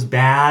Nation was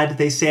bad,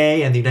 they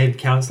say, and the United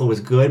Council was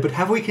good, but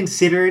have we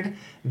considered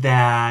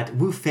that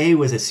Wu Fei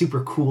was a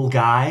super cool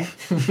guy?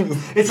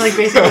 It's like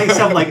basically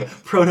some like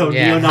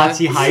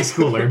proto-neo-Nazi high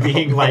schooler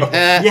being like,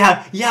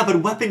 yeah,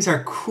 but weapons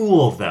are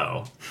cool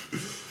though.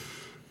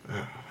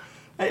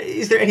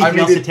 Is there anything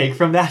else to take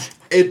from that?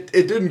 It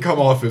didn't come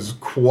off as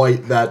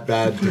quite that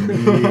bad to me.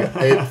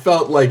 It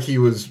felt like he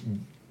was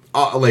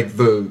like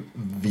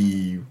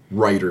the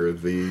writer,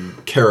 the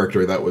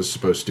character that was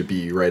supposed to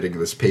be writing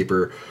this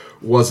paper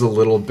was a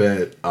little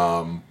bit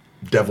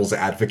devil's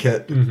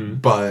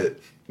advocate, but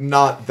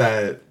not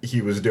that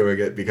he was doing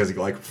it because he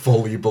like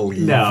fully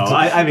believed. No,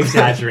 I'm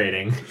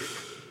exaggerating.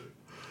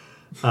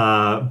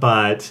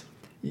 But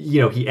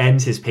you know, he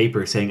ends his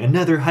paper saying,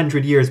 "Another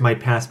 100 years might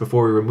pass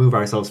before we remove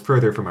ourselves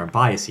further from our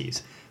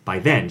biases. By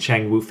then,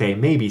 Chang Wu-Fei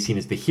may be seen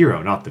as the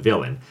hero, not the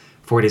villain.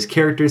 For it is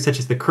characters such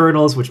as the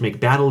colonels which make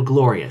battle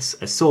glorious,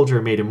 a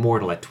soldier made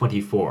immortal at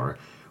 24.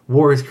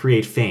 Wars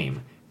create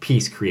fame,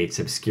 peace creates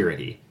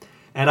obscurity."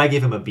 And I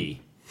give him a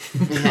B.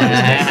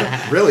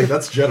 Really?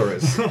 That's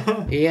generous.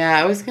 Yeah,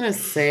 I was gonna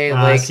say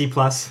like C+.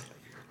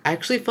 I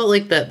actually felt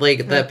like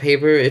that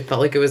paper. It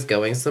felt like it was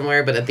going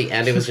somewhere, but at the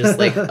end, it was just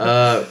like,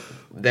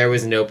 there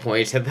was no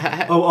point to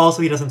that. Oh,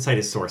 also he doesn't cite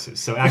his sources,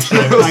 so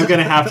actually I'm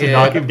gonna have to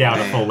knock him down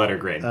a full letter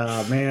grade.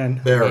 Oh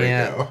man. There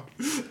Yeah.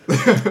 we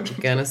go.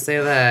 Gonna say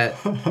that.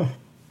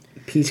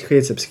 Peace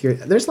creates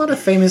obscurity. There's a lot of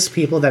famous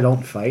people that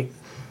don't fight.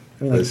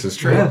 I mean, like, This is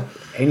true. Yeah.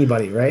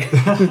 anybody, right?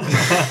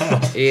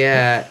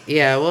 Yeah.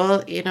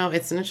 Well, you know,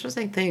 it's an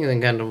interesting thing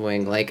in Gundam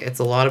Wing. Like, it's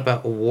a lot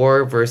about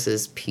war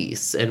versus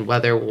peace, and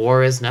whether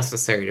war is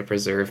necessary to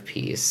preserve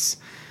peace.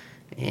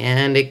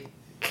 And it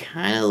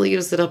kind of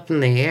leaves it up in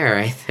the air,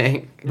 I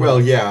think. Well,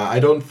 yeah, I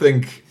don't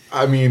think.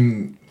 I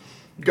mean,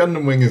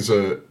 Gundam Wing is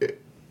a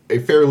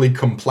fairly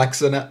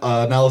complex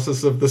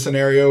analysis of the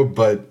scenario,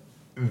 but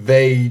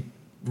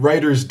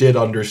writers did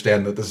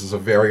understand that this is a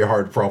very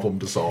hard problem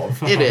to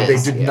solve. It is,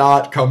 They did yeah.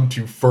 not come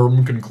to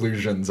firm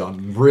conclusions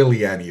on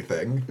really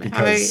anything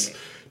because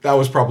that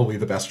was probably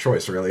the best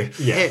choice, really.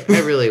 Yeah. It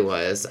really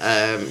was,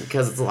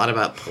 because it's a lot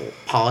about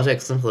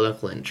politics and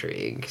political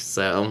intrigue.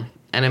 So,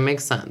 and it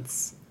makes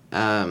sense.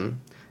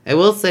 I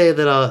will say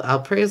that I'll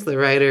praise the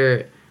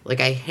writer. Like,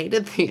 I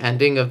hated the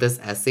ending of this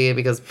essay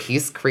because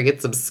peace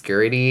creates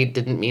obscurity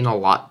didn't mean a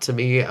lot to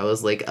me. I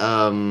was like,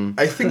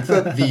 I think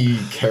that the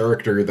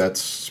character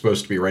that's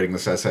supposed to be writing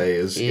this essay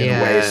is, in a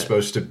way, Yeah.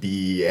 supposed to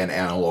be an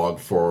analog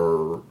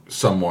for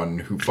someone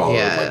who followed,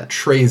 Yeah. like,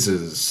 Trey's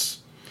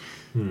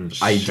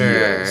ideas.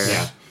 Sure.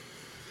 Yeah.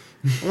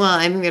 Well,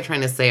 I think they're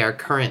trying to say our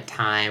current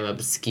time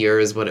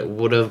obscures what it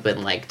would have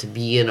been like to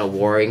be in a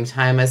warring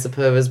time, I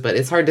suppose, but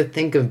it's hard to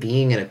think of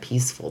being in a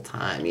peaceful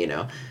time, you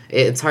know?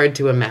 It's hard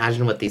to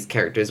imagine what these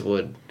characters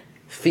would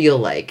feel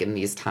like in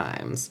these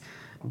times.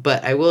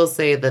 But I will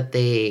say that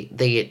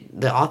the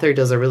author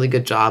does a really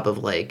good job of,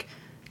 like,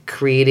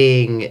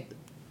 creating,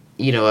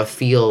 you know, a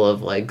feel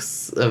of, like,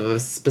 of a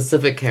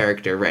specific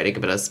character writing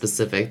about a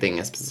specific thing,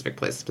 a specific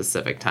place, a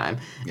specific time.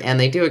 Yeah. And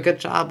they do a good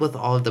job with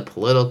all of the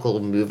political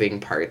moving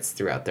parts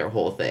throughout their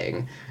whole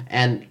thing.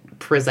 And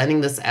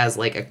presenting this as,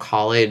 like, a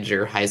college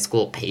or high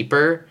school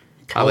paper,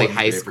 probably College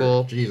high paper.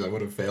 school. Jeez, I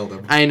would have failed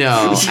him. I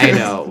know.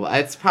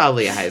 It's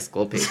probably a high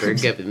school paper,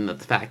 given the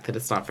fact that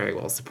it's not very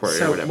well supported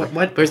So or whatever.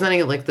 what-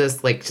 Presenting it like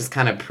this, like, just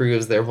kind of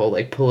proves their whole,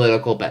 like,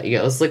 political you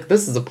know, it's like,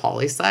 this is a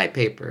poli-sci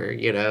paper,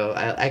 you know?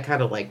 I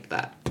kind of liked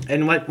that.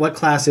 And what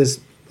class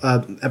is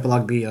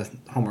Epilogue B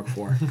homework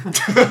for?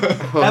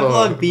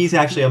 Epilogue B is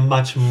actually a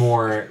much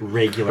more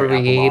regular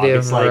epilogue. Creative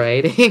It's like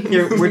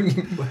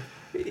writing.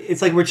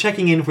 it's like we're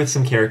checking in with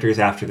some characters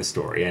after the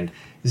story, and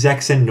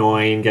Zex and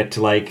Noin get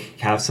to like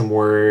have some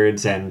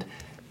words, and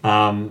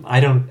I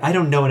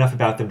don't know enough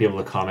about them to be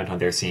able to comment on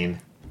their scene.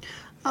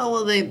 Oh,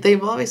 well,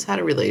 they've always had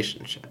a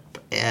relationship.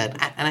 And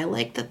I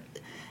like that.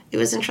 It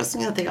was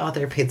interesting that the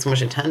author paid so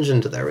much attention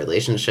to their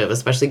relationship,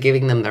 especially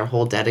giving them their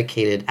whole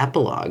dedicated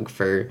epilogue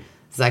for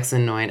Zex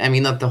and Noin. I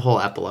mean, not the whole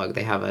epilogue.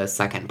 They have a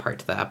second part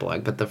to the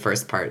epilogue, but the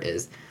first part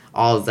is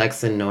all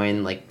Zex and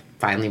Noin, like,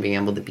 finally being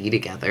able to be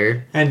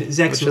together. And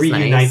Zex Which is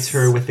reunites nice.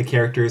 her with the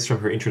characters from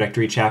her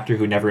introductory chapter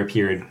who never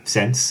appeared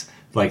since,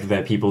 like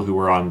the people who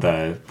were on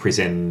the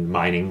prison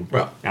mining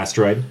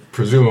asteroid.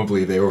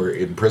 Presumably they were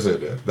in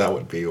prison. That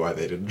would be why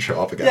they didn't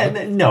show up Yeah,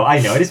 again. no, I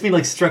know. I just mean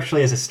like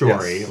structurally as a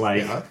story. Yes,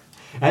 Like, yeah.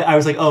 I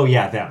was like, oh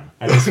yeah, them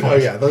at this point. Oh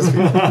yeah, those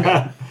people.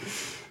 Yeah.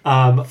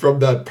 From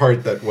that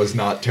part that was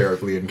not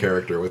terribly in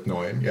character with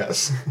Noin,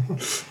 yes.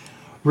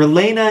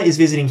 Relena is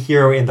visiting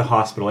Hiro in the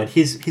hospital, and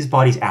his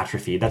body's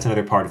atrophied. That's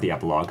another part of the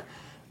epilogue.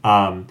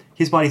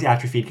 His body's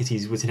atrophied because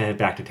he was headed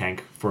back to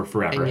Tank for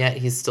forever. And yet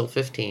he's still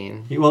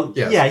 15. Well,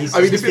 Yes. yeah, he's I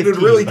mean, he's if it had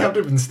 15, really but- kept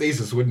him in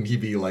stasis, wouldn't he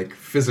be like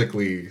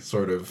physically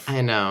sort of?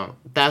 I know.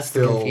 That's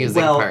the Still-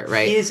 confusing Well, part,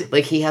 right?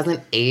 Like, he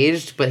hasn't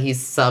aged, but he's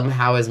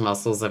somehow his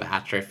muscles have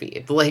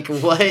atrophied. Like,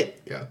 what?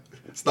 Yeah.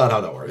 It's not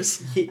how that works.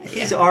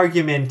 His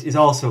argument is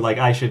also like,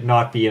 I should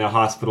not be in a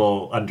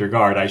hospital under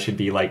guard. I should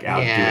be like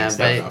out Yeah, doing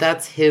stuff. but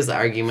that's his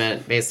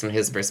argument based on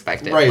his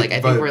perspective. Right, like, I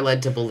but- think we're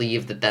led to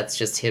believe that that's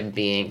just him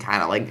being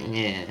kind of like,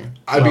 eh.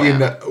 I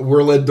mean,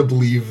 we're led to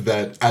believe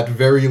that at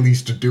very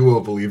least Duo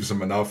believes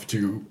him enough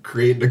to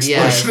create an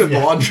explosion in the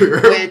laundry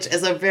room. Which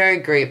is a very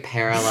great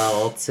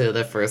parallel to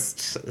the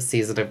first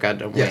season of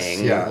Gundam Yes,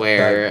 Wing, yeah,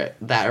 where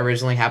that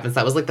originally happens.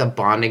 That was like the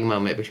bonding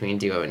moment between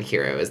Duo and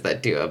Hero, is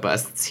that Duo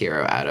busts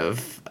Hero out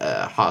of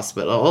a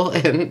hospital.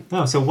 And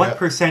No, so what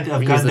percent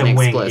of Using Gundam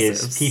Wing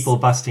explosives. is people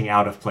busting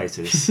out of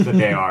places that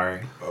they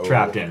are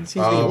trapped in?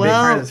 Seems to be a big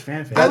Well, part of this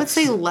fanfic. I would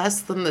say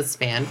less than this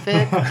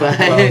fanfic, but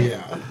Well,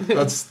 yeah,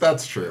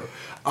 that's true.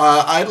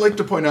 I'd like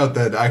to point out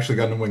that actually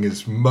Gundam Wing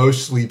is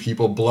mostly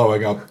people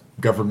blowing up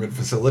government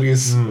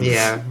facilities.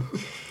 yeah,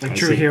 Like I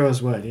true see.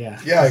 heroes would, yeah.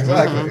 Yeah,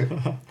 exactly.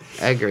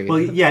 I agree. Well,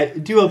 yeah,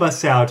 Duo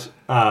busts out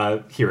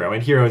Hero,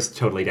 and Hero's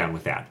totally down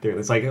with that.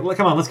 It's like, well,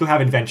 come on, let's go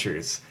have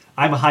adventures.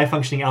 I'm a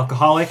high-functioning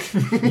alcoholic.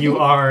 You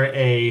are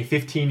a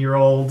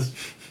 15-year-old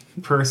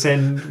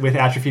person with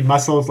atrophied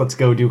muscles. Let's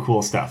go do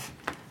cool stuff.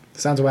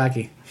 Sounds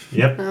wacky.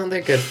 Yep. Oh,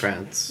 they're good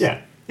friends.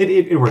 Yeah,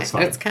 it works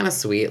fine. It's kind of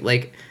sweet.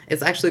 Like,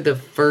 it's actually the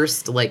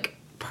first, like,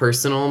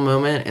 personal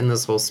moment in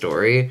this whole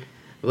story.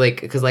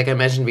 Like, because like I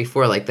mentioned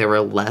before, like, there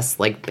were less,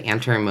 like,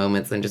 banter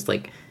moments than just,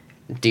 like,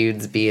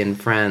 dudes being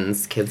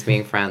friends, kids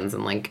being friends,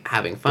 and, like,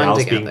 having fun Pals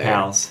together. being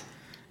pals.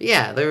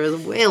 Yeah, there was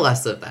way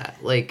less of that,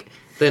 like,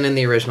 than in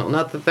the original.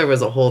 Not that there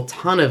was a whole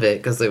ton of it,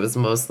 because it was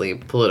mostly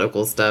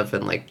political stuff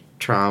and, like,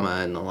 trauma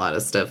and a lot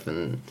of stuff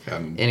in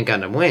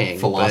Gundam Wing.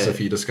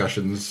 Philosophy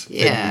discussions.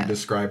 Yeah.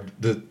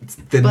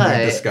 Thinly But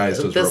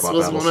disguised as this robot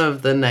was battles. one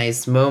of the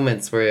nice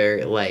moments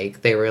where,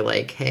 like, they were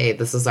like, "Hey,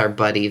 this is our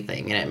buddy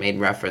thing," and it made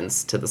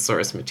reference to the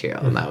source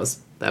material, and that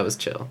was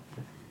chill.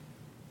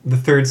 The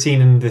third scene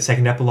in the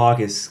second epilogue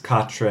is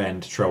Katra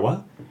and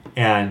Troa,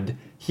 and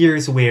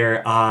here's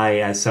where I,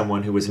 as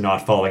someone who was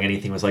not following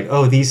anything, was like,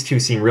 oh, these two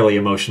seem really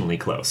emotionally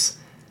close.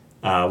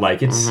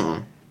 Like, it's...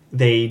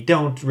 They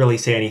don't really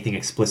say anything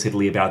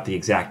explicitly about the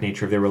exact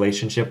nature of their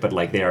relationship, but,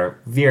 like, they are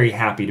very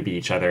happy to be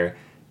each other,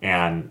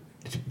 and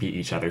to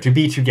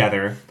be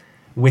together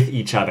with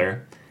each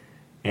other,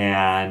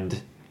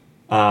 and...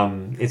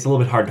 it's a little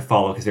bit hard to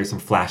follow because there's some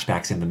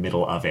flashbacks in the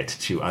middle of it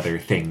to other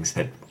things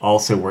that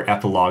also were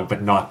epilogue,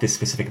 but not this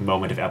specific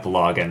moment of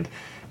epilogue, and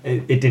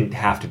it didn't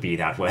have to be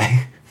that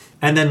way.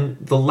 And then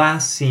the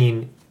last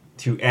scene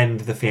to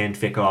end the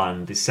fanfic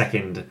on, the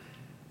second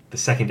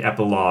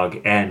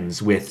epilogue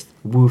ends with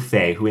Wu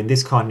Fei, who in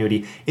this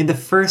continuity, in the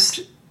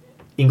first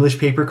English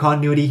paper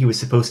continuity, he was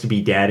supposed to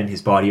be dead and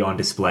his body on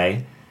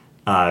display,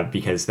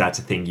 because that's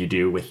a thing you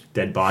do with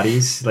dead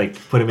bodies, like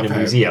put him in a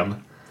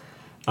museum.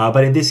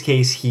 But in this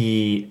case,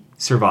 he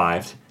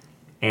survived,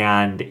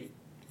 and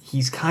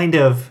he's kind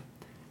of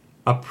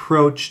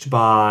approached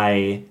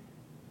by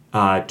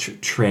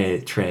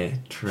Tres.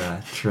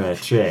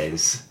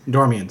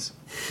 Dormians.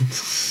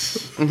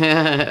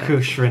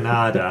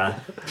 Kushranada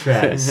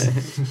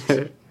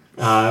Tres.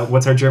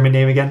 What's our German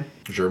name again?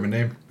 German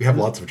name? We have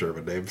lots of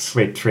German names.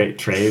 Wait, Tres?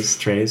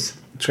 Trace.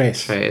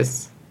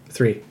 Trace.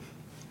 3.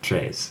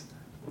 Tres.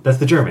 That's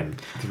the German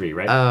 3,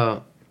 right?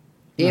 Oh,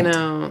 you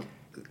know,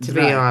 to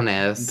be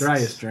honest, Dry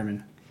is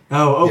German.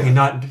 Oh, okay, Yeah.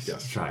 not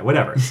Yes. try,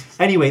 whatever.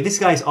 Anyway, this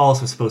guy's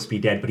also supposed to be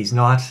dead, but he's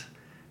not,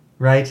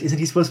 right? Isn't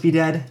he supposed to be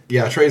dead?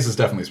 Yeah, Trace is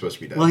definitely supposed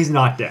to be dead. Well, he's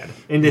not dead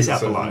in this So-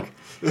 epilogue.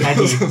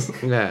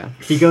 And yeah.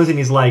 he goes and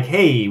he's like,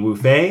 hey, Wu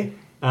Fei,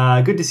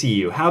 good to see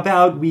you. How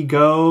about we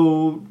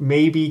go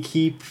maybe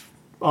keep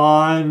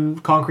on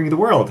conquering the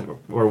world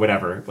or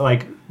whatever?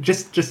 Like,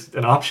 just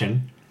an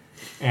option.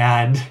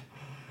 And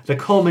the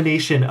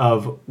culmination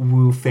of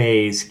Wu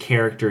Fei's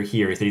character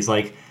here is that he's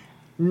like,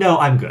 no,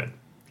 I'm good.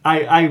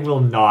 I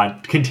will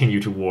not continue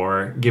to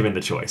war given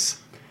the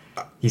choice.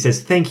 He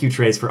says, thank you,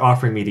 Trace, for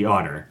offering me the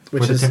honor.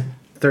 Which is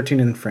 13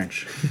 in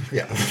French.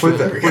 Yeah. for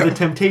There we the go.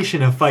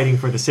 temptation of fighting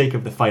for the sake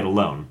of the fight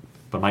alone.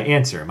 But my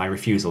answer, my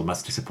refusal,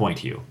 must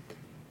disappoint you.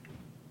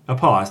 A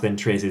pause, then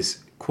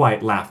Treze's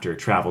quiet laughter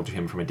traveled to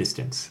him from a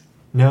distance.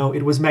 No,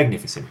 it was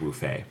magnificent, Wu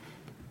Fei.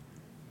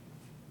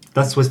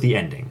 Thus was the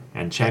ending,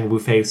 and Chang Wu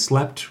Fei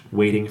slept,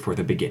 waiting for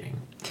the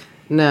beginning.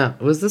 No,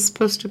 was this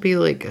supposed to be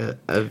like a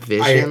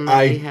vision?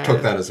 I he had?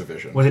 took that as a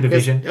vision. Was it a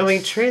vision? I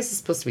mean, Trace is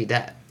supposed to be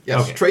dead.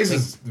 Yes, Okay. Trace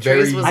is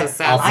very Trace was I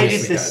assassinated.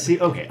 just obviously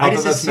dead. okay. Not I that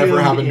just that's never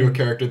assumed happened to a in-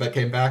 character that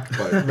came back,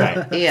 but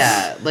Right.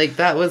 Yeah, like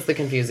that was the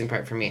confusing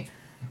part for me.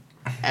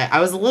 I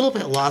was a little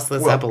bit lost in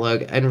this Well-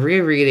 epilogue, and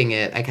rereading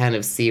it, I kind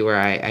of see where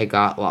I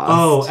got lost.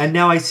 Oh, and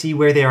now I see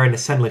where they are in a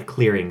sunlit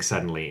clearing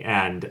suddenly,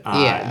 and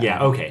Yeah.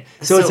 okay.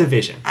 So it's a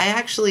vision. I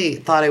actually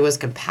thought it was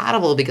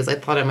compatible because I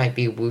thought it might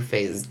be Wu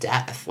Fei's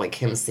death, like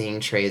him seeing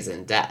Trace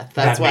in death.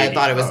 That's That why may I be.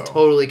 thought it was Oh.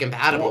 totally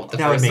compatible with the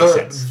that would first make one.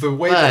 sense. The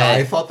way But- that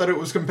I thought that it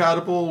was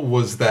compatible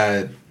was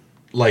that,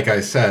 like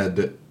I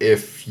said,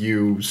 if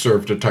you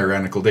served a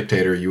tyrannical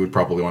dictator, you would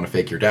probably want to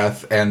fake your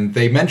death. And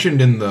they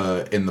mentioned in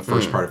the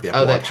first part of the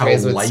Oh, epilogue that how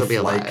Trace would still be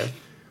lifelike. alive.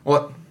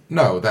 Well,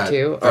 no, that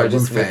Too? that Or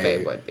just Wu Wu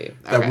Fei would be?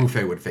 That Okay. Wu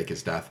Fei would fake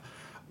his death.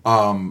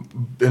 And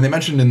they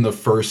mentioned in the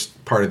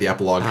first part of the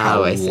epilogue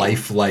how I see.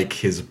 lifelike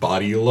his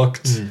body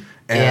looked.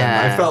 And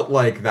Yeah. I felt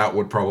like that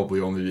would probably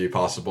only be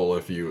possible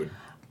if you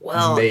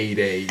Well, made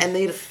a and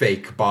they'd-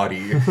 fake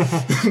body.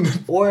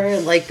 Or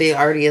like they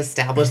already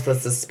established the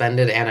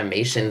suspended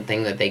animation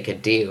thing that they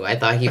could do. I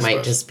thought he might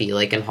suppose. just be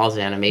like in halted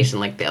animation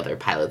like the other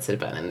pilots had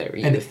been in their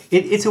And youth.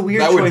 it's a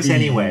weird That would choice be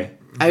anyway.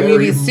 I mean,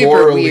 very he's super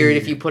morally weird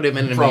if you put him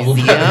in a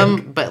problematic.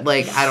 museum, but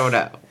like I don't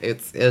know.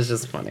 It's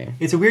just funny.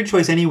 It's a weird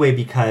choice anyway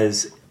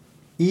because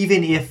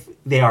even if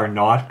they are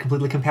not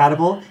completely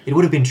compatible, it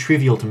would have been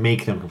trivial to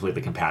make them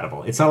completely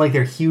compatible. It's not like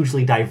they're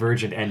hugely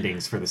divergent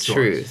endings for the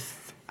story.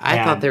 Truth. I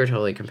And- thought they were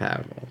totally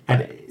compatible.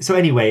 And so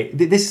anyway,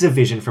 this is a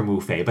vision from Wu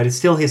Fei, but it's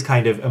still his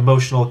kind of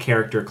emotional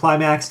character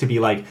climax to be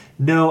like,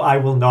 no, I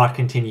will not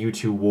continue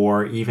to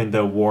war, even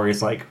though war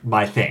is like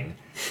my thing,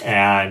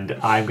 and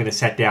I'm going to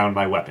set down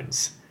my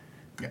weapons,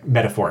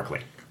 metaphorically.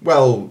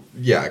 Well,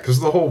 yeah, because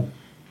the whole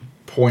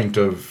point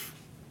of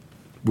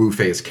Wu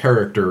Fei's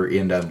character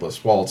in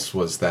Endless Waltz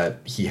was that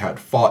he had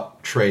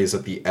fought Treize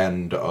at the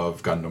end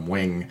of Gundam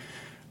Wing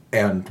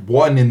and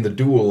won in the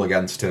duel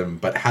against him,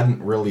 but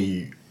hadn't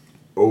really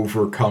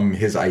overcome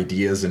his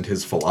ideas and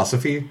his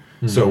philosophy.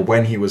 So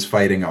when he was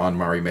fighting on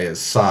Marimea's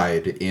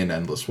side in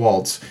Endless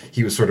Waltz,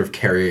 he was sort of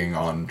carrying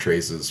on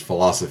Treize's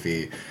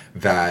philosophy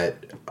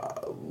that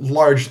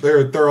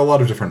there are a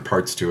lot of different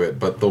parts to it,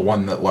 but the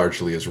one that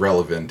largely is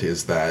relevant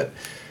is that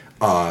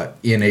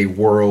in a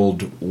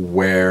world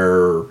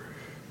where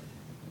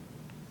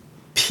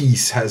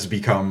peace has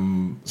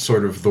become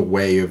sort of the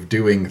way of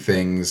doing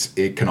things,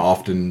 it can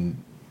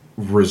often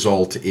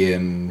result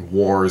in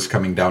wars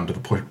coming down to the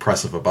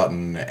press of a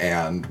button,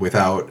 and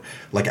without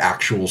like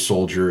actual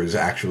soldiers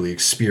actually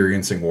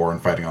experiencing war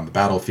and fighting on the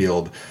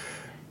battlefield,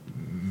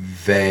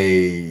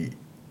 the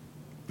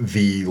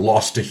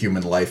loss to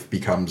human life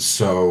becomes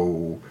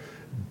so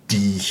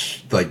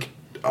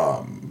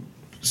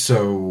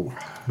so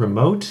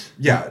Remote?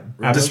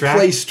 Abstract?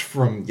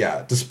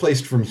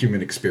 displaced from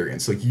human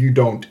experience. Like, you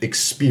don't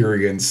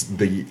experience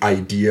the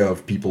idea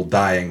of people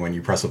dying when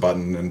you press a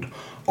button and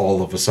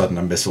all of a sudden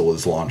a missile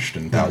is launched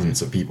and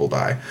thousands of people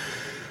die.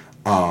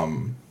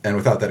 And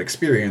without that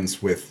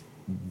experience, with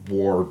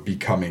war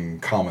becoming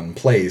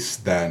commonplace,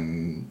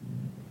 then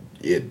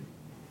it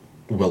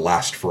will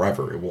last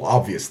forever. It will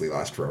obviously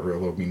last forever. There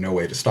will be no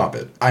way to stop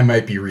it. I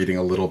might be reading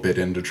a little bit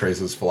into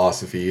Treize's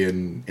philosophy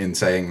in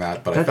saying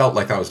that, but I felt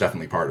like that was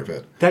definitely part of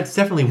it. That's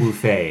definitely Wu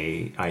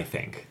Fei, I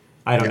think.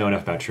 I don't know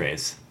enough about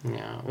Treize.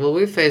 Yeah. Well,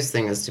 Wu Fei's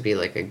thing is to be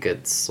like a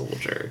good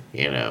soldier,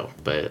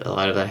 but a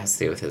lot of that has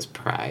to do with his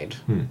pride.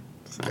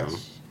 So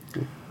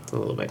it's a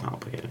little bit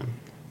complicated.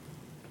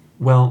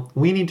 Well,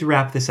 we need to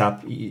wrap this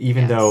up,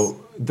 even Yes. though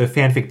the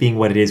fanfic being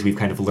what it is, we've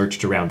kind of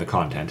lurched around the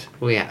content.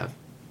 We have.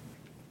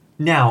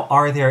 Now,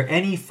 are there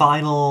any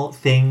final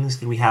things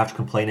that we have to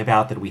complain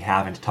about that we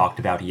haven't talked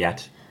about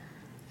yet?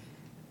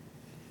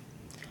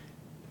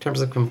 In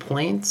terms of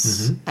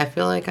complaints, I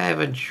feel like I've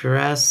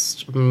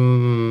addressed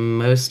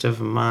most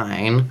of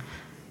mine.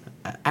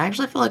 I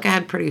actually feel like I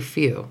had pretty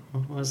few.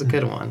 It was a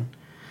good one.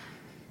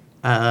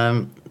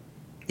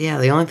 Yeah,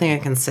 the only thing I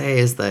can say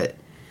is that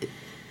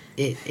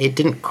it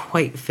didn't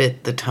quite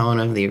fit the tone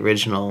of the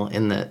original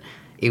in that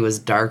it was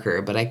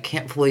darker, but I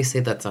can't fully say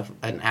that's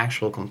an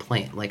actual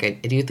complaint. Like, I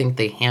do think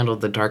they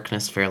handled the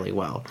darkness fairly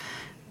well.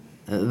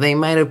 They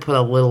might have put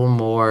a little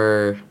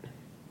more,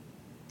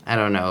 I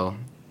don't know,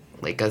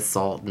 like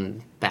assault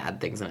and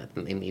bad things in it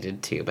than they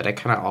needed to, but I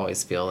kind of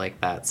always feel like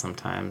that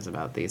sometimes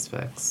about these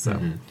fics. So.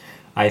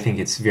 I think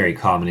it's very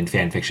common in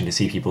fan fiction to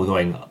see people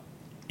going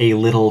a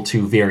little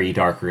too very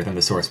darker than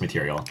the source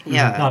material.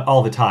 Yeah. Not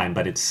all the time,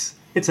 but it's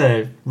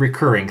a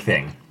recurring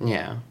thing.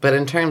 Yeah, but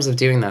in terms of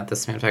doing that,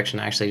 this fanfiction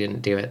actually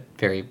didn't do it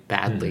very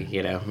badly,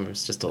 It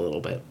was just a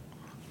little bit.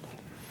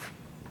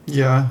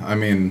 Yeah, I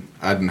mean,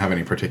 I didn't have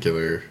any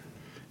particular...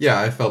 Yeah,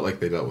 I felt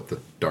like they dealt with the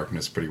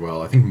darkness pretty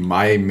well. I think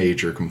my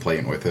major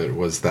complaint with it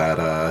was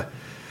that,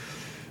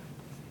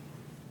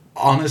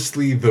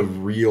 honestly, the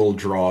real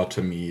draw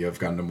to me of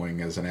Gundam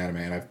Wing as an anime,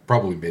 and I've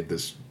probably made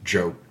this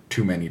joke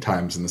too many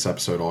times in this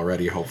episode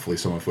already, hopefully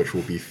some of which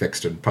will be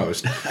fixed in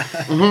post,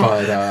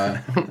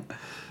 but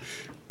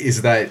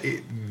is that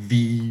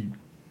the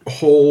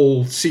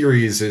whole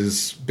series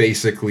is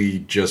basically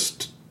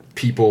just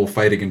people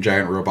fighting in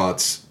giant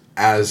robots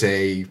as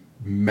a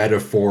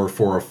metaphor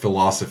for a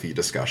philosophy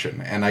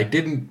discussion, and I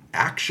didn't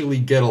actually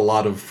get a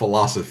lot of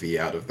philosophy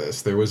out of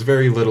this. There was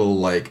very little,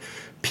 like,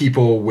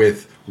 people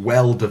with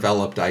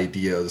well-developed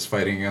ideas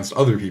fighting against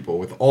other people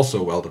with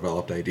also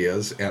well-developed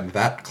ideas, and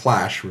that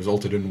clash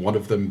resulted in one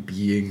of them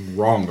being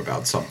wrong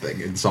about something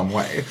in some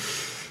way.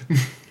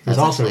 There's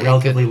That's also actually a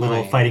relatively good little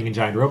point. fighting in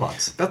giant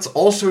robots. That's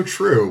also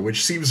true,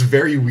 which seems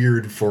very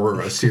weird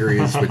for a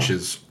series which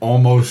is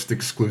almost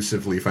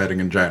exclusively fighting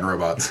in giant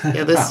robots.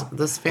 Yeah,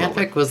 this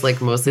fanfic was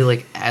like mostly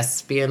like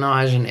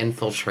espionage and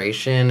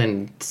infiltration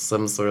and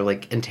some sort of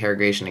like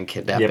interrogation and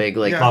kidnapping. Yep,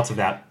 Like Yeah. lots of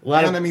that. a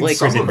lot And of I mean, like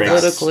some of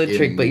that's political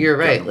intrigue, in but you're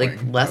right. Gundam Like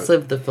Wing, less but-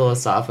 of the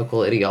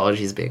philosophical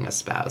ideologies being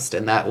espoused,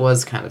 and that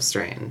was kind of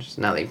strange.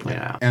 Now that you point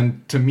it out.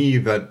 And to me,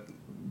 that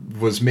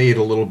was made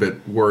a little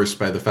bit worse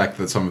by the fact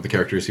that some of the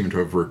characters seem to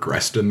have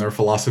regressed in their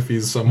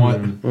philosophies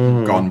somewhat,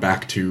 gone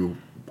back to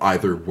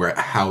either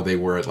how they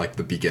were at like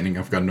the beginning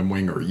of Gundam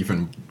Wing or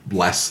even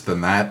less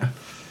than that.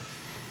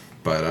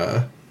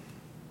 But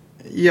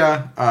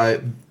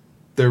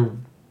there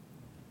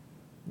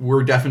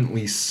were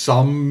definitely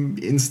some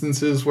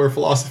instances where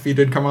philosophy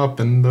did come up,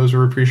 and those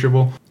were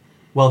appreciable.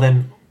 Well,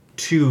 then,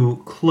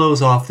 to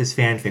close off this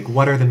fanfic,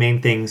 what are the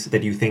main things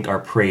that you think are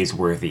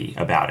praiseworthy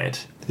about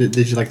it?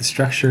 Did you like the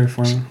structure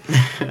for him?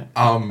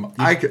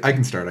 I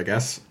can start, I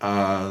guess.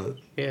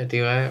 Yeah,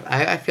 do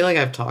I feel like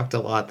I've talked a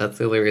lot. That's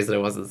the only reason I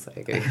wasn't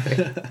saying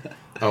anything.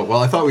 Oh, well,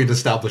 I thought we'd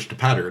established a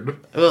pattern.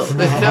 Well,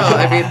 no,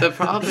 I mean, the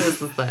problem is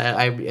that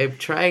I'm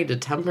trying to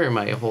temper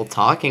my whole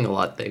talking a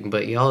lot thing,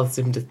 but y'all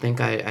seem to think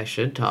I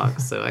should talk,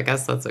 so I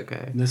guess that's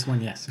okay. This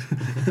one, yes.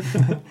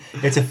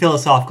 It's a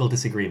philosophical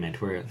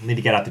disagreement where we need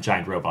to get out the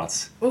giant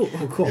robots. Oh,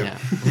 cool.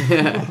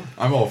 Yeah.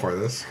 I'm all for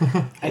this.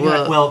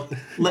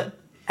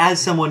 As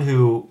someone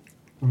who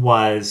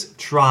was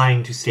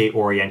trying to stay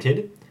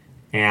oriented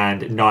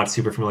and not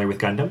super familiar with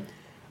Gundam,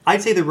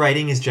 I'd say the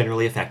writing is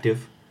generally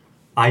effective.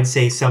 I'd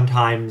say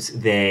sometimes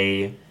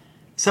they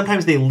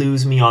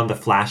lose me on the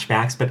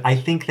flashbacks, but I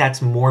think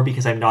that's more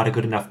because I'm not a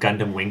good enough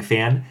Gundam Wing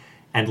fan,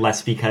 and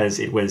less because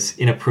it was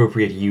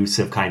inappropriate use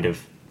of kind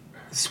of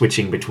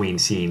switching between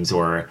scenes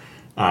or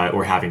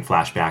having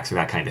flashbacks or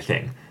that kind of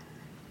thing.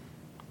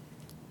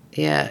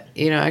 Yeah,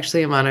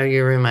 actually, Amano,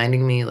 you're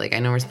reminding me, I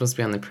know we're supposed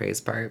to be on the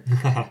praise part,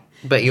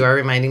 but you are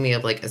reminding me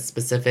of, a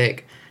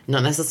specific,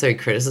 not necessarily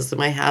criticism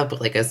I have,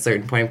 but, a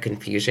certain point of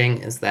confusion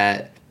is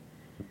that,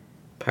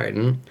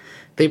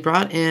 they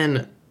brought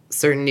in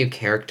certain new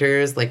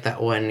characters, like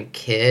that one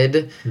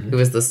kid who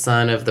was the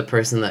son of the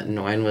person that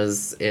Noin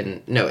was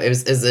in. No,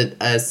 is it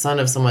a son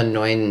of someone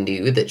Noin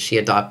knew that she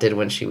adopted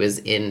when she was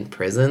in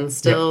prison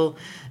still?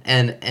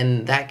 Yep.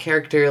 And that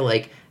character,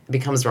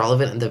 becomes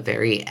relevant at the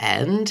very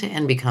end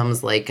and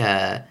becomes,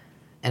 an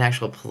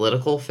actual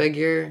political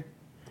figure.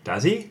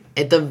 Does he?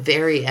 At the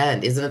very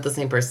end. Isn't it the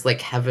same person? Like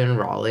Kevin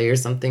Raleigh or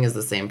something is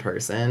the same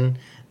person.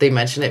 They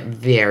mention it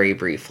very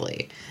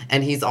briefly.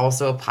 And he's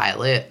also a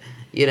pilot,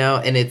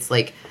 and it's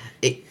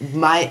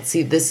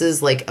this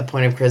is a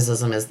point of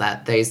criticism is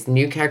that these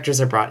new characters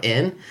are brought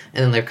in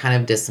and then they're kind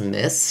of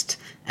dismissed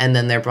and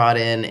then they're brought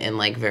in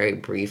very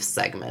brief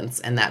segments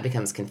and that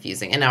becomes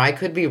confusing. And now I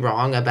could be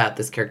wrong about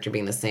this character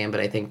being the same, but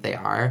I think they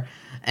are.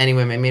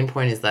 Anyway, my main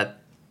point is that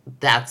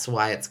that's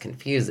why it's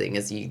confusing,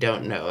 is you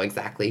don't know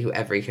exactly who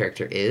every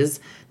character is.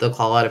 They'll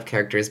call out of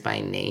characters by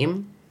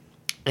name,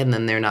 and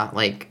then they're not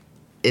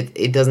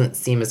it doesn't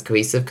seem as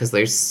cohesive because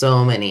there's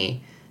so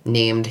many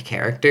named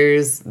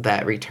characters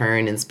that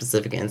return in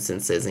specific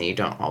instances and you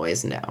don't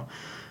always know.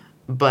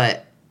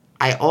 But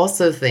I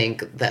also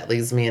think that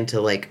leads me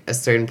into a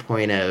certain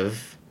point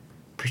of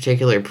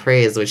particular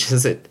praise, which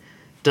is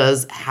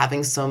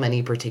having so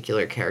many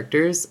particular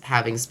characters,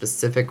 having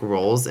specific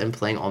roles and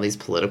playing all these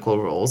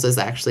political roles is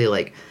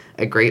actually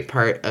a great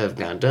part of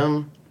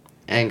Gundam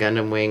and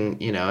Gundam Wing,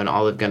 and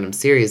all of Gundam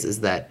series is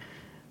that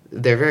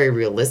they're very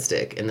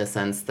realistic in the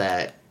sense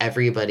that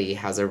everybody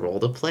has a role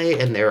to play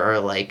and there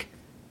are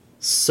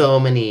so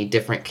many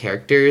different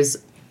characters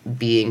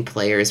being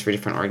players for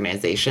different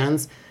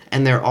organizations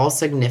and they're all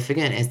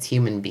significant as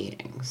human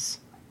beings.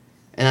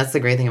 And that's the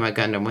great thing about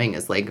Gundam Wing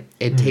is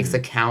it takes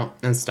account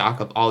and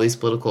stock of all these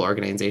political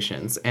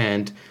organizations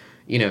and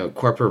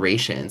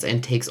corporations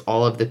and takes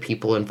all of the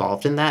people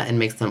involved in that and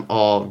makes them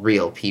all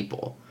real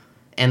people.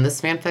 And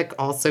this fanfic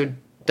also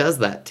does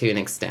that to an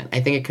extent. I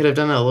think it could have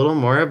done a little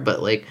more,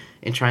 but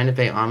in trying to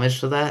pay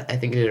homage to that, I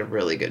think it did a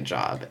really good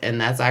job. And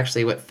that's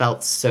actually what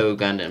felt so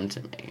Gundam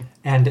to me.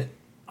 And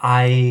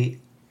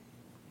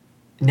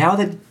now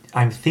that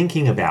I'm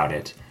thinking about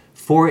it,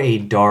 for a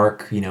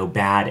dark,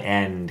 bad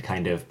end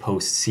kind of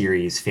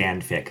post-series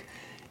fanfic,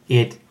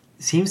 it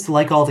seems to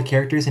like all the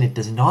characters and it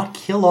does not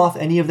kill off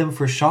any of them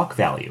for shock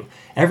value.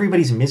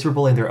 Everybody's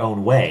miserable in their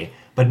own way,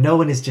 but no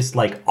one is just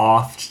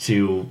off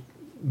to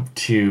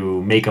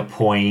make a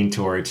point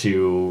or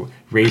to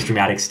raise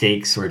dramatic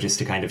stakes or just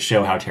to kind of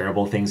show how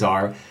terrible things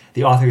are.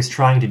 The author is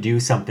trying to do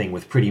something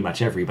with pretty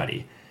much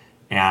everybody.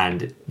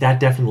 And that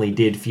definitely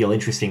did feel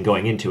interesting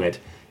going into it.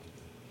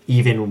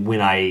 Even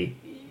when I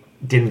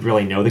didn't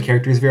really know the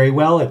characters very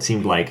well, it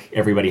seemed like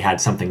everybody had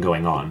something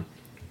going on.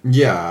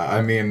 Yeah,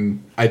 I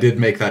mean, I did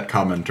make that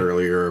comment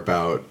earlier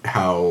about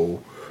how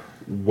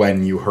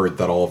when you heard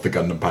that all of the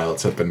Gundam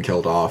pilots had been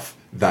killed off,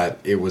 that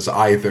it was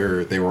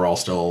either they were all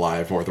still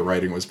alive or the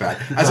writing was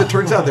bad. As it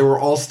turns out, they were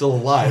all still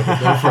alive,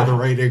 and therefore the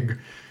writing,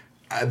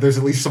 there's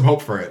at least some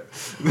hope for it.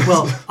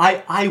 Well,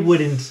 I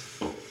would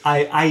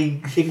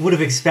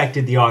have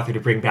expected the author to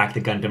bring back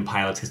the Gundam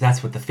pilots because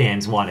that's what the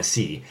fans want to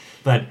see.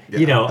 But,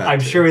 I'm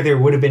sure there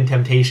would have been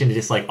temptation to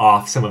just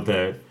off some of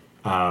the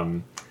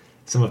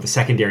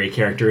secondary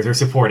characters or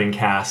supporting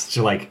cast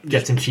to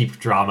get some cheap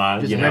drama.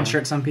 Just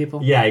redshirt some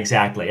people. Yeah,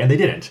 exactly. And they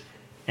didn't.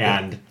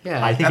 And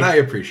yeah. I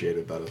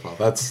appreciated that as well.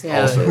 That's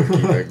also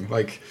keeping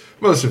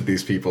most of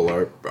these people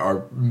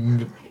are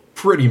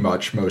pretty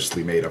much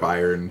mostly made of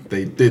iron.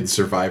 They did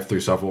survive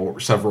through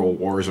several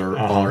wars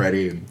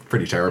already, and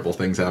pretty terrible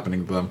things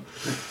happening to them.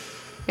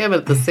 Yeah, but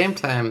at the same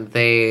time,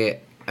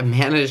 they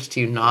managed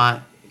to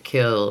not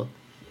kill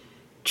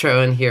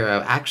Tro and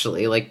Hero,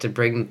 actually, like, to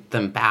bring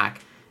them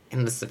back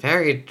in this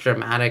very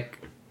dramatic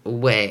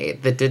way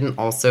that didn't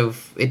also...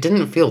 It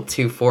didn't feel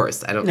too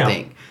forced, I don't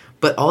think.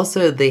 But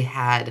also, they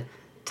had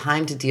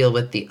time to deal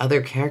with the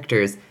other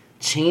characters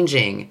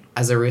changing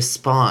as a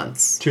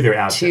response to their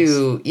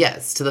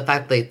absence. To the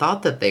fact they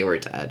thought that they were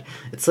dead.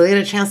 So they had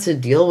a chance to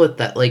deal with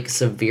that, like,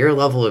 severe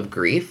level of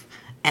grief.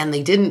 And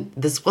they didn't...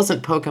 This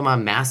wasn't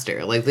Pokemon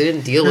Master. Like, they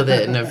didn't deal with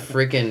it in a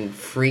freaking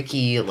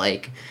freaky,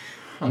 like,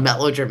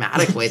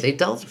 melodramatic way. They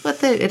dealt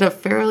with it in a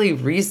fairly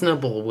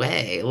reasonable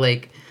way.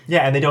 Like...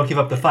 Yeah, and they don't give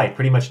up the fight.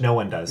 Pretty much no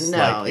one does.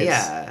 No,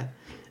 yeah.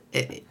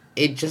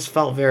 It just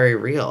felt very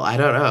real. I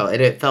don't know.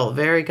 It felt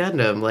very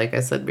Gundam, like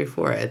I said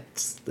before.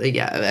 It's...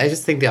 Yeah, I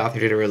just think the author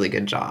did a really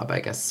good job, I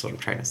guess is what I'm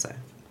trying to say.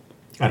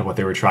 Out of what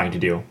they were trying to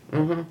do.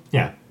 Mm-hmm.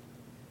 Yeah.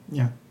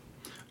 Yeah.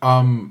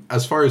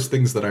 As far as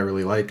things that I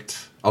really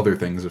liked, other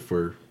things if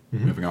we're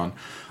moving on.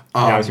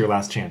 That was your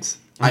last chance.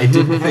 I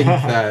did think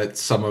that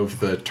some of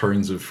the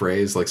turns of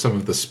phrase, like some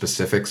of the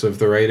specifics of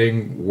the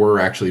writing, were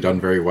actually done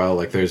very well.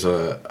 Like there's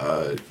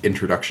a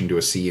introduction to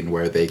a scene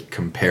where they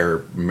compare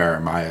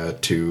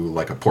Marimaya to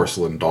like a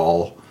porcelain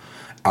doll.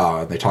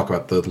 They talk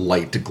about the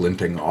light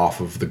glinting off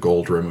of the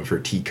gold rim of her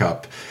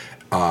teacup.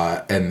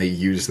 And they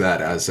use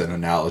that as an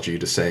analogy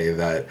to say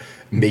that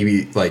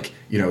maybe, like,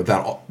 you know,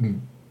 that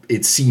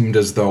it seemed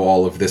as though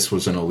all of this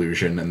was an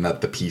illusion and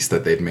that the peace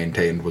that they'd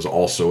maintained was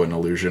also an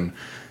illusion.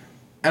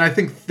 And I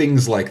think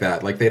things like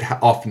that, like they'd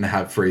often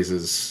have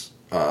phrases,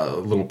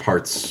 little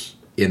parts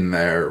in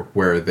there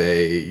where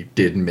they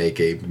did make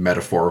a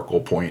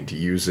metaphorical point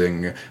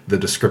using the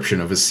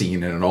description of a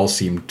scene, and it all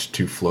seemed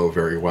to flow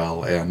very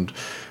well. And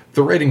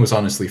the writing was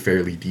honestly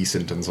fairly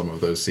decent in some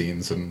of those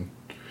scenes, and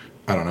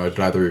I don't know, did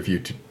either of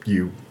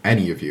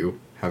any of you,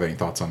 have any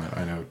thoughts on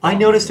it? I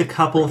noticed a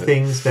couple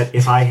things that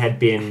if I had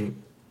been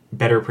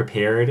better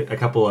prepared, a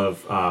couple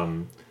of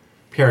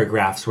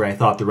paragraphs where I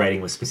thought the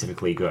writing was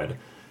specifically good.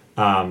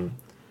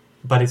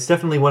 But it's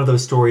definitely one of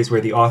those stories where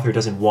the author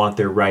doesn't want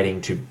their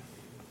writing to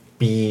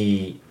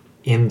be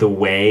in the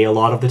way a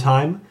lot of the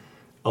time.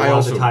 A lot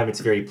of the time it's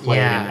very plain,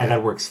 and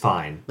that works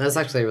fine. That's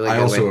actually a really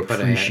good way to put it. I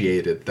also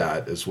appreciated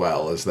that as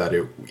well, is that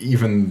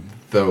even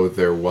though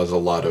there was a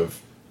lot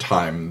of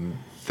time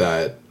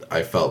that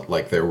I felt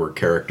like there were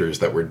characters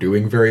that were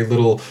doing very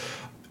little,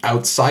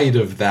 outside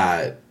of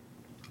that,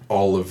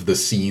 all of the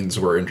scenes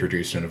were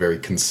introduced in a very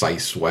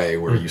concise way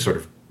where you sort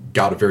of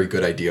got a very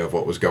good idea of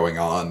what was going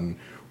on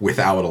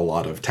without a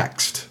lot of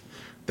text.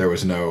 There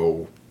was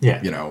no,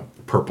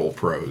 purple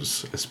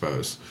prose, I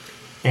suppose.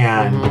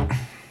 And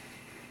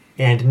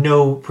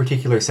no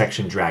particular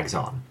section drags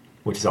on,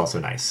 which is also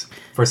nice.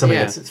 For something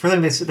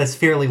that's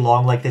fairly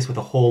long like this with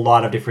a whole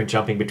lot of different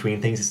jumping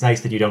between things, it's nice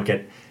that you don't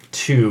get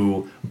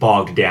too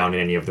bogged down in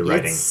any of the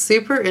writing. It's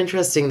super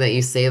interesting that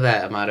you say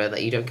that, Amado,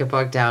 that you don't get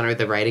bogged down or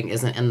the writing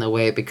isn't in the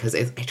way, because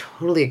I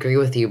totally agree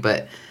with you,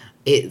 but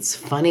it's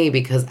funny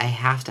because I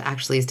have to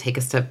actually take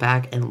a step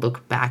back and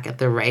look back at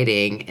the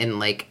writing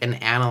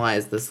and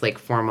analyze this like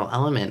formal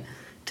element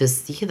to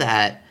see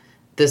that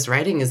this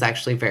writing is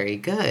actually very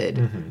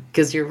good.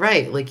 Because you're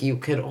right, like you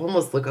could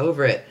almost look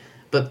over it,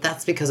 but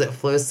that's because it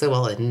flows so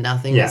well and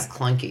nothing is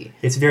clunky.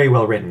 It's very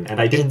well written, and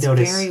it's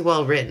very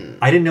well written.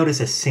 I didn't notice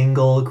a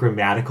single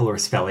grammatical or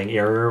spelling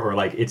error, or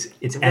like it's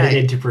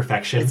edited to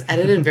perfection. It's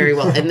edited very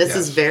well, and this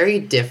is very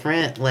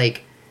different,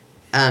 like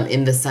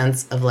in the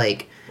sense of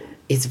like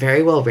it's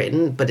very well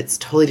written, but it's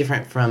totally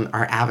different from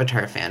our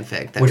Avatar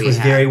fanfic that which was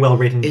very well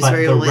written, but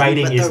the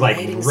writing is like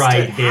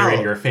right there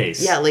in your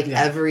face. Yeah, like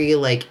every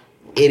like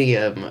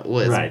idiom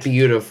was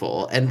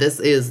beautiful, and this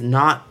is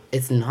not.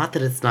 It's not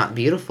that it's not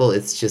beautiful,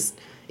 it's just,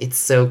 it's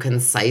so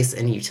concise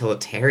and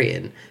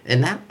utilitarian.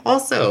 And that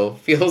also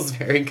feels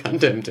very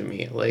Gundam to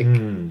me. Like,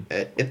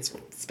 it's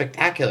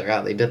spectacular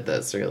how they did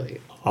this,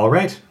 really. All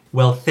right.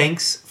 Well,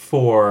 thanks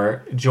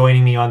for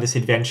joining me on this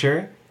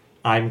adventure.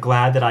 I'm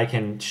glad that I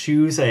can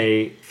choose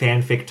a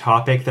fanfic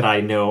topic that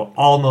I know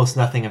almost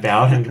nothing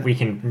about, and we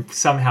can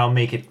somehow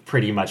make it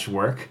pretty much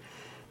work.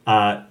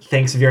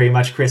 Thanks very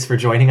much, Chris, for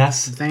joining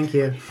us. Thank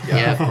you.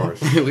 Yeah, of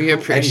course. We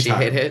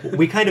appreciate it.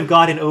 We kind of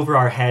got in over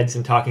our heads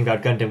in talking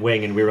about Gundam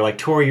Wing, and we were like,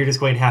 Tori, you're just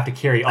going to have to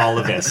carry all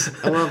of this.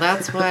 Well,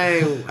 that's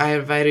why I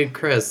invited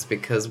Chris,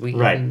 because we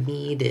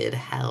needed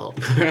help.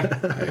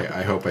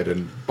 I hope I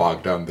didn't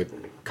bog down the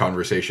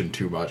conversation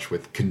too much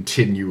with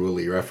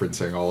continually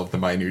referencing all of the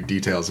minute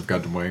details of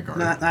Gundam Wing.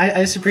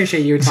 I just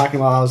appreciate you talking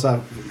while I was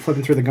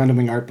flipping through the Gundam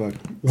Wing art book.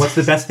 What's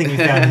the best thing you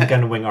found in the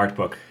Gundam Wing art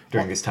book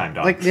during this time,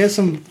 Dog? Like, they have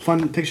some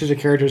fun pictures of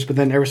characters, but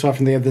then every so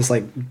often they have this,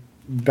 like,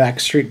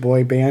 Backstreet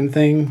Boy band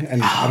thing,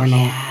 and I don't know.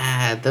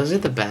 Yeah, those are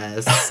the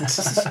best.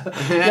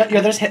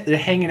 They're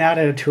hanging out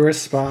at a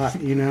tourist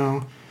spot, you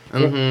know.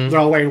 They're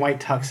all wearing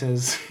white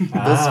tuxes.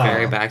 Those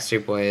very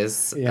Backstreet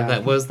Boys. Yeah.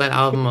 That was that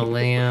album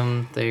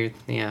Millennium.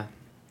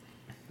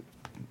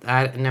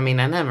 I mean,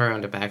 I never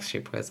owned a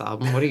Backstreet Boys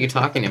album. What are you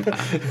talking about?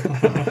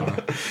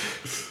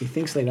 He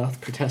thinks they don't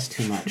protest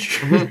too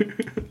much.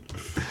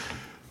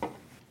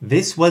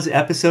 This was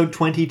episode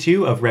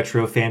 22 of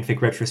Retro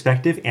Fanfic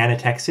Retrospective,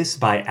 Anatexis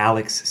by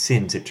Alex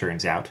Sins, it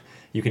turns out.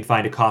 You can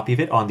find a copy of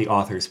it on the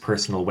author's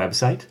personal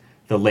website,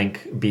 the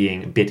link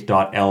being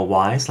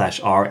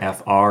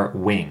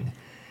bit.ly/rfrwing.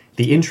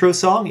 The intro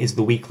song is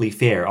The Weekly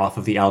Fair off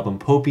of the album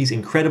Popey's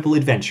Incredible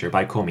Adventure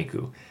by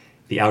Komiku.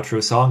 The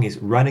outro song is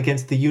Run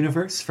Against the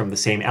Universe from the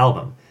same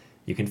album.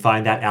 You can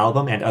find that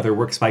album and other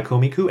works by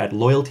Komiku at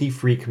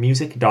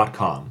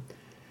loyaltyfreakmusic.com.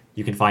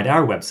 You can find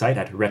our website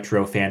at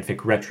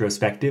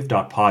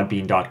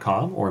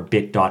retrofanficretrospective.podbean.com or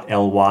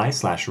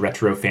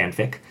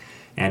bit.ly/retrofanfic.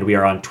 And we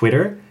are on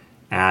Twitter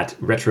at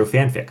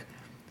retrofanfic.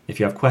 If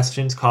you have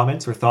questions,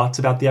 comments, or thoughts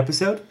about the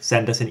episode,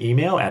 send us an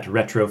email at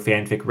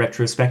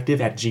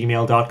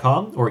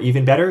retrofanficretrospective@gmail.com, or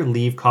even better,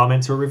 leave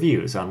comments or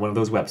reviews on one of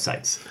those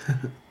websites.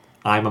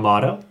 I'm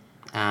Amato.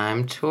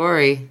 I'm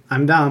Tori.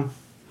 I'm Dom.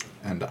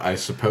 And I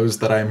suppose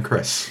that I am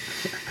Chris.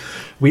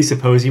 We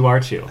suppose you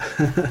are too.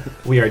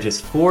 We are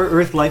just 4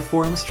 Earth life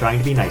forms trying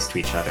to be nice to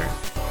each other.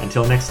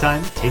 Until next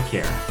time, take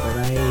care.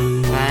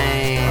 Bye-bye.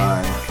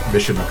 Bye.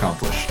 Mission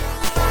accomplished.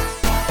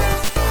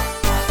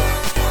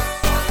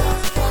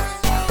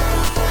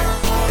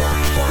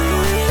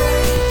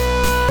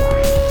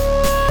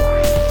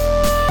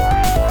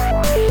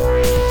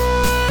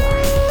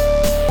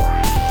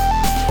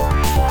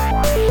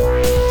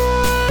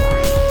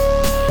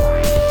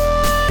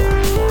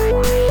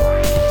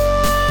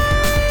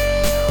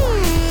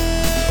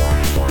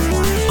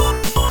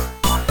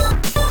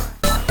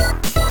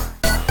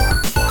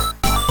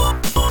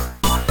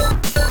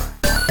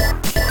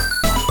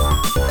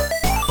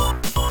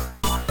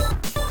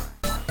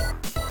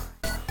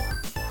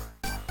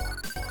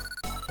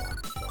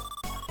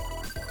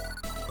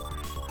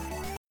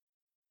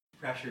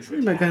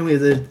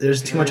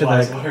 There's too much of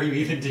What the are you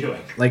even doing?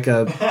 like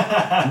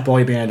a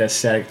boy band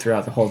aesthetic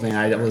throughout the whole thing.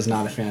 I was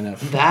not a fan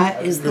of.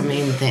 That is the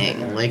main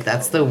thing. Like,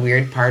 that's the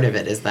weird part of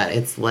it, is that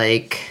it's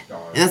like...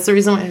 And that's the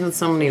reason why I have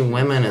so many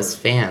women as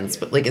fans,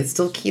 but, like, it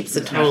still keeps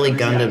a totally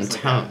Gundam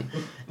tone.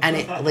 And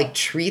it, like,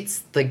 treats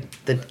the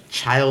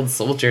child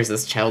soldiers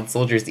as child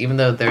soldiers, even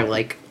though they're,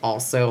 like,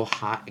 also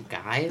hot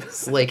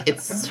guys. Like,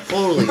 it's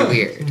totally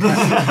weird.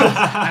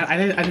 I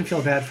didn't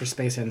feel bad for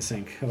Space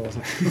NSYNC. It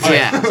wasn't.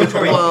 Yeah.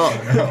 Well,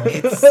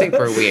 it's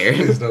super weird.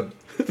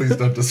 Please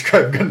don't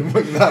describe Gundam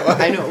Wing that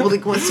way. I know. Well,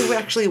 like, once you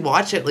actually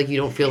watch it, like, you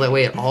don't feel that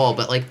way at all.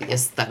 But, like, the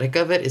aesthetic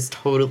of it is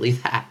totally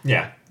that.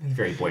 Yeah,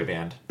 very boy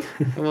band.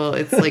 Well,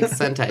 it's like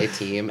Sentai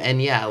Team,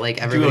 and yeah,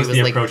 like everybody Duo's was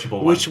the like,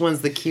 approachable which one.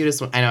 one's the cutest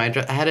one? I know.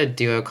 I had a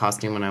Duo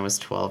costume when I was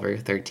 12 or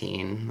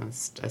 13.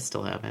 I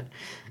still have it.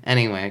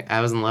 Anyway,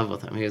 I was in love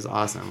with him. He was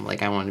awesome.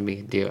 Like, I wanted to be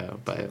a Duo,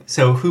 but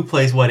So who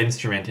plays what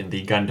instrument in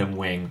the Gundam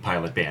Wing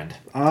pilot band?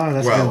 Oh,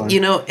 that's a Well,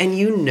 good one.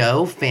 you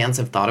know, fans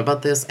have thought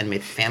about this and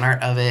made fan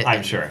art of it. I'm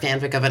and sure.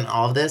 fanfic of it and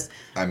all of this.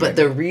 I But mean-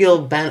 the real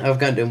bent of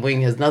Gundam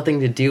Wing has nothing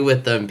to do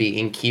with them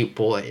being cute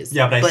boys.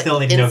 Yeah, but I still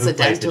need to know who plays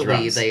the incidentally,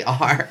 drums. they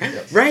are.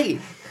 Right.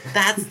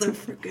 That's the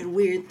freaking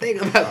weird thing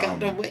about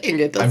Gundam Wing.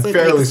 It I'm doesn't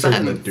fairly make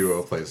certain sense. that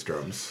Duo plays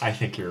drums. I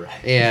think you're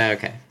right. Yeah,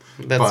 okay.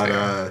 That's But,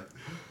 fair.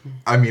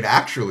 I mean,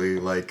 actually,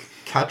 like,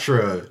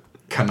 Katra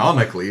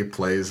canonically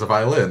plays a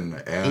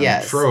violin, and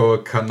Yes. Tro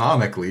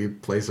canonically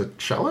plays a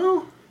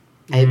cello?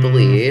 I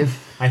believe.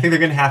 I think they're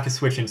going to have to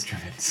switch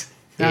instruments.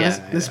 Now, Yeah,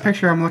 this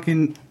picture I'm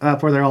looking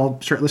up where they're all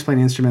shirtless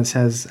playing instruments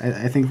has,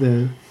 I think,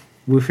 the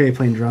Wu Fei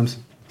playing drums.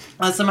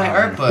 That's in my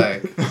art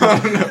book.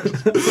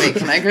 Wait,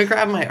 can I go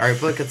grab my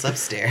art book? It's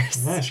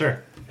upstairs. Yeah,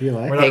 sure. You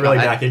like? We're not Hey, really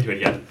God. back into it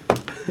yet.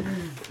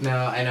 No,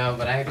 I know,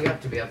 but I do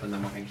have to be up in the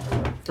morning to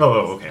work. Oh,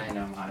 okay. I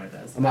know Amada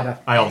does. Amada.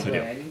 I also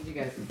Anyway, do. I need you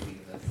guys to see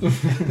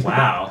this.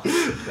 Wow.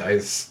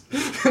 Nice.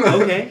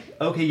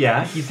 Okay,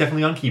 yeah, he's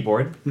definitely on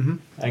keyboard. Mm-hmm.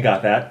 I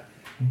got that.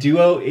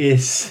 Duo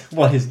is...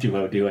 What is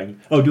Duo doing?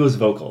 Oh, Duo's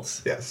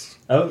vocals. Yes.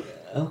 Oh,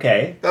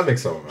 okay. That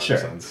makes some amount of Sure.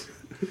 sense.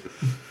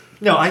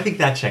 No, I think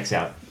that checks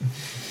out.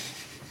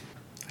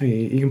 I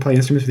mean, you can play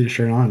instruments with your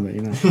shirt on, but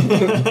you know.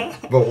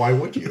 But why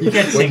would you? You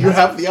can't When sing. you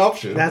have the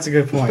option. That's a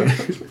good point.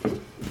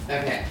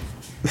 Okay.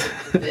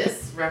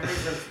 This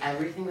represents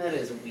everything that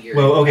is weird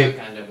Well, okay.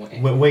 about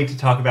Gundam Wing. Wait to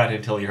talk about it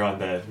until you're on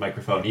the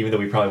microphone, even though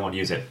we probably won't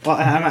use it. Well,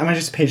 I might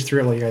just page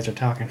through it while you guys are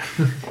talking.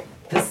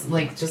 This,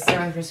 like, just start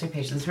with the first few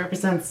pages. This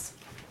represents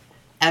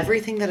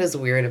everything that is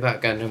weird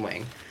about Gundam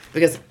Wing.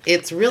 Because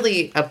it's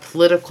really a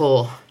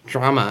political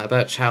drama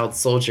about child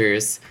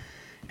soldiers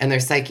and their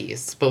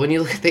psyches. But when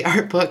you look at the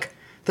art book,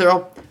 they're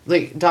all,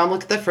 like, Dom,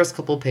 look at the first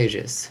couple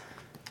pages.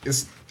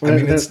 It's. Oh,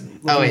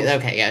 wait,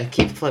 okay, yeah,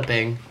 keep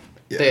flipping.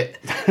 Yeah.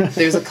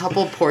 There's a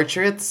couple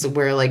portraits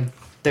where, like,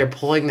 they're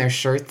pulling their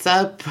shirts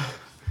up.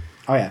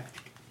 Oh, yeah.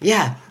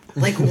 Yeah.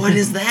 Like, what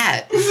is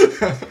that?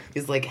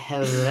 He's like,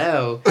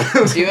 hello.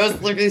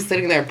 Duo's literally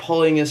sitting there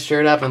pulling his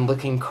shirt up and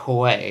looking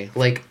coy.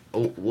 Like,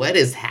 what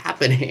is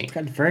happening?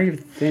 Got very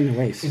thin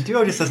waist.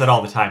 Duo just does that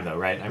all the time, though,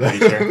 right? I'm pretty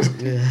sure.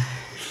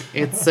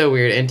 It's so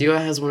weird. And Duo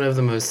has one of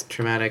the most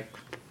traumatic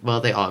Well,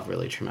 they all have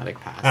really traumatic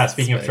pasts.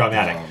 Speaking of but-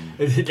 traumatic,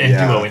 and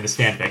yeah. Duo in this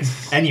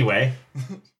fanfic. Anyway,